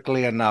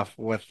perfectly enough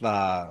with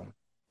the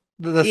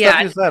stuff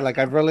you said. Like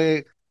I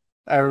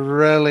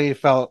really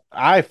felt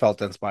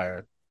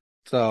inspired.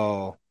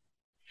 So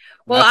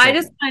well, I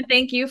just want to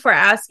thank you for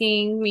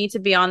asking me to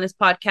be on this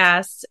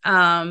podcast.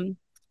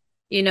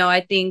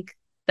 I think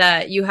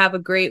that you have a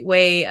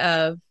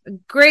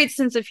great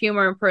sense of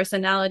humor and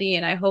personality,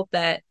 and I hope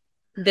that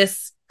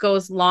this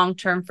goes long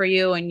term for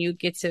you and you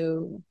get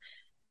to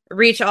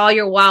reach all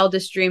your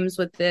wildest dreams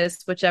with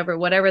this,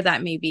 whatever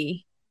that may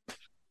be.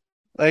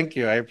 Thank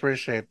you. I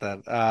appreciate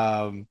that.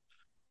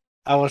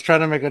 I was trying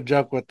to make a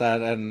joke with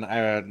that, and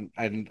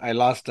I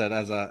lost it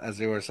as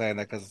you were saying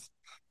that because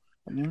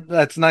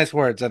that's nice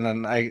words, and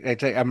then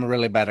I'm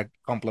really bad at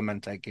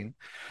compliment taking.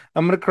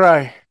 I'm gonna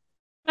cry,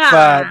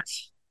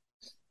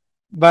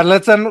 but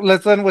let's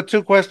end with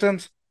 2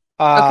 questions.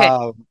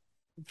 Okay.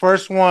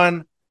 First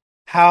one,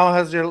 how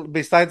has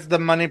besides the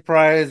money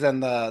prize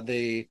and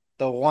the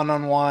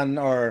one-on-one,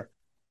 or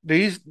do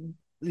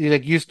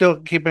you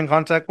still keep in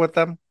contact with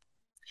them?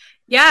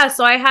 Yeah,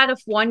 so I had a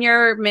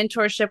 1-year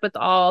mentorship with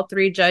all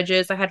 3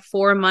 judges. I had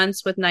 4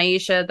 months with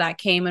Naisha that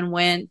came and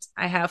went.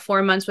 I have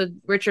 4 months with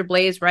Richard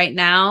Blais right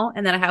now,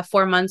 and then I have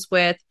 4 months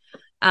with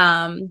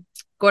Gordon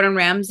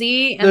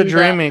Ramsay. And the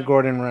dreamy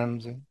Gordon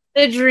Ramsay.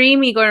 The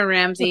dreamy Gordon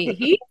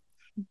Ramsay.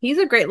 He's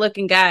a great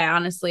looking guy,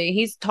 honestly.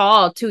 He's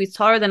tall too. He's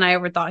taller than I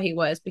ever thought he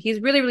was, but he's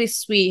really, really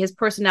sweet. His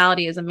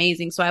personality is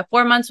amazing. So I have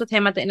 4 months with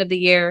him at the end of the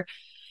year.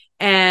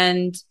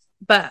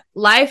 But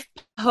life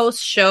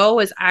post show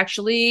is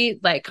actually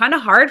like kind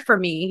of hard for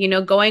me,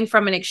 going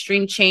from an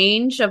extreme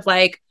change of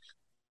like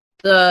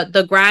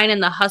the grind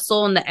and the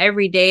hustle and the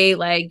everyday,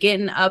 like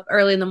getting up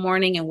early in the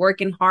morning and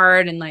working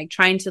hard and like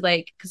trying to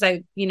because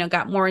I,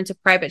 got more into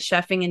private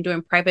chefing and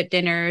doing private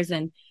dinners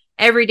and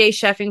everyday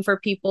chefing for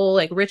people,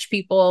 like rich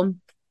people.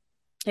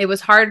 It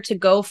was hard to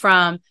go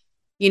from,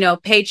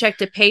 paycheck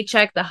to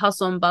paycheck, the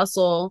hustle and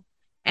bustle,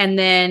 and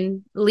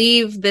then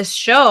leave this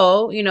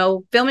show,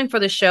 filming for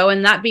the show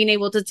and not being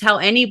able to tell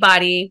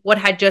anybody what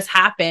had just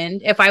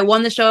happened. If I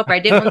won the show, if I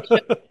didn't win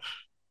the show,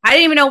 I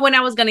didn't even know when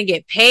I was going to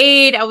get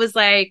paid. I was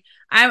like,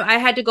 I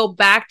had to go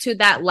back to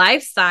that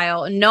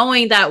lifestyle,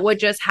 knowing that what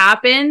just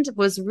happened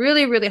was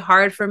really, really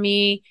hard for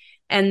me.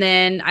 And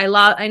then I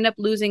ended up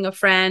losing a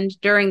friend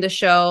during the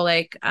show,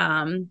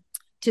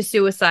 to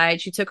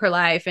suicide. She took her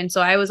life. And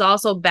so I was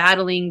also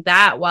battling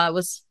that while I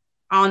was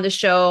on the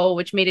show,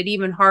 which made it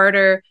even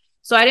harder.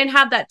 So I didn't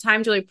have that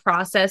time to really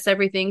process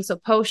everything. So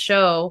post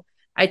show,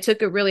 I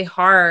took it really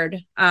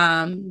hard,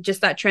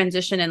 just that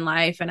transition in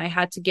life. And I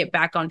had to get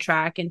back on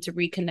track and to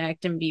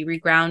reconnect and be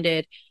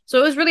regrounded. So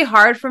it was really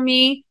hard for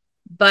me.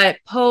 But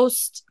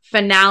post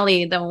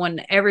finale,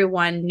 when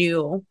everyone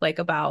knew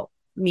about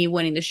me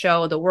winning the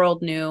show, the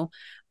world knew,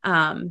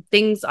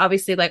 things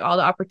obviously all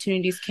the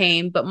opportunities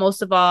came, but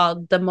most of all,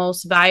 the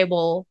most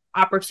valuable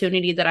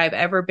opportunity that I've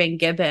ever been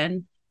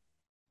given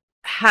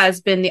has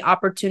been the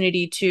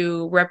opportunity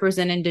to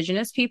represent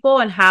Indigenous people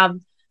and have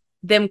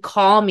them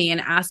call me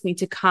and ask me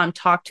to come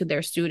talk to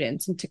their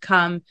students and to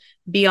come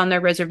be on their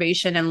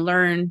reservation and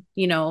learn,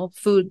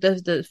 food,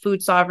 the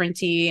food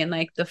sovereignty and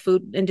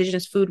the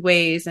Indigenous food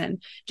ways,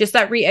 and just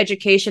that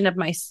re-education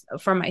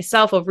for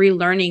myself of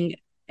relearning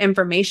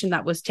information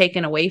that was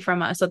taken away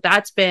from us. So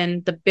that's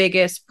been the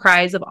biggest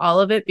prize of all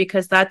of it,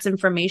 because that's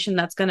information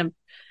that's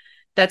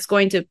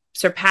going to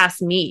surpass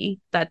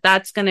me,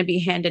 that's going to be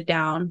handed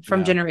down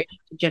from generation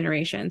to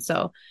generation.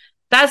 So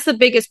that's the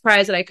biggest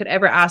prize that I could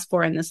ever ask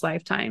for in this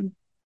lifetime.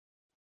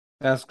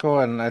 That's cool.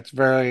 And it's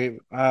very,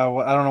 I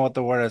don't know what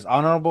the word is,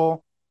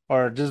 honorable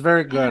or just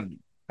very good,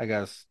 I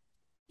guess,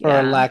 for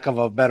a lack of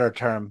a better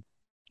term.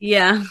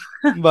 Yeah.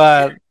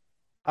 But,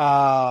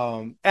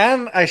 and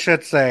I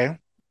should say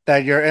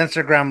that your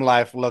Instagram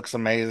life looks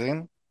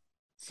amazing.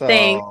 So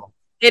thanks.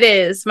 It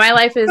is. My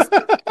life is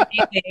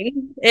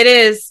amazing. It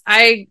is.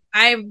 I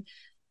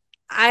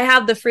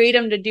have the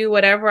freedom to do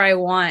whatever I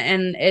want,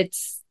 and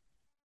it's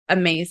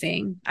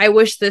amazing. I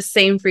wish the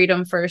same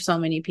freedom for so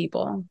many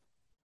people.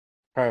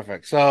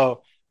 Perfect.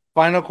 So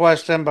Final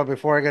question, but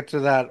before I get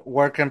to that,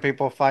 where can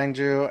people find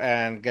you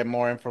and get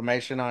more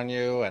information on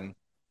you and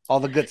all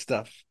the good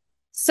stuff?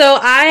 So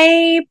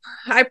I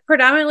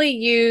predominantly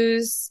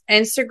use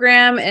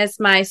Instagram as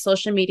my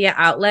social media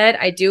outlet.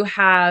 I do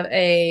have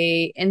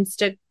a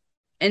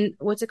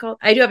what's it called?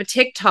 I do have a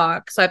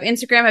TikTok. So I have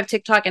Instagram, I have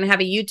TikTok, and I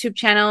have a YouTube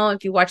channel.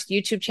 If you watch the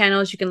YouTube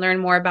channels, you can learn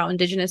more about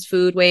indigenous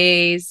food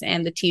ways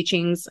and the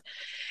teachings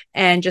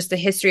and just the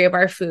history of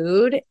our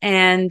food.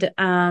 And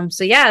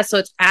so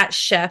it's at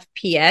Chef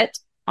Piet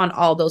on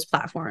all those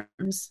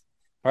platforms.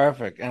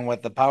 Perfect. And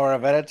with the power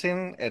of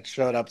editing, it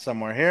showed up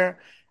somewhere here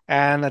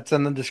and it's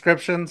in the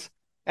descriptions.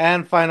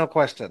 And final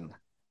question.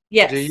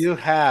 Yes. Do you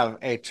have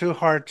a too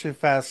hard, too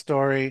fast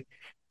story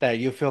that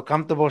you feel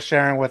comfortable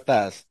sharing with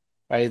us?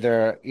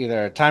 Either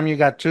a time you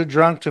got too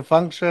drunk to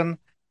function,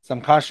 some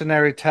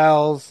cautionary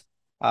tales,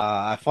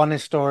 a funny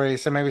story,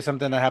 so maybe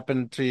something that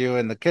happened to you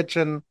in the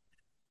kitchen,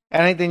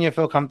 anything you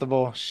feel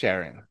comfortable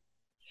sharing.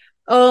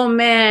 Oh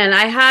man,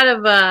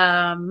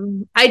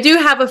 I do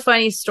have a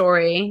funny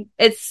story.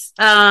 It's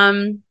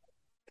I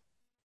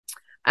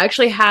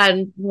actually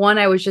had one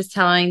I was just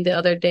telling the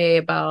other day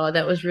about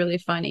that was really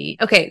funny.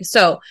 Okay,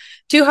 so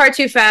too hard,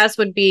 too fast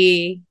would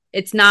be,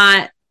 it's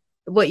not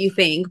what you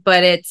think,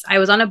 but I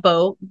was on a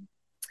boat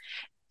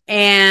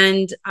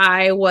and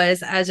I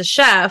was, as a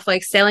chef,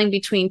 like sailing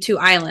between two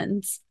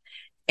islands.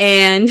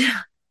 And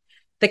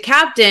the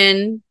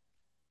captain,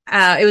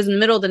 it was in the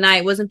middle of the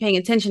night, wasn't paying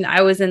attention.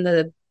 I was in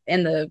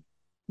the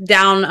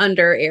down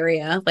under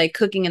area, like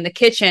cooking in the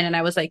kitchen, and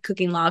I was like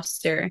cooking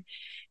lobster.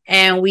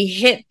 And we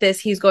hit this,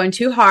 he's going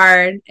too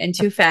hard and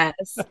too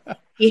fast.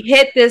 He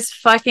hit this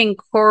fucking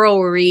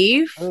coral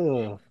reef.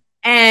 Ooh.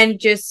 And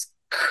just,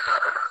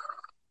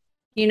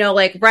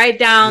 like right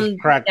down. Just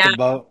cracked the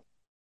boat.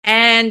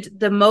 And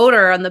the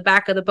motor on the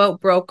back of the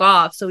boat broke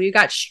off. So we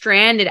got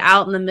stranded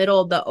out in the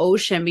middle of the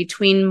ocean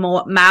between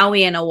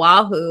Maui and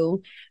Oahu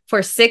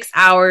for 6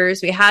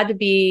 hours. We had to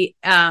be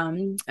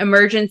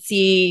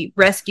emergency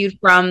rescued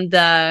from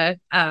the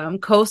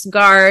Coast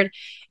Guard.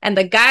 And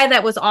the guy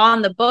that was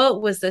on the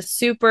boat was the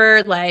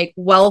super like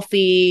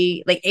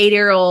wealthy, like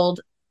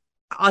 8-year-old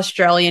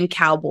Australian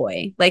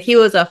cowboy. Like he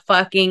was a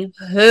fucking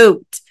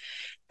hoot.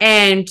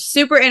 And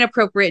super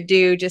inappropriate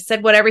dude, just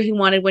said whatever he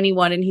wanted when he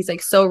wanted. And he's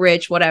like so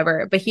rich,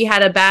 whatever. But he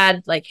had a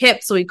bad like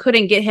hip, so we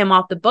couldn't get him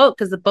off the boat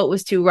because the boat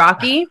was too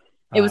rocky.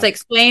 It was like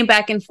swaying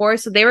back and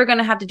forth. So they were going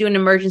to have to do an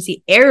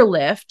emergency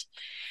airlift.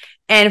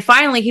 And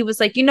finally, he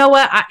was like, you know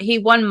what? He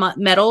won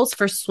medals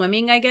for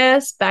swimming, I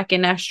guess, back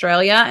in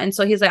Australia. And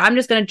so he's like, I'm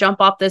just going to jump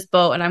off this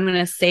boat and I'm going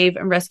to save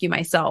and rescue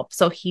myself.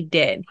 So he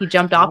did. He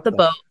jumped off the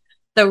boat.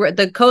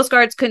 The Coast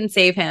Guards couldn't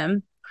save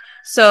him.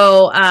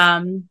 So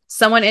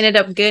someone ended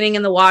up getting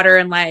in the water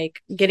and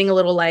like getting a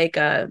little like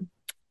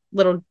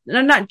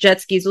not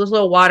jet skis, those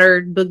little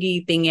water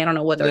boogie thingy. I don't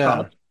know what they're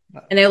called.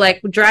 And they're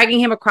like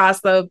dragging him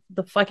across the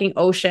fucking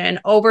ocean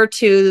over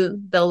to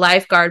the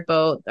lifeguard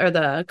boat or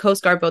the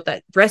Coast Guard boat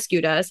that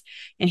rescued us.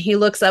 And he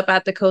looks up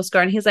at the Coast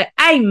Guard and he's like,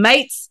 "Hey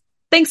mates,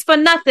 thanks for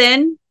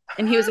nothing."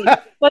 And he was like,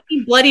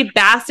 "Fucking bloody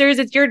bastards,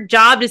 it's your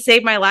job to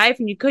save my life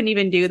and you couldn't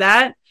even do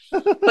that."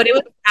 But it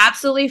was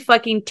absolutely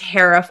fucking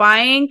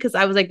terrifying because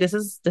I was like, this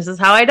is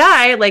how I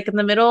die, like in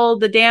the middle of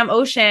the damn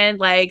ocean,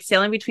 like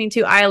sailing between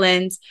two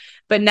islands.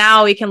 But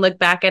now we can look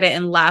back at it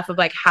and laugh of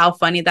like how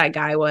funny that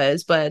guy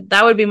was. But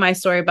that would be my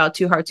story about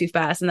Too Hard Too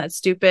Fast and that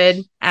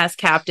stupid ass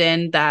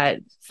captain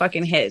that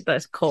fucking hit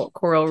the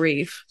coral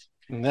reef.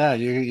 Yeah,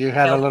 you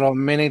had a little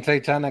mini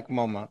Titanic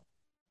moment.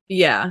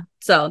 Yeah,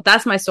 so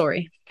that's my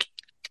story.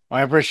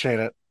 I appreciate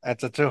it.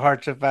 That's a Too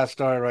Hard Too Fast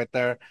story right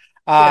there.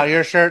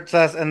 Your shirt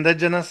says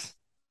indigenous.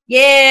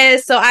 Yeah,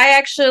 so I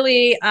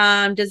actually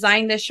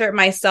designed this shirt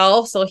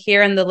myself. So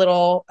here in the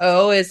little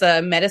O is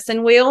a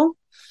medicine wheel.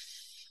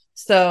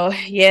 So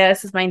yeah,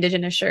 this is my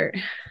indigenous shirt.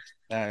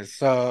 Nice.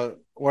 So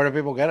where do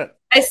people get it?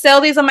 I sell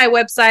these on my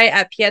website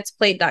at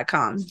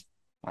pietsplate.com.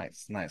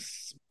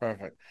 Nice.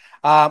 Perfect.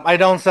 I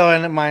don't sell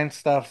any of mine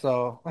stuff,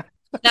 so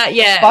not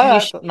yet.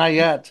 Not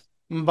yet.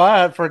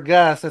 But for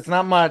guests, it's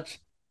not much,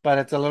 but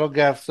it's a little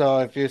gift. So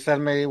if you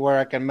send me where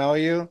I can mail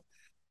you,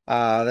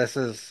 this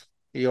is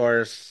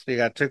yours. You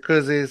got 2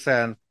 koozies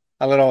and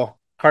a little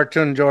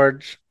cartoon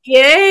George.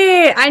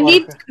 Yay! I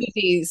need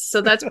koozies,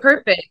 so that's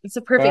perfect. It's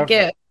a perfect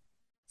gift.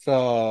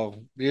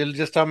 So you'll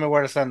just tell me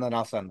where to send, and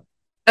I'll send it.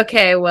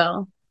 Okay,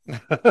 well.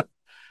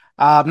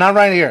 Not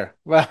right here,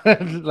 but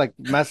like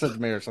message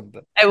me or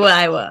something. I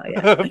will.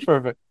 Yeah.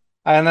 Perfect.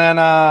 And then,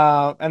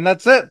 and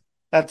that's it.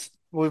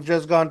 We've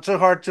just gone Too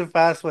Hard Too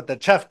Fast with the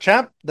Chef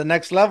Champ, the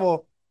next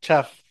level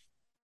chef.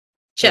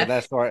 Chef.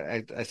 That's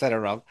why I said it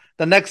wrong.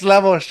 The next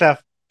level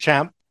Chef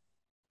Champ,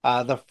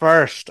 the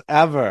first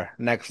ever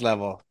next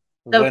level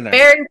winner.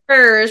 Very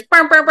first.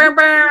 Burr, burr, burr,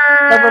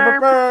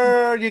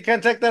 burr. You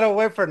can't take that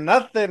away for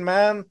nothing,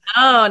 man.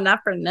 Oh, not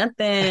for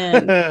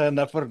nothing.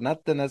 Not for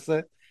nothing, I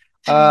say.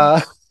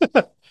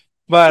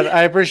 But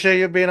I appreciate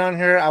you being on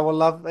here. I would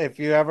love if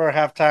you ever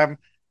have time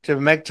to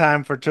make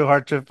time for Too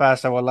Hard Too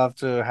Fast. I would love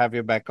to have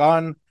you back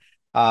on.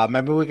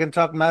 Maybe we can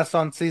talk mess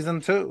on season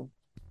 2.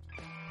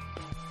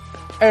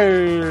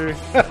 Hey.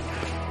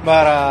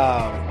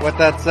 But with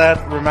that said,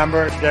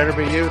 remember, dare to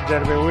be you, dare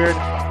to be weird.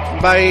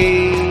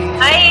 Bye.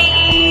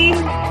 Bye.